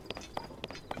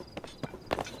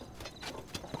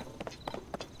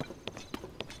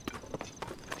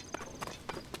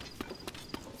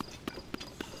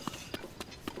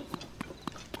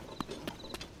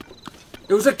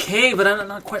 It was a cave, but I don't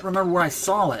not quite remember where I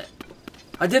saw it.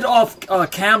 I did off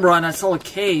camera and I saw a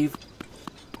cave.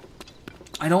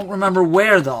 I don't remember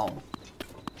where, though.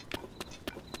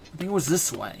 I'm think it was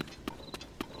this way.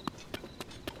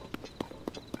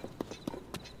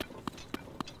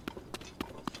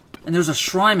 And there's a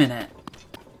shrine in it.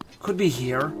 Could be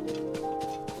here.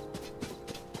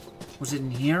 Was it in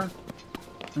here?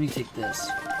 Let me take this.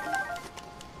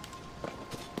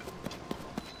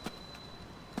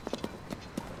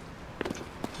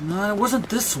 No, it wasn't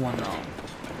this one, though.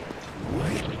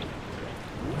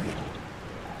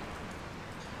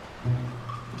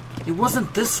 It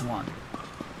wasn't this one.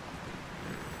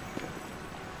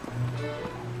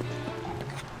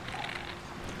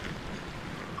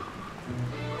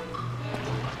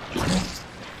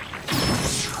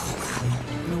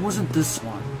 It wasn't this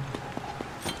one.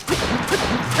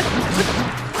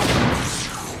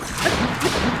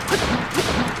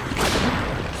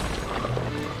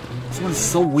 This one's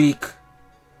so weak.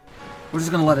 We're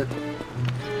just gonna let it.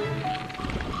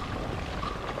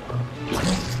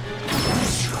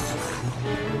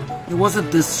 It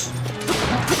wasn't this.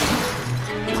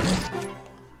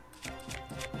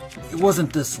 It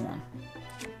wasn't this one.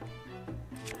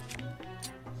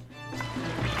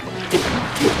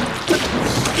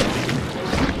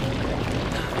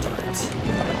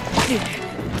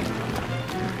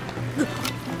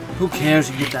 Who cares?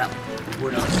 You get that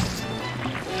wood up.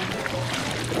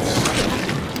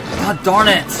 God darn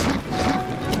it!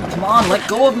 Come on, let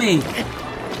go of me!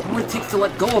 How long it takes to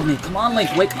let go of me? Come on,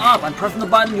 Link, wake up! I'm pressing the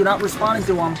button, you're not responding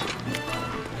to him.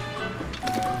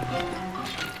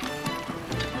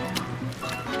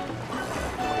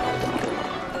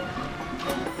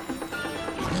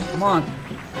 Come on.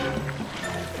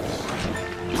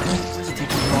 Why does it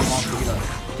take so long for you to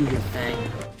do your thing?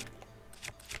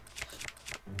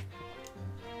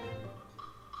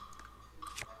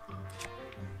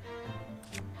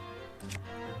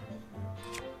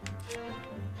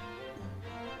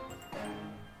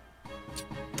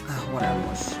 Whatever,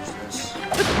 let's use this.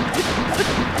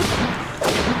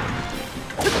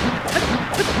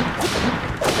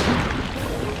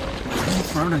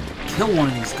 I'm gonna kill one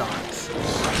of these guys.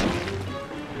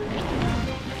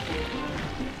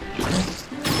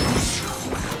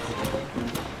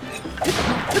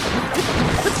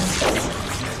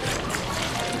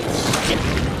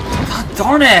 God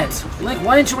darn it! Link,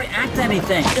 why didn't you react to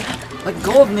anything? Let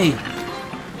go of me.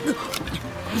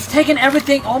 He's taking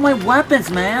everything, all my weapons,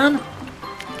 man!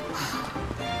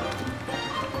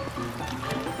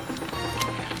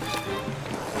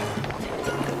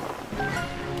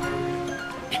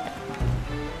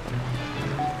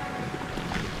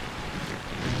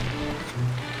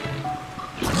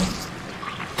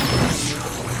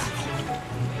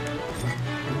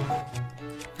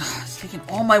 He's taking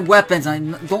all my weapons, I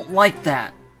don't like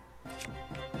that.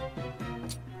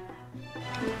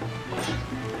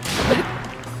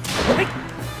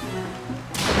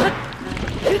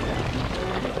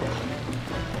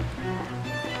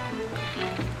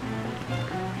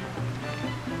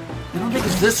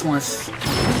 This one is...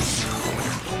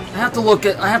 I have to look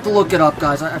it up,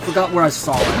 guys. I forgot where I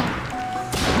saw it.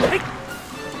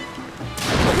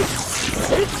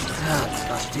 Oh,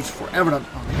 gosh, it takes forever to...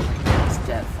 Oh, it's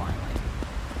dead finally.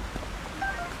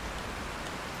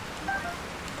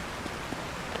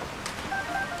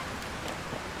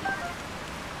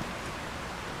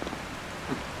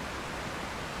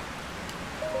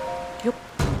 Yep.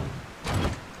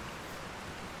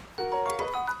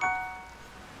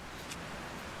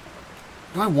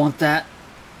 Do I want that?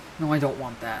 No, I don't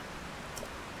want that.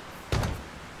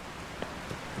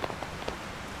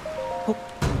 Oh.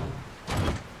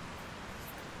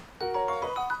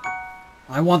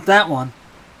 I want that one.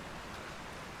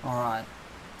 Alright.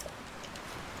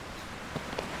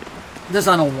 This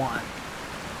I don't want.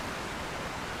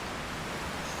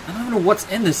 I don't even know what's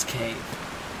in this cave.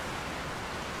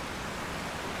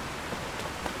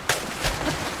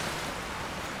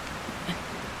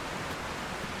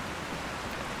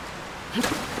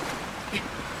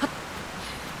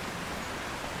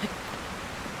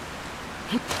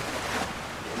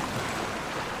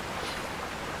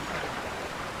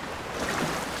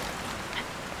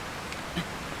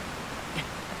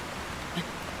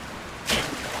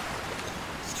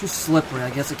 It's too slippery, I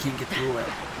guess I can't get through it.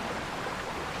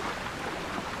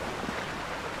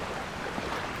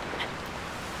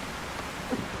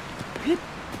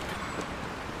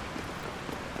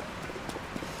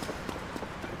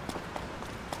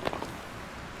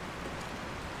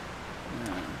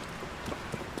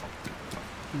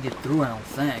 Get through, I don't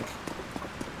think.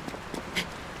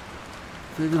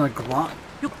 If even like glide,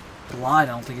 I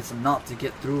don't think it's enough to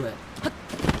get through it.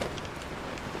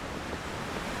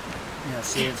 Yeah,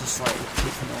 see, it's just like it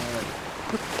takes me all the way.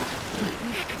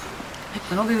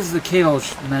 I don't think this is the cave I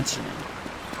was mentioning.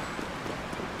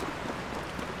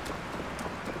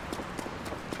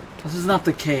 This is not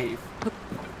the cave.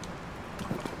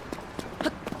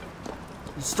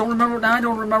 Just don't remember now. I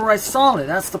don't remember I saw it.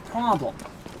 That's the problem.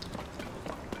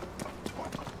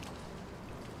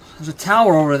 There's a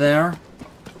tower over there.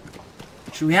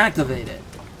 Should we activate it?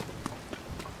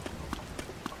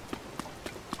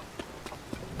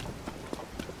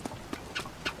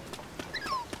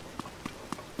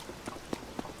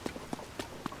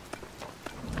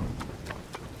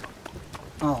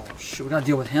 Oh, shit. We gotta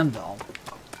deal with him, though.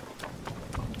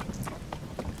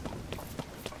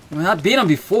 I mean, I beat him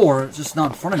before, just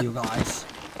not in front of you guys.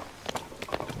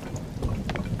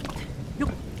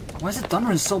 Why is it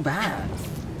thundering so bad?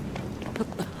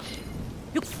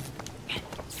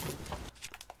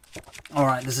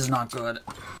 Alright, this is not good.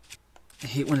 I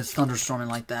hate when it's thunderstorming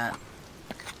like that.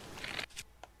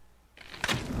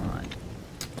 Alright.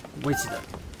 Waste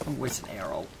an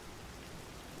arrow.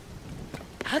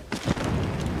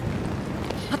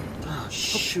 Oh,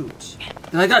 shoot.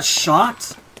 Did I got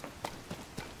shot?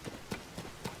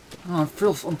 Oh,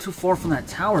 I'm too far from that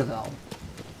tower, though.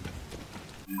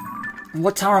 And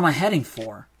what tower am I heading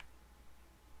for?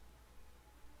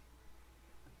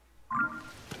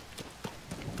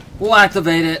 We'll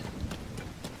activate it.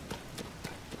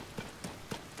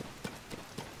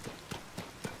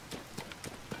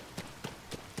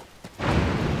 I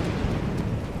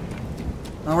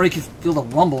already can feel the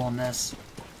rumble on this.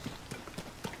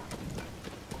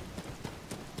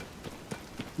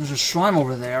 There's a shrine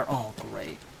over there. Oh,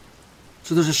 great.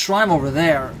 So there's a shrine over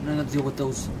there. I'm gonna deal with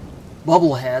those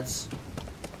bubble heads.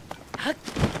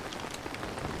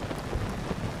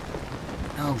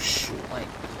 Oh, shoot. Like,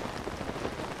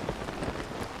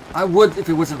 I would if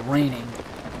it wasn't raining.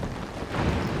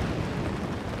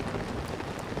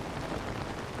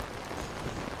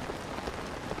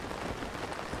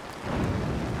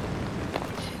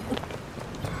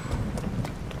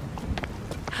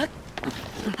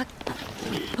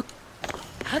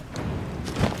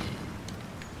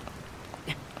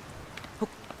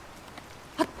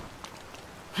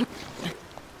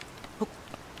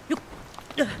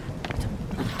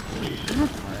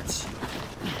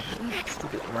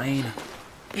 Rain.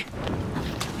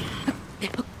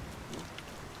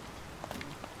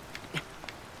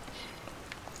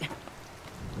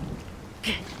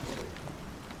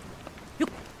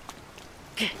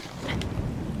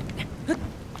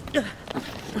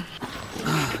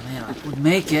 Oh, man, I would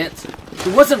make it. If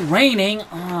it wasn't raining.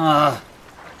 All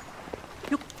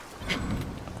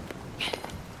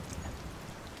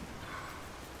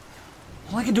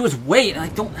I can do is wait, and I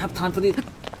don't have time for the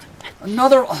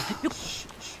another. Oh.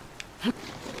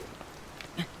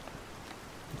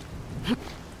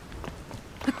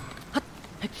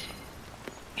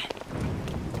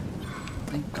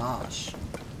 Thank gosh.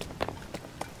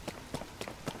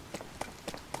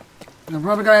 I'm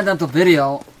probably gonna end up the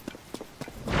video.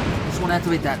 I just want to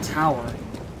activate that tower.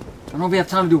 I don't know if we have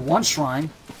time to do one shrine.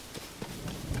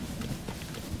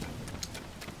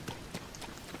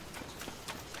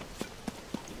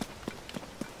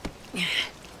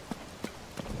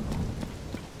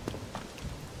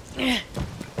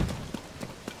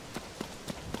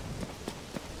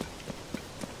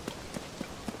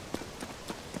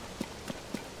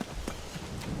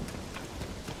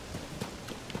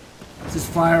 This is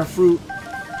fire fruit.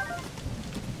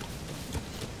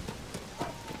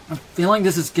 I'm feeling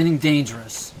this is getting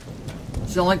dangerous.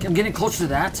 So, like, I'm getting closer to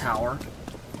that tower.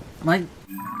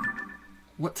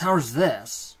 What tower is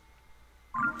this?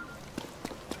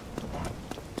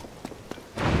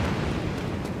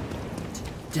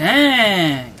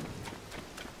 Dang!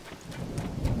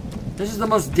 This is the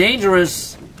most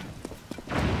dangerous.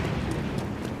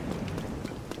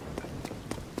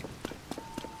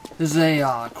 This is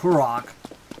a Kurok.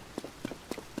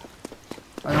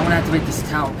 I don't want to activate this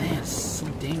tower. Man, it's so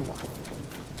dangerous.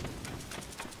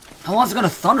 How long is it going to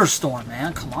thunderstorm,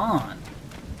 man? Come on.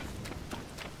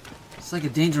 It's like a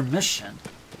danger mission.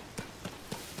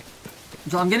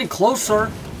 So I'm getting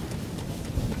closer.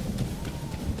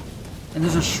 And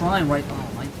there's a shrine right...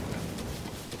 Oh, my...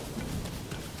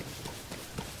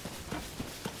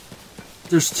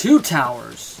 There's two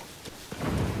towers.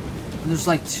 And there's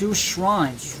like two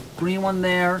shrines. There's a green one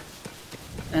there.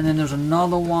 And then there's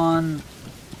another one.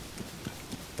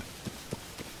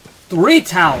 3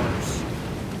 towers.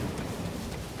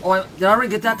 Oh, did I already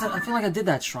get that? I feel like I did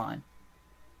that shrine.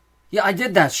 Yeah, I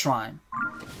did that shrine.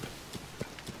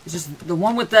 It's just the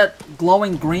one with that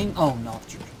glowing green. Oh, no.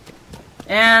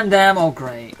 And them. Oh,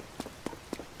 great.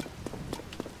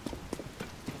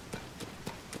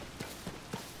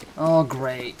 Oh,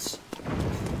 great.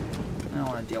 I don't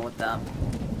want to deal with them.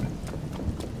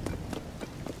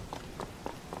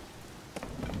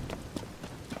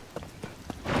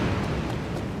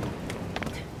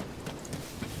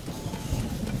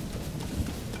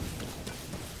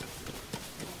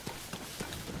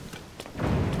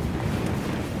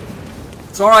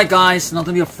 It's alright, guys.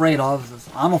 Nothing to be afraid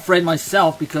of. I'm afraid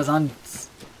myself because I'm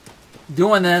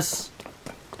doing this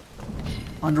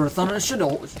under a thunder. It should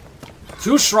always.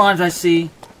 2 shrines I see.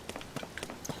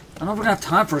 I don't know if we're gonna have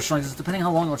time for a shrine, because depending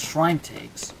how long a shrine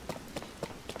takes.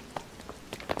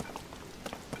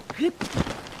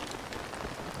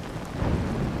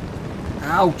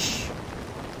 Ouch.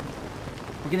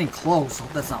 We're getting close. I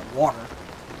hope that's not water.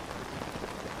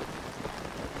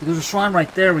 There's a shrine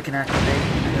right there we can activate,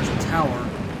 and there's a tower.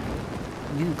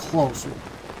 I'm getting close.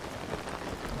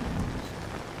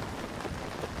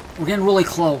 We're getting really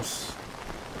close.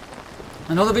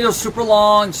 I know the video's super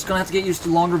long, just gonna have to get used to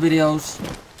longer videos.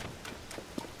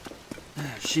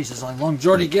 Jesus, like long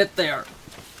journey to get there.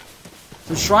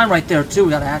 There's a shrine right there too we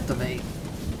gotta activate.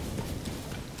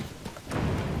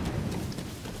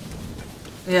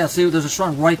 Yeah, see, there's a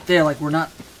shrine right there, like we're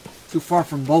not too far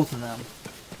from both of them.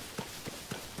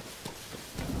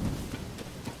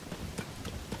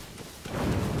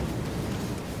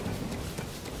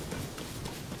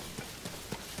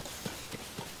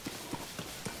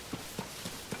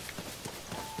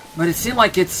 But it seemed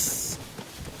like it's...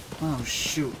 Oh,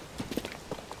 shoot.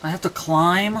 I have to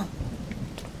climb?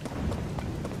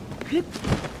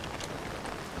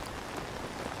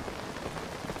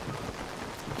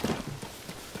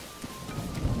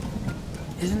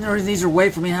 Isn't there an easier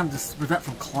way for me to have to prevent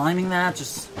from climbing that?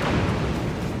 Just...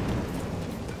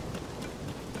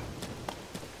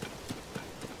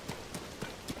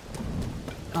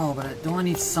 Oh, but don't I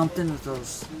need something with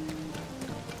those...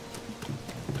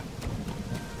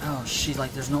 Oh, shit,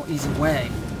 like there's no easy way.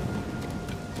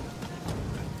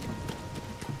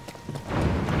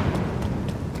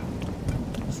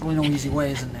 There's really no easy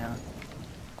way, isn't there?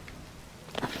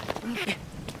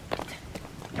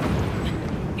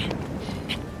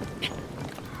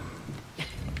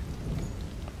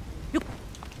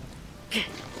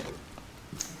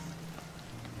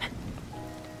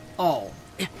 Oh.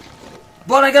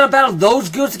 But I gotta battle those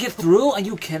goods to get through? Are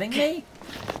you kidding me?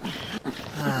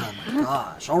 Oh my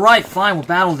gosh. Alright, fine, we'll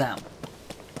battle them.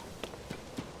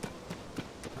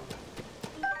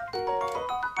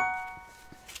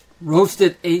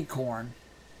 Roasted acorn.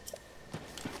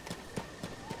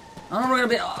 I don't know, we're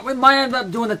gonna be... We might end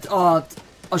up doing a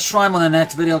shrine on the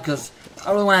next video, because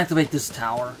I really want to activate this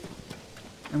tower.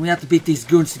 And we have to beat these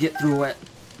goons to get through it.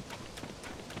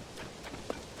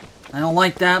 I don't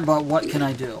like that, but what can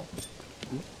I do?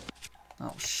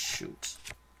 Oh, shoot.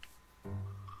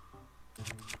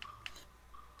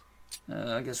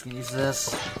 I guess we can use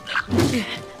this.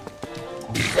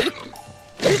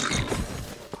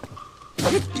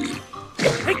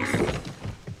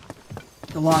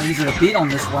 It's a lot easier to beat on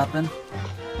this weapon.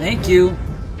 Thank you.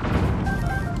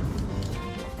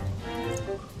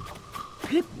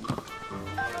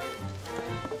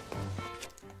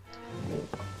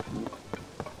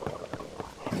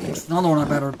 There's another one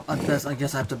I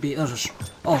guess I have to beat. There's a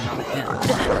oh, not him.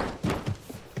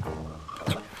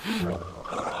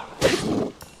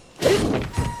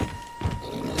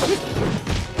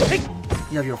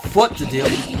 You have your foot to deal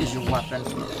with, is your weapon.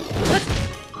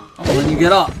 Oh, then you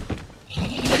get up.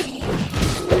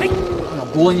 I'm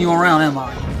not bullying you around, am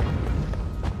I?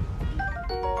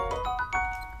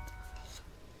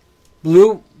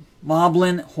 Blue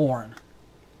Moblin Horn.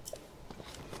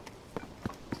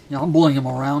 Yeah, I'm bullying him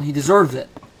around. He deserves it.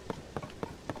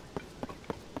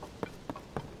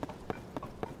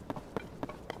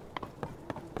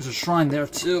 There's a shrine there,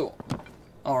 too.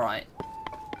 Alright.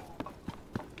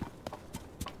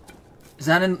 Is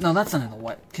that in... No, that's not in the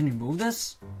way. Can you move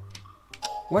this?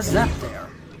 What's that there?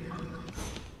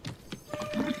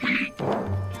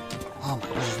 Oh my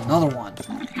god, there's another one.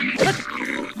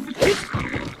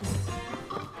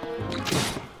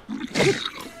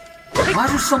 Why are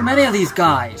there so many of these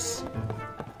guys?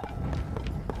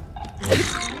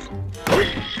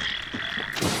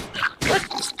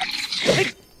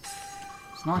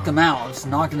 Let's knock them out. Let's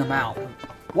knocking them out.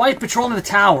 Why are you patrolling the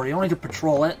tower? You don't need to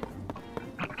patrol it.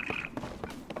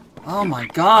 Oh my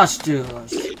gosh, dude.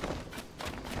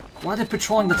 Why are they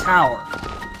patrolling the tower?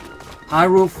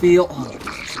 Hyrule Field. Oh,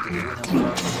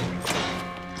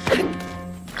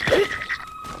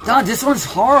 God, this one's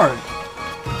hard.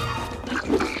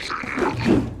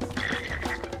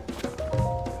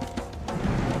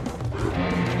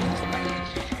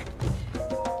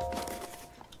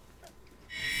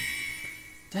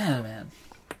 Damn, man.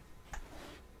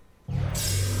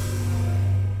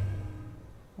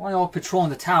 Why are you all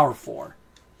patrolling the tower for?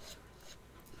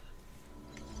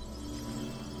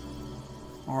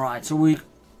 Alright, so we're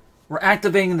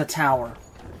activating the tower.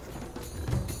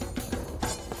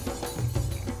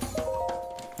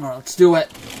 Alright, let's do it.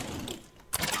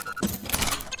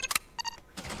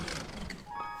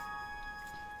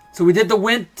 So we did the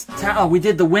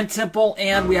wind temple,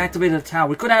 and we activated a tower.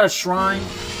 We could add a shrine,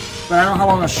 but I don't know how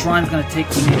long a shrine's gonna take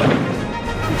to do it.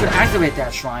 We could activate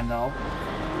that shrine though.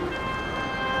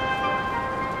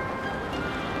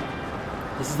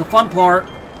 This is the fun part.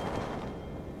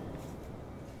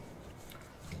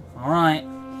 All right.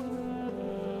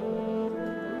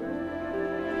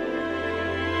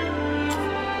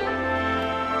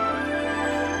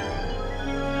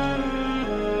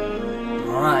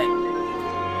 All right.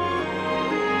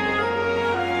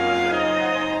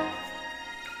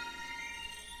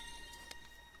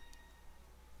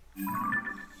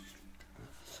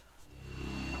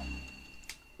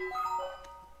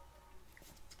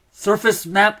 Surface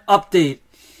map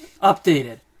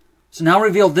updated. So now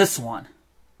reveal this one.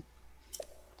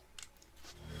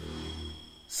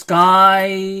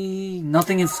 Sky,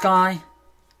 nothing in sky.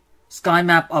 Sky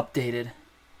map updated.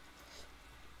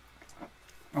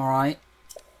 Alright.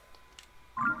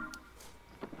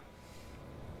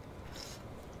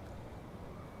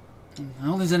 I don't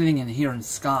think there's anything in here in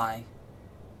sky.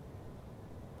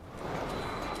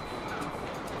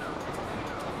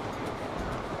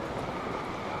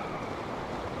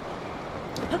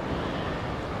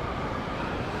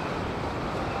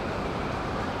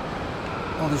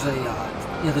 Oh, there's a,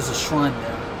 yeah, there's a shrine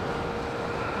there.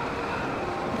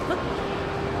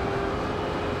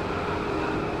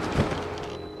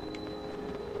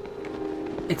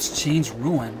 Exchange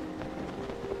ruin.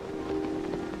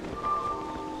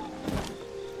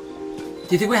 Do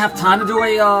you think we have time to do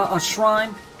a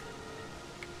shrine?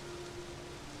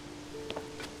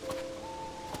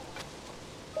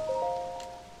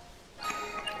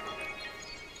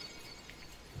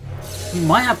 We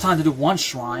might have time to do one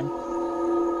shrine.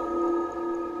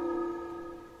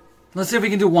 Let's see if we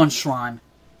can do one shrine.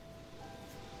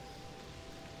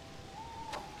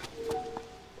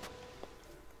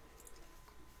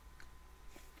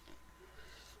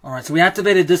 Alright, so we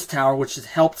activated this tower, which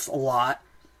helps a lot.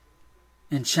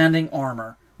 Enchanting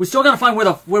armor. We still gotta find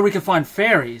where we can find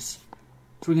fairies.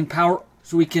 So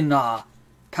we can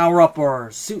power up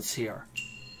our suits here.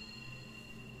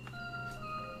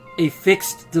 A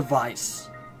fixed device.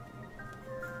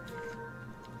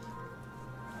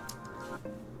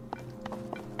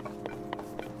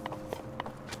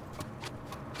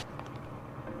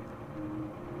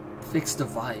 Fixed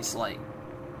device, like...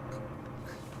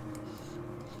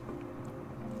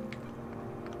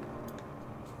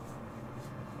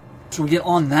 Should we get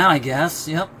on that, I guess?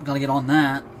 Yep, gotta get on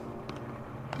that.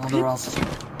 Other else.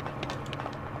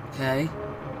 Okay.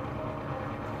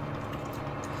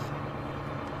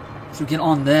 So we get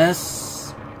on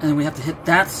this, and then we have to hit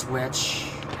that switch.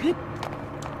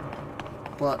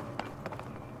 But...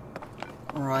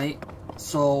 Alright,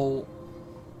 so...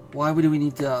 Why do we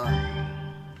need to...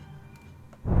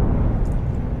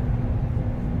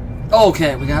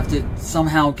 Okay, we have to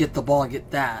somehow get the ball and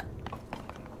get that.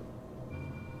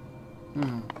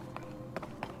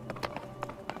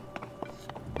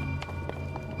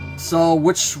 So,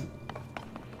 which...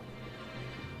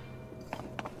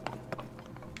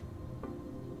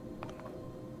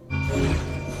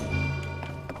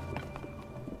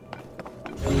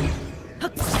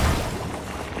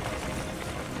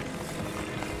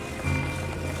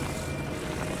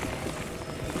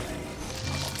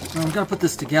 No, we gotta put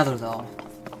this together, though.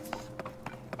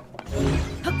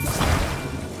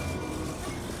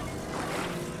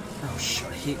 Oh, shit,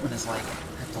 I hate when it's like,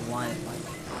 I have to line it like...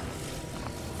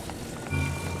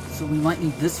 So we might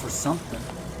need this for something.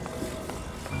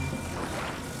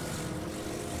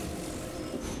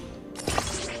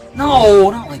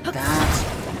 No, not like that.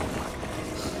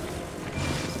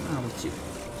 Not with you.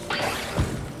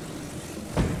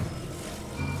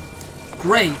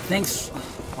 Great, thanks.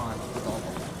 Fine, I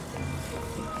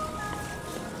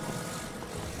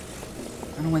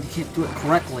don't know why they can't do it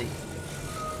correctly.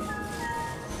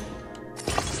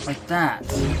 Like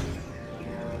that.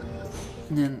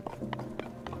 And then...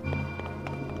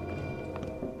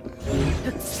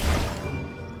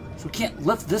 So we can't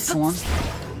lift this one.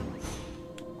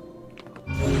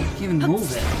 Can't even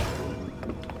move it.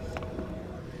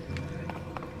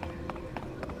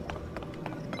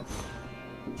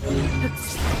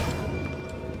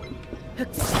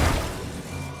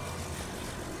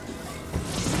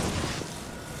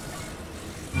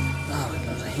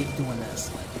 Oh, I hate doing this.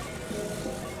 Like,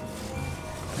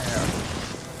 there.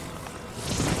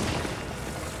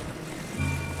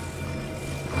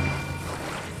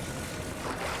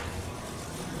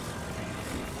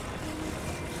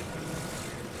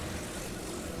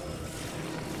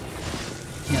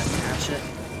 Can't attach it.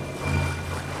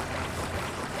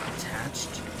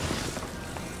 Attached.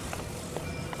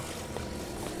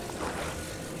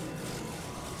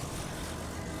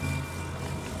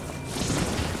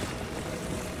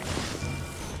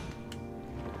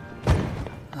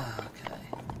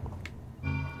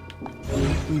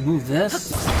 Can we move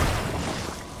this?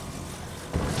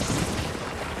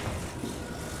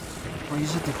 Or you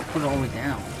just have to put it all the way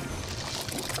down.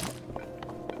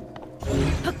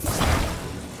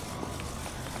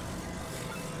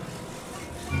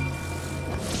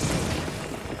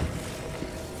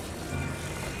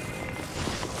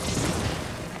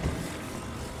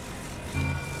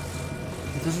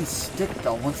 It doesn't stick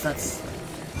though once that's...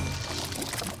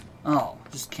 Oh,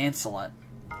 just cancel it.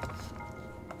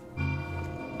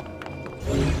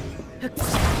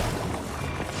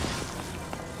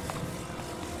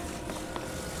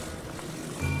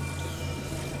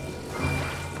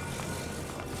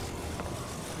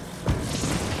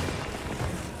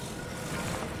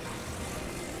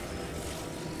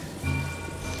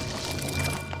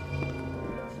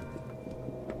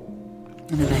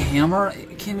 And then the hammer,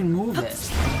 you can't even move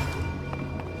it.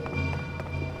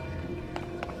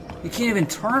 You can't even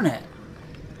turn it.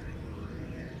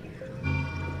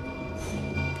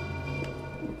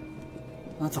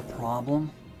 That's a problem.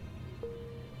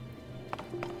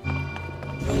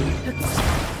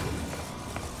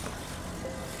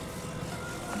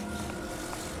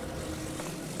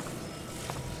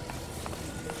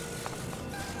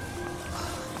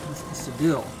 What's supposed to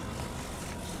do?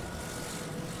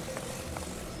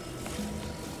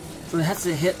 So it has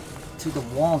to hit to the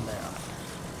wall there.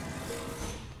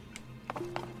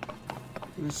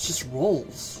 It just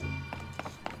rolls.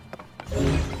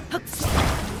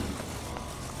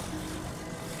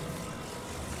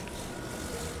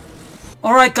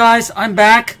 Alright guys, I'm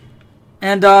back.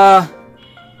 And I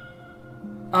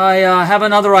have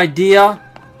another idea.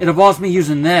 It involves me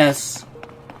using this.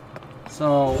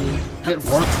 So, it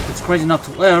works. It's crazy enough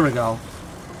to... There we go.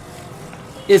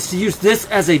 Is to use this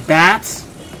as a bat.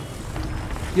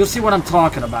 You'll see what I'm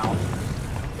talking about.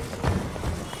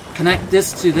 Connect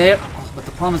this to there. Oh, but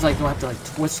the problem is, like, do I have to, like,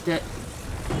 twist it?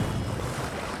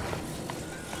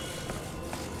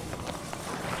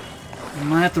 I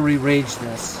might have to re-rage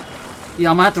this. Yeah,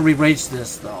 I'm gonna have to re-rage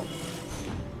this, though.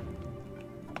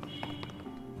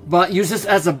 But use this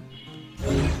as a...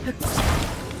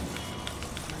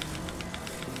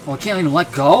 Oh, I can't even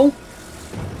let go?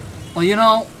 Well, you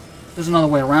know, there's another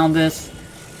way around this.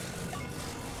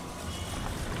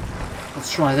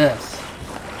 Let's try this.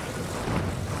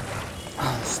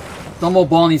 Oh, this Dumbo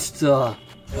ball needs to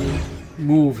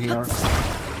move here.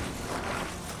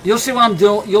 You'll see what I'm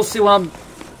doing. You'll see what I'm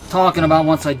talking about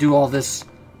once I do all this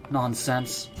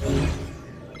nonsense.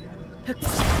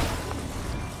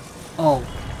 Oh,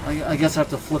 I guess I have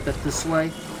to flip it this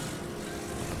way.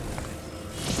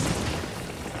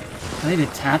 Can I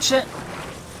detach it?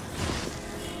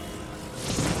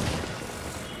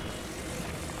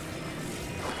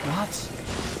 What?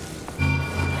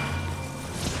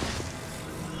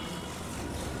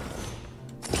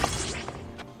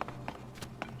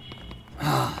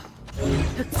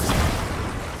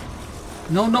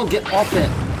 No, get off it.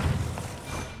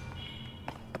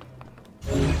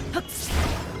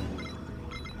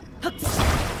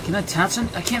 Can I attach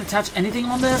it? I can't attach anything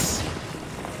on this?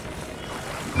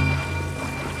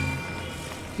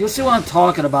 You'll see what I'm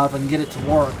talking about if I can get it to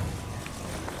work.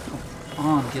 Come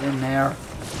on, get in there.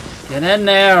 Get in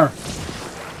there!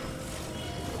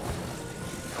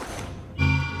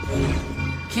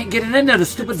 Can't get it in there, the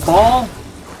stupid ball!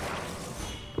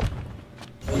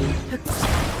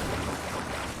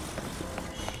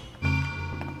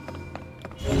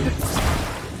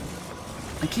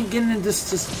 I can't get into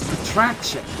this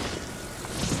attraction.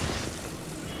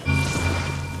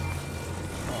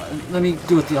 Let me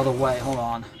do it the other way. Hold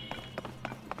on.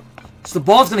 So the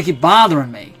ball's gonna keep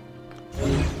bothering me.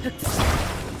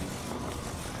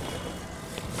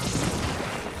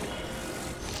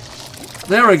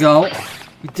 There we go.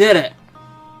 We did it.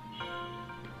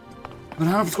 But I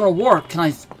don't know if it's gonna work. Can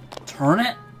I turn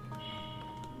it?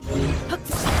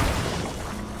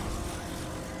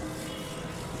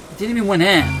 It didn't even went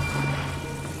in.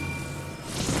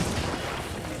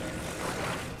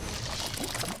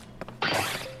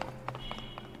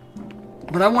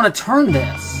 But I want to turn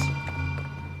this.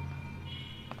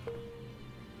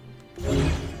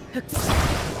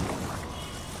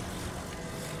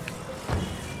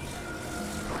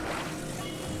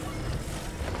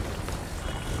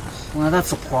 Well,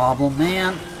 that's a problem,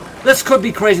 man. This could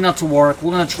be crazy enough to work.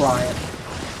 We're gonna try it.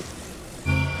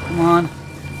 Come on.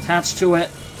 Attach to it.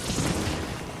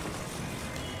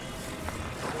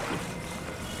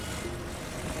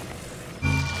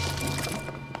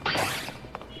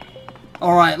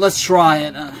 Alright, let's try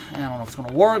it. I don't know if it's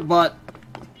gonna work, but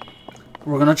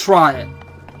we're gonna try it.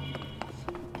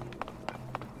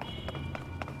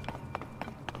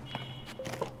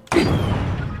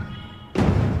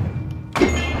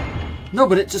 No,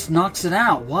 but it just knocks it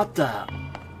out. What the?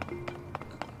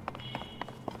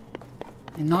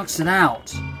 It knocks it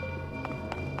out.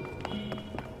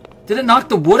 Did it knock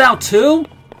the wood out too?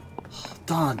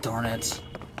 Oh, darn it.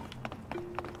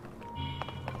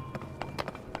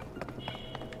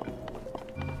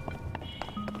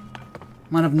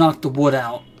 Might have knocked the wood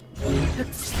out.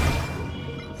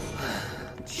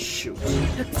 Shoot.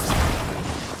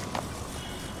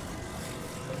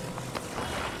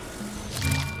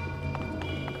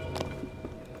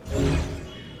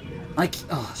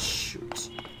 Oh, shoot.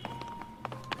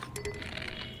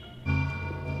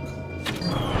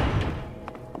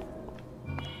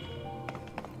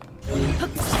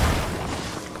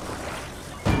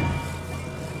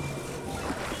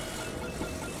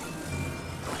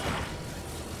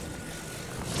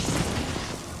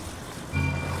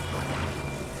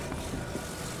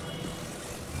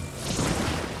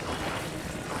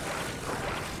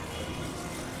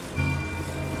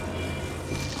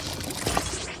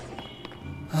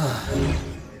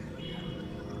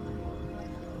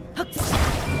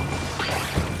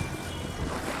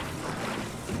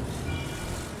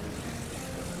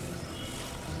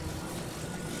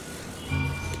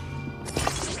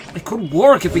 It could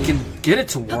work if we can get it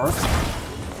to work.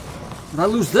 If I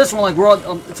lose this one, like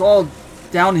it's all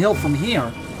downhill from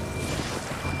here.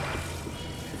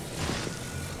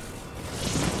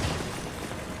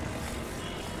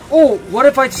 Oh, what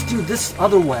if I just do this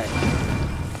other way?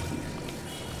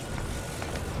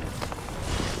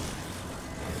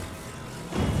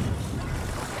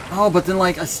 Oh, but then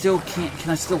like I still can't.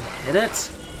 Can I still hit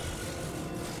it?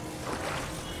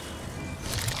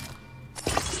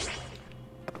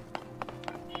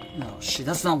 No, shit,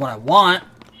 that's not what I want.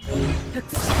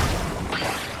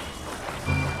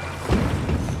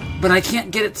 But I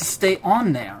can't get it to stay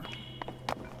on there.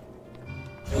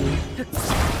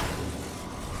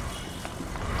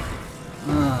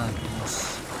 Ah,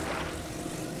 goodness.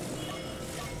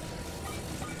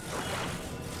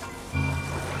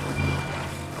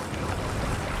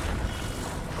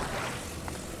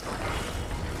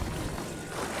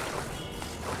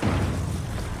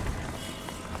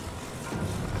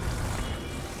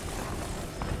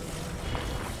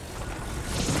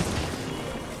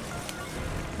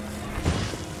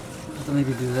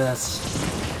 Maybe do this.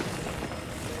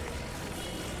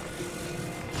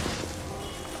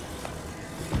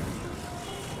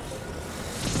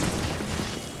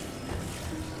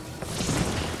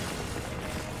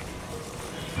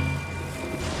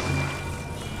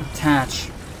 Attach.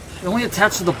 It only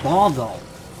attached to the ball though.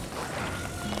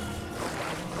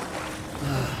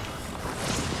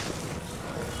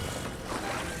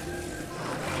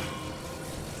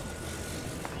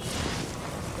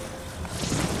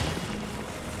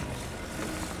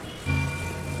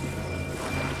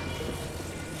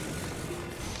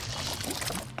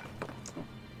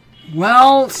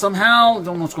 Well, somehow, I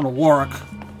don't know it's going to work.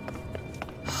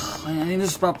 I mean,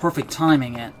 this is about perfect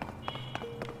timing it.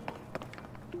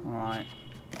 Alright.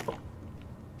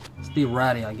 Let's be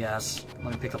ready, I guess.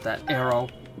 Let me pick up that arrow.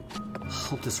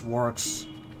 Hope this works.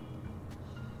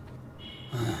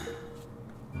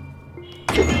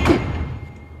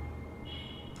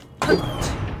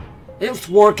 It's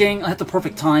working. I had the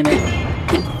perfect timing.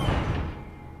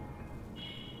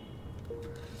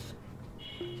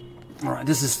 Alright,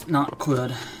 this is not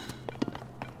good.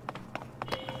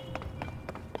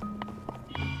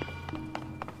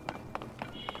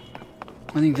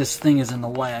 I think this thing is in the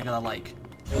way. I gotta, like...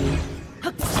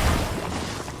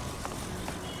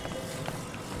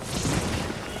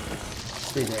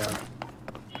 stay there.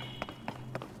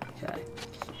 Okay.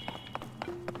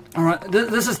 Alright,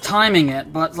 this is timing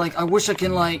it, but, like, I wish I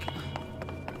can, like...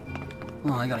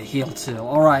 oh, I gotta heal, too.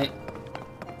 Alright.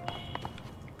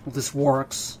 Well, this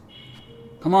works.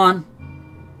 Come on.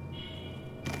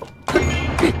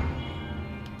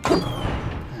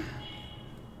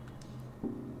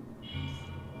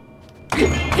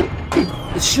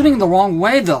 It's shooting the wrong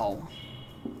way, though.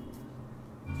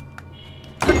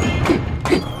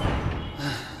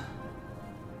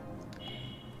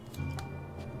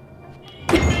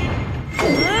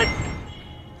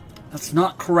 That's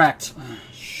not correct.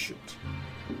 Shoot.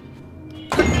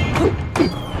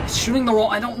 It's shooting the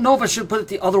wrong... I don't know if I should put it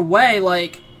the other way,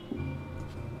 like...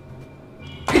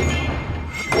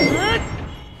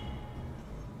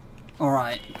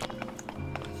 Alright.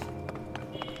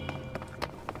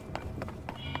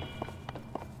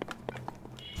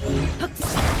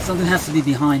 Something has to be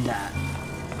behind that.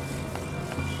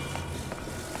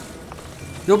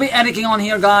 There'll be editing on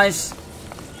here, guys.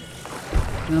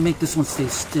 I'm gonna make this one stay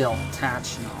still.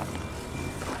 Attach, no.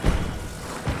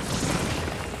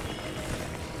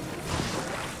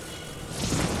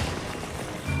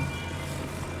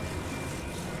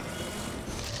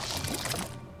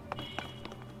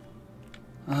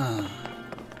 I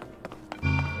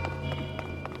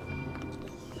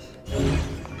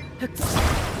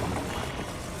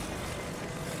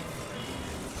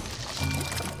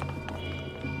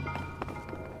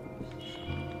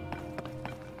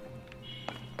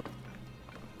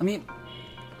mean...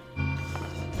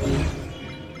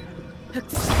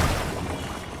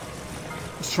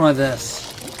 Let's try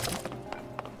this.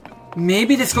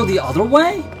 Maybe let's go the other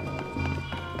way?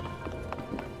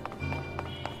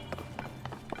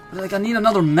 Like, I need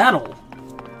another medal.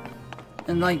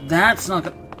 And, like, that's not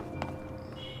gonna...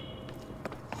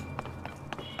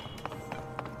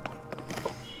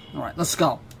 Alright, let's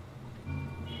go.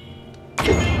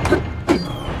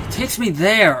 It takes me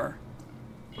there.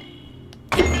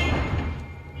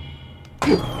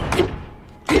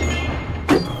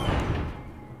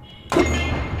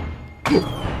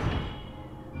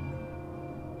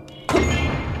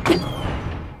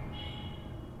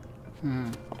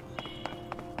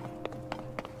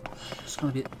 It's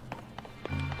gonna be...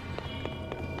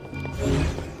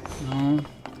 No.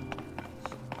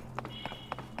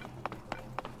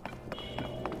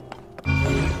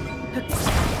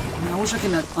 I wish I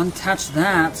can unattach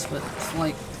that, but it's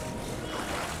like...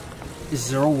 Is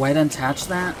there a way to attach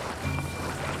that?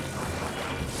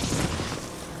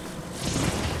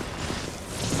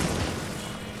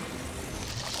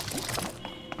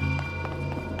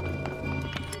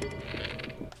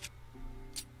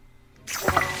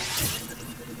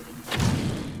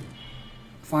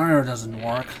 Fire doesn't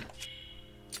work.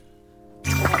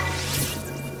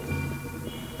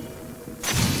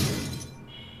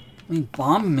 I mean,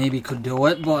 bomb maybe could do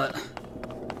it, but...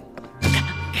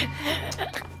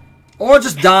 Or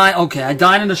just die. Okay, I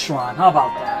died in the shrine. How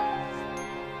about that?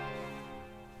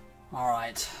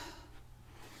 Alright.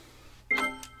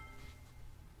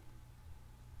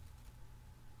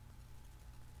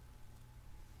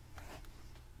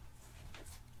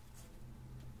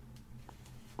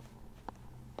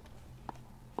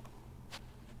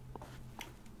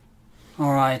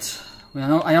 Alright.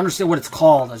 I understand what it's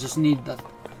called. I just need the...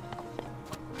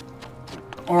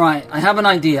 Alright, I have an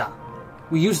idea.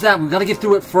 We use that. We gotta get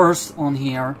through it first on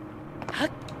here.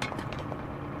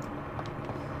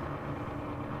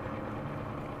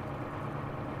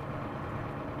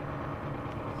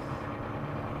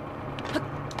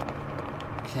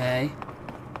 Okay.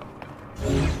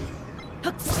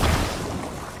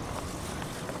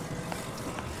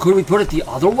 Could we put it the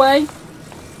other way?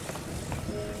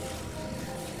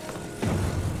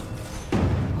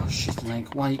 Oh shit,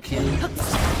 Link. Why you can't...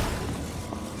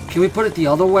 Can we put it the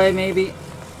other way, maybe?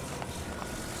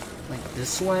 Like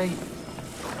this way?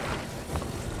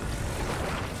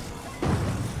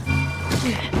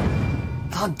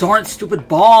 God darn it, stupid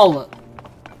ball!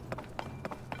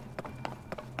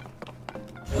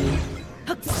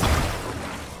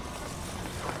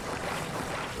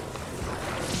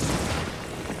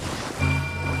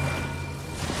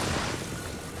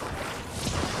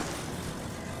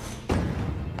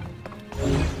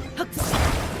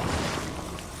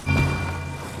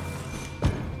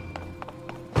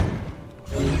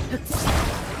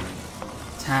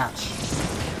 Attach.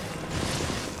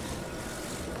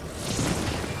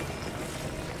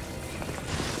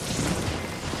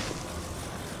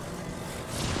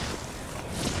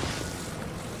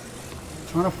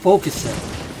 Trying to focus it.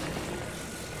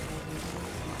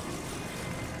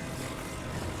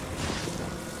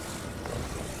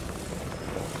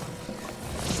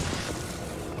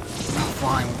 Oh,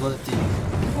 fine, we'll let it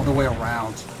the other way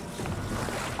around.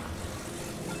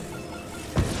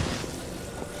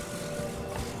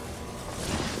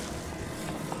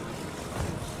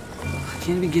 I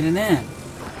can't even get it in.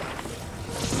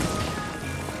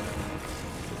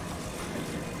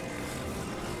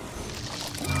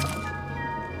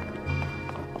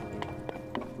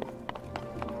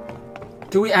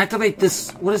 Do we activate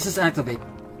this? What does this activate?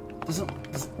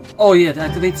 Oh yeah, it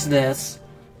activates this.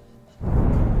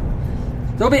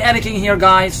 There'll be editing here,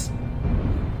 guys.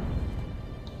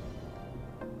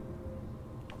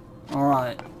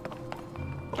 Alright.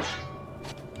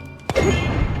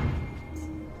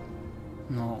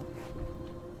 No.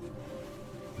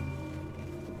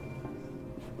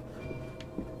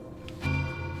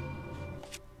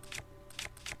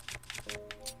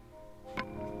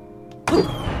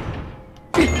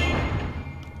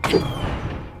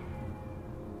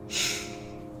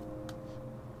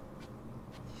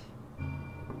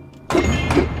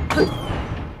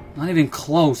 Not even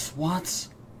close. What?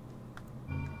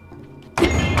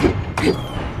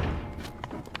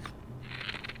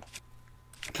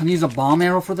 Can I use a bomb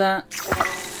arrow for that?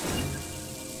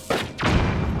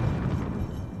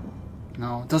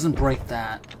 No, it doesn't break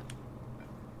that.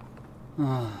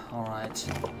 Alright.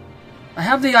 I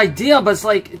have the idea, but it's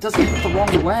like, it doesn't hit the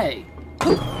wrong way.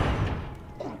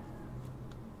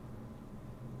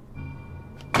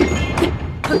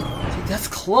 See, that's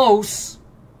close.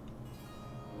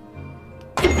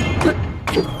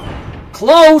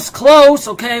 Close, close.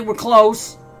 Okay, we're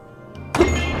close.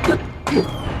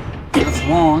 That's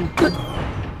wrong.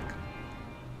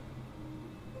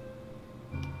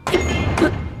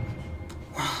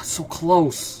 Wow, so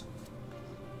close.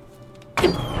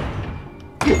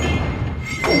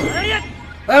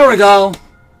 There we go.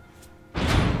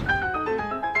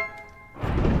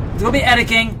 It's gonna be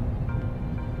editing.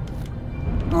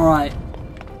 Alright.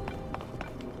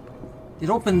 It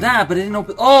opened that, but it didn't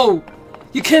open. Oh!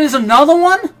 You kidding? There's another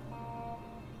one?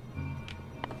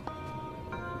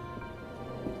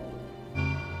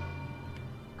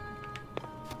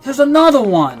 There's another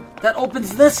one that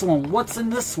opens this one. What's in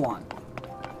this one?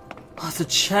 Oh, it's a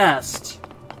chest.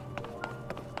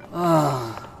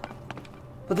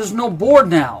 But there's no board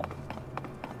now.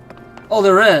 Oh,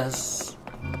 there is.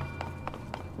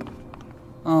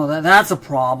 Oh, that's a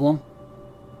problem.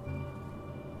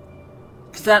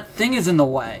 Because that thing is in the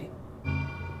way.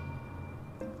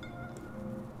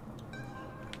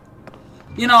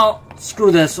 You know,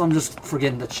 screw this. I'm just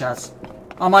forgetting the chest.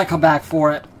 I might come back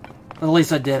for it. But at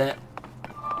least I did it.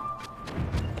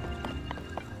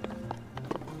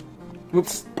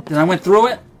 Oops. Did I went through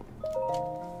it?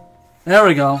 There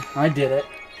we go. I did it.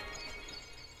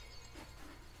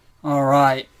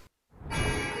 Alright.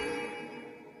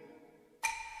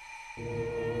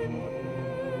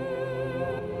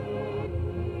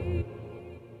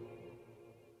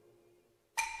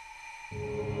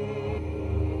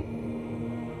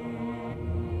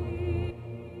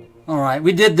 Alright,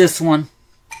 we did this one.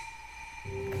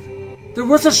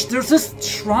 There's this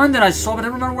shrine that I saw, but I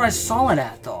don't remember where I saw it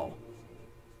at, though.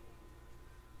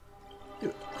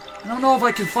 I don't know if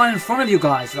I can find it in front of you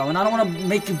guys, though, and I don't want to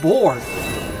make you bored.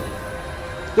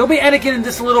 There'll be etiquette in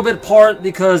this a little bit part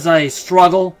because I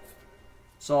struggle.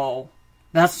 So,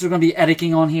 that's what we're going to be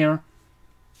editing on here.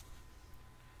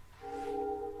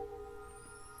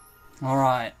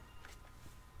 Alright.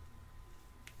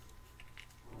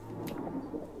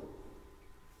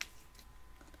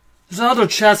 There's another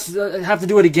chest. I have to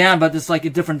do it again, but it's like a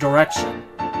different direction.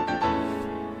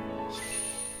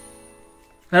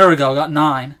 There we go. Got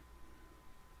 9.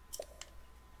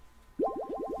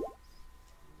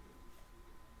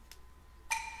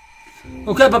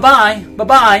 Okay, bye-bye.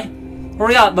 Bye-bye.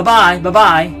 Hurry up. Bye-bye.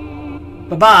 Bye-bye.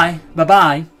 Bye-bye.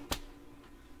 Bye-bye.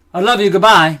 I love you.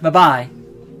 Goodbye. Bye-bye.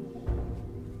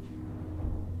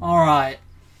 Alright.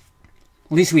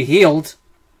 At least we healed.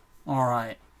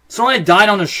 Alright. So I died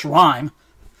on the shrine.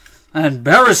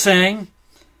 Embarrassing.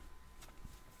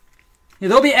 Yeah,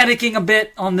 they'll be editing a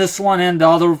bit on this one and the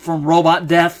other from Robot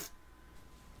Death.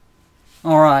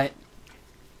 Alright.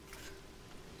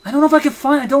 I don't know if I can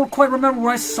find... I don't quite remember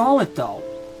where I saw it, though.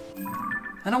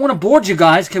 I don't want to board you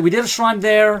guys. Okay, we did a shrine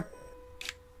there.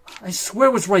 I swear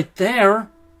it was right there.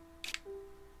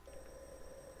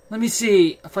 Let me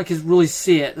see if I can really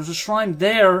see it. There's a shrine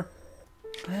there.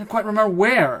 I don't quite remember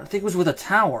where. I think it was with a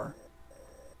tower.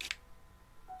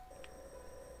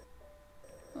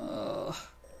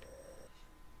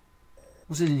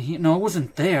 Was it in here? No, it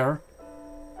wasn't there.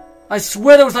 I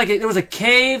swear there was like there was a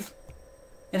cave.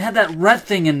 It had that red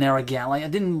thing in there again. Like I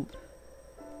didn't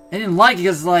like it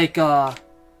because like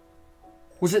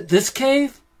was it this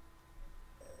cave?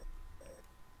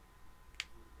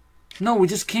 No, we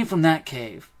just came from that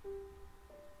cave.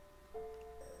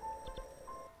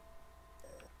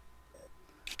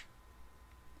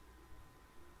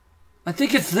 I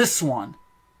think it's this one.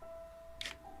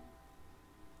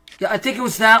 Yeah, I think it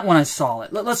was that one I saw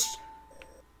it. Let's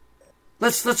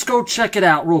go check it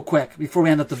out real quick before we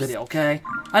end up the video, okay?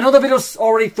 I know the video's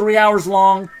already 3 hours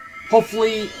long.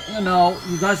 Hopefully, you know,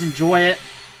 you guys enjoy it.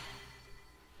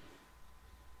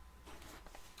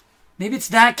 Maybe it's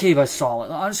that cave I saw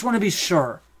it. I just want to be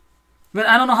sure. But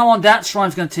I don't know how long that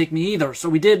shrine's going to take me either. So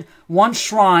we did 1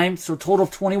 shrine, so a total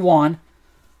of 21.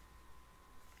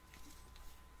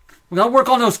 We gotta work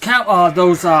on those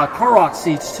Korok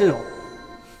seats too.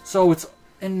 So it's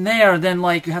in there, then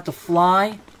like you have to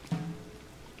fly.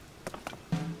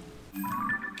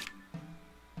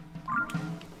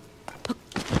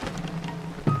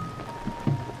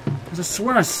 Cause I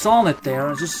swear I saw it there.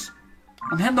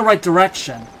 I'm heading the right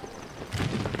direction.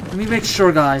 Let me make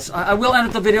sure, guys. I will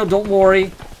edit the video. Don't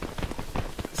worry.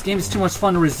 This game is too much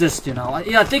fun to resist, you know.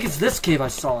 Yeah, I think it's this cave I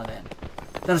saw it in.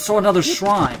 That I saw another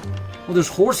shrine. Well, there's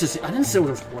horses. I didn't say there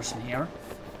was a horse in here.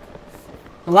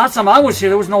 The last time I was here,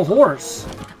 there was no horse.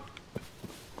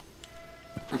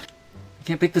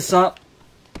 Can't pick this up.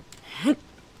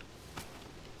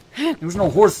 There was no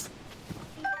horse.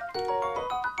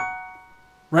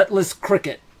 Retless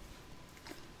cricket.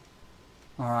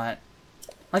 Alright.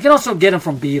 I can also get him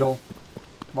from Beetle.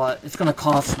 But it's gonna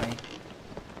cost me.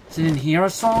 Is it in here I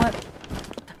saw it?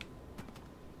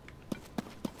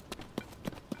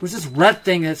 There's this red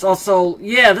thing that's also...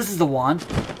 Yeah, this is the one.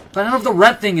 But I don't know if the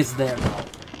red thing is there, though.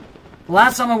 The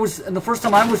last time I was... And the first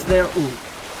time I was there... Ooh.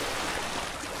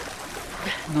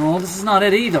 No, this is not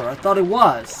it either. I thought it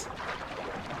was.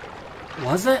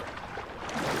 Was it?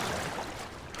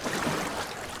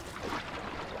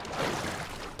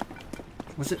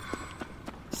 Was it?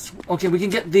 Okay, we can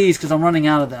get these because I'm running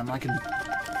out of them. I can...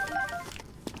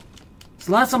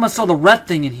 So last time I saw the red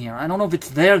thing in here. I don't know if it's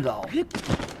there, though.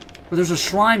 But there's a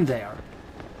shrine there.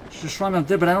 There's a shrine up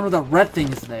there, but I don't know if that red thing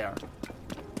is there.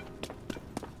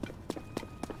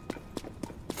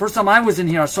 First time I was in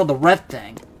here, I saw the red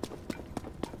thing.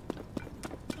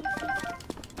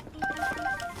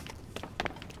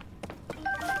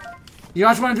 You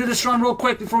guys want to do this shrine real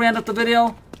quick before we end up the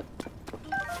video?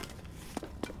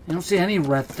 I don't see any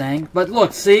red thing. But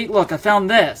look, see? Look, I found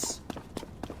this.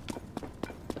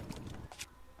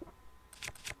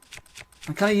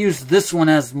 I kind of use this one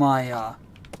as my,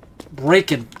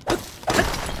 break-in.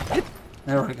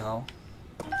 There we go.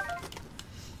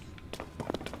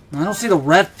 I don't see the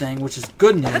red thing, which is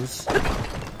good news.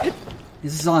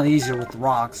 This is a lot easier with the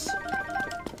rocks.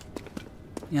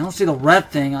 Yeah, I don't see the red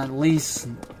thing, at least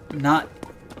not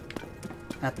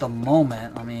at the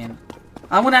moment. I mean,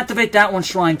 I want to activate that one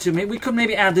shrine too. Maybe we could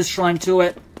maybe add this shrine to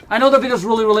it. I know the video's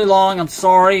really, really long. I'm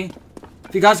sorry.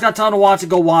 If you guys got time to watch it,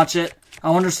 go watch it.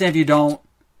 I'll understand if you don't.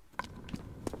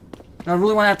 I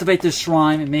really want to activate this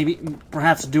shrine and maybe,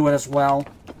 perhaps do it as well.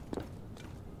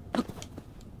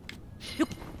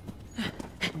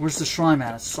 Where's the shrine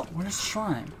at? Where's the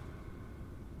shrine?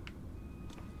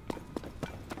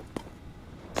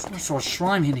 I saw a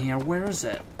shrine in here. Where is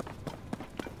it?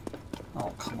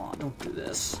 Oh, come on. Don't do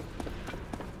this.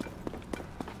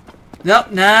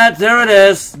 Yep, nah, there it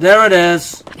is. There it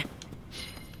is.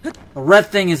 The red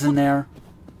thing is in there.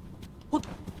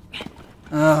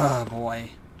 Oh, boy.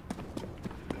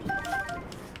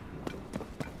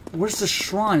 Where's the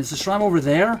shrine? Is the shrine over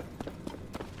there?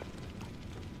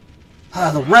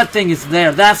 Ah, the red thing is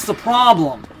there. That's the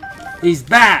problem. He's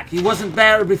back. He wasn't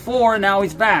there before, and now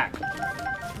he's back.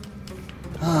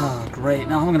 Oh, great.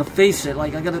 Now I'm going to face it.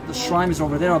 Like, the shrine is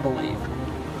over there, I believe.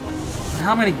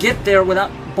 How am I going to get there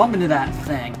without bumping into that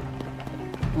thing?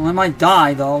 Well, I might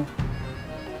die, though.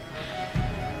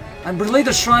 I believe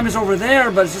the shrine is over there,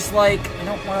 but it's just like, I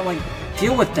don't want to, like,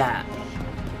 deal with that.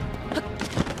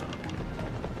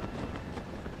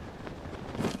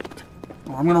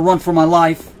 Well, I'm going to run for my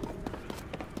life.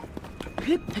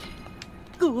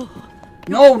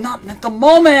 No, not at the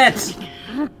moment!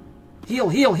 Heal,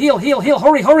 heal, heal, heal, heal.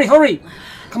 Hurry, hurry, hurry.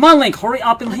 Come on, Link. Hurry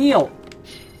up and heal.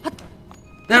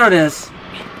 There it is.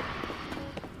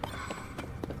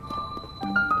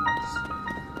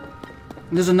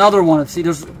 There's another one. See,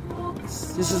 there's...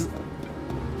 This is...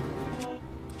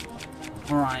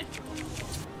 Alright.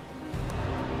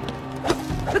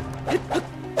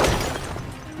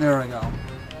 There we go.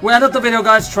 We end up the video,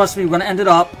 guys. Trust me, we're going to end it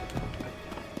up.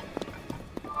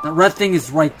 That red thing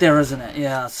is right there, isn't it?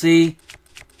 Yeah, see?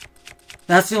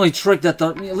 That's the only trick that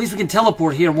at least we can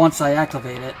teleport here once I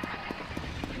activate it.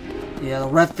 Yeah, the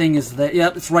red thing is there.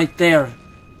 Yep, it's right there.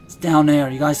 It's down there.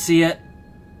 You guys see it?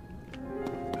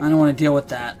 I don't want to deal with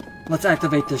that. Let's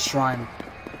activate this shrine.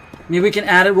 Maybe we can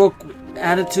add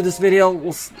it to this video.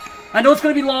 I know it's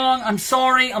going to be long. I'm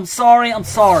sorry. I'm sorry. I'm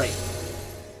sorry.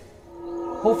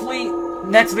 Hopefully,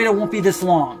 next video won't be this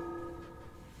long.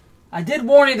 I did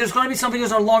warn you, there's going to be some videos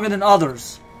that are longer than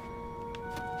others.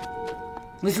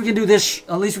 At least we can do this.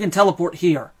 At least we can teleport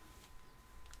here.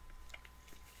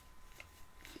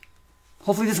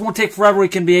 Hopefully this won't take forever. We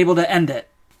can be able to end it.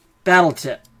 Battle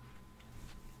tip.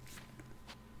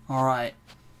 Alright.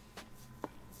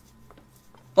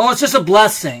 Oh, it's just a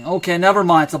blessing. Okay, never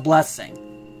mind. It's a blessing.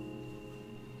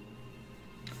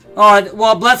 Alright,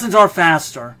 well, blessings are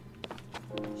faster.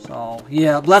 So,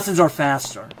 yeah, blessings are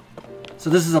faster. So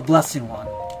this is a blessing one.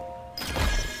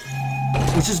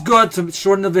 Which is good to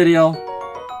shorten the video.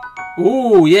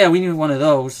 Ooh, yeah, we need one of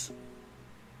those.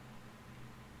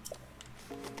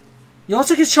 You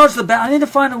also can charge the bat. I need to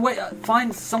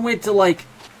find some way to, like...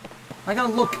 I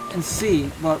gotta look and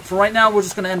see. But for right now, we're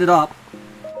just gonna end it up.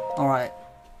 Alright.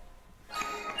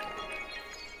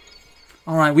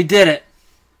 Alright, we did it.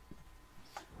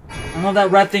 I know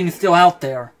that red thing is still out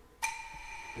there.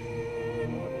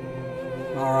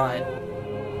 Alright.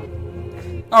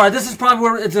 Alright, this is probably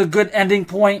where it's a good ending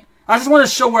point. I just want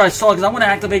to show where I saw it, because I want to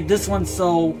activate this one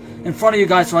so in front of you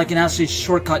guys so I can actually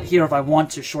shortcut here if I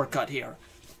want to shortcut here.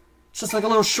 It's just like a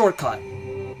little shortcut.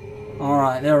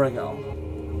 Alright, there we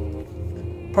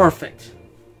go. Perfect.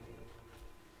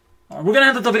 Alright, we're going to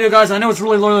end up the video, guys. I know it's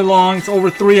really, really long. It's over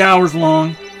 3 hours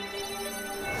long.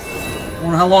 I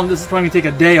wonder how long this is probably going to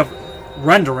take a day of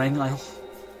rendering.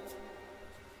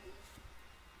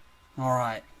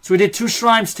 Alright. So we did 2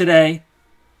 shrines today.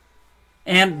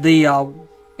 And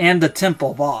the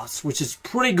temple boss, which is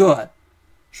pretty good.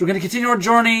 So we're going to continue our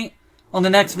journey on the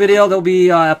next video. That'll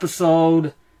be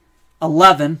episode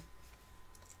 11.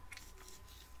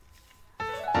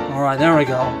 Alright, there we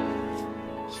go.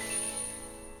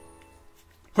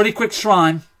 Pretty quick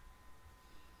shrine.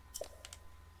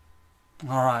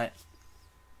 Alright.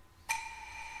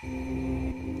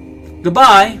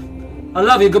 Goodbye. I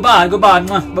love you. Goodbye. Goodbye.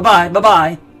 Bye-bye.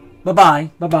 Bye-bye. Bye-bye.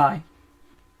 Bye-bye.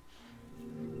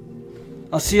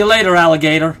 I'll see you later,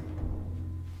 alligator.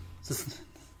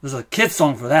 There's a kid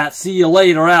song for that. See you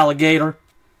later, alligator.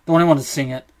 Don't even want to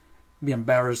sing it. I'd be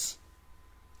embarrassed.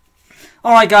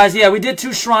 Alright, guys. Yeah, we did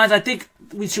 2 shrines. I think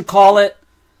we should call it.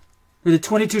 We did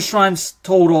 22 shrines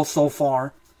total so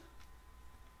far.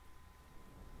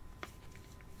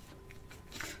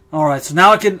 Alright, so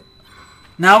now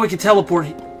we can teleport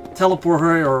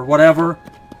her or whatever.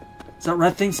 Is that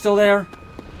red thing still there?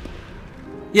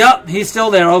 Yep, he's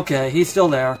still there. Okay, he's still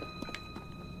there.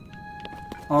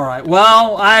 Alright,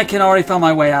 well, I can already find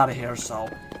my way out of here, so.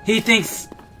 He thinks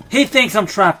I'm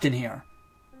trapped in here.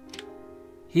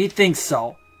 He thinks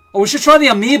so. Oh, we should try the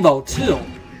amiibo, too.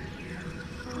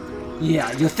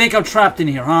 Yeah, you think I'm trapped in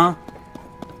here, huh?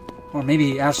 Or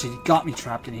maybe he actually got me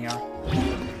trapped in here.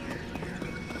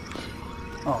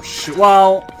 Oh, shoot.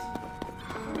 Well,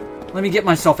 let me get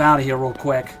myself out of here real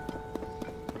quick.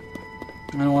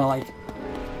 I don't want to, like...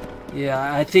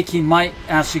 Yeah, I think he might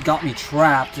actually got me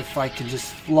trapped if I can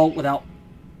just float without...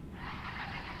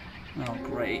 Oh,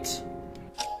 great.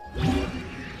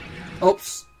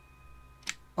 Oops.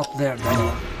 Up there,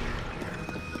 though.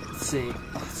 Let's see.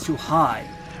 Oh, it's too high.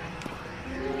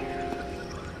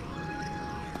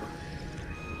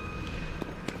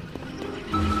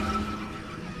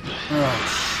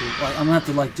 Oh, shoot. I'm gonna have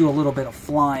to, like, do a little bit of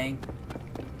flying.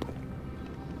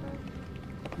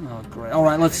 Oh, great.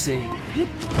 Alright, let's see.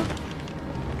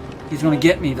 He's gonna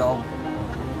get me, though.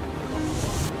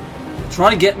 Try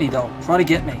to get me, though. Try to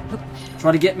get me.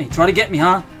 Try to get me. Try to get me,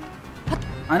 huh?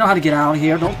 I know how to get out of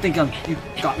here. Don't think you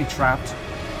got me trapped.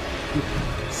 You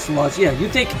sludge. Yeah, you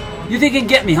think you can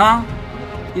get me, huh?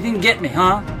 You think you can get me,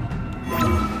 huh?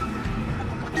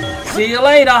 See you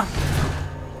later.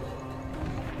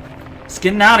 Just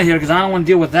getting out of here because I don't want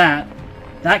to deal with that.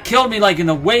 That killed me like in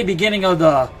the way beginning of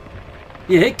the...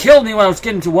 Yeah, it killed me when I was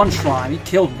getting to one shrine. It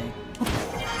killed me.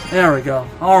 There we go.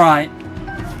 Alright.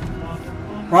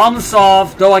 Problem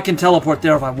solved. Though I can teleport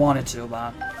there if I wanted to,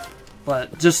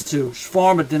 but just to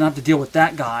farm it, didn't have to deal with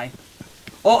that guy.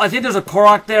 Oh, I think there's a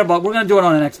Korok there, but we're gonna do it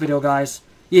on the next video, guys.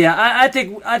 Yeah, I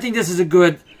think this is a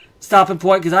good stopping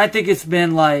point because I think it's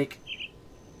been like,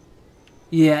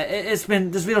 yeah, this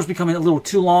video's becoming a little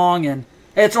too long and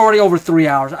it's already over 3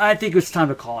 hours. I think it's time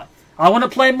to call it. I want to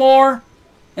play more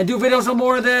and do videos on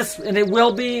more of this, and it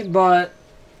will be, but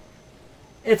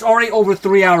it's already over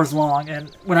 3 hours long, and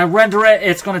when I render it,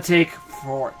 it's going to take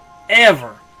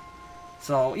forever.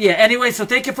 So, yeah, anyway, so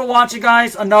thank you for watching,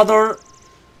 guys. The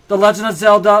Legend of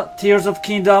Zelda, Tears of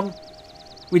Kingdom.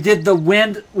 We did the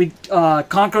Wind, we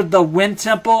conquered the Wind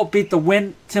Temple, beat the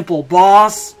Wind Temple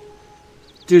boss,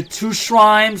 did 2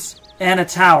 shrines, and a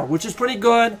tower, which is pretty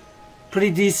good,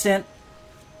 pretty decent.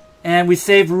 And we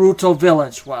saved Naruto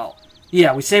Village. Well,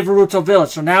 yeah, we saved Naruto Village.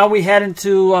 So now we head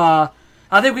into, I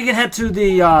think we can head to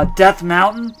the Death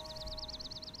Mountain.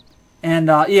 And,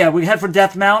 yeah, we head for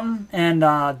Death Mountain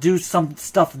and do some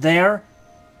stuff there.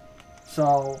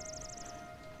 So,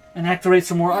 and activate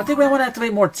some more. I think we want to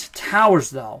activate more towers,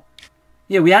 though.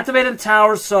 Yeah, we activated the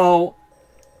towers, so...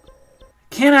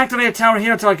 Can't activate a tower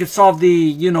here until I can solve the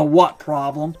you-know-what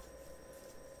problem.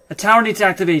 A tower needs to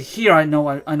activate here. I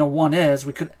know one is.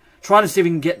 We could try to see if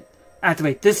we can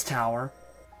activate this tower.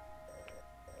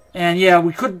 And yeah,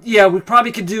 we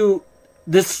probably could do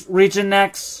this region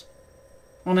next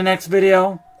on the next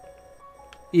video.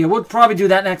 Yeah, we'll probably do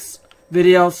that next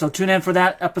video. So tune in for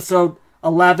that, episode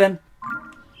 11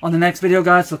 on the next video,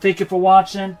 guys. So thank you for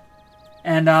watching.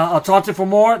 And I'll talk to you for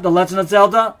more. The Legend of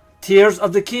Zelda, Tears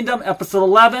of the Kingdom, episode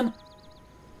 11.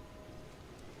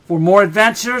 For more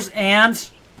adventures and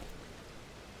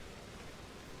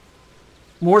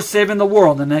more saving the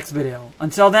world in the next video.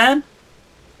 Until then,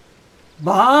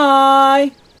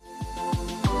 bye!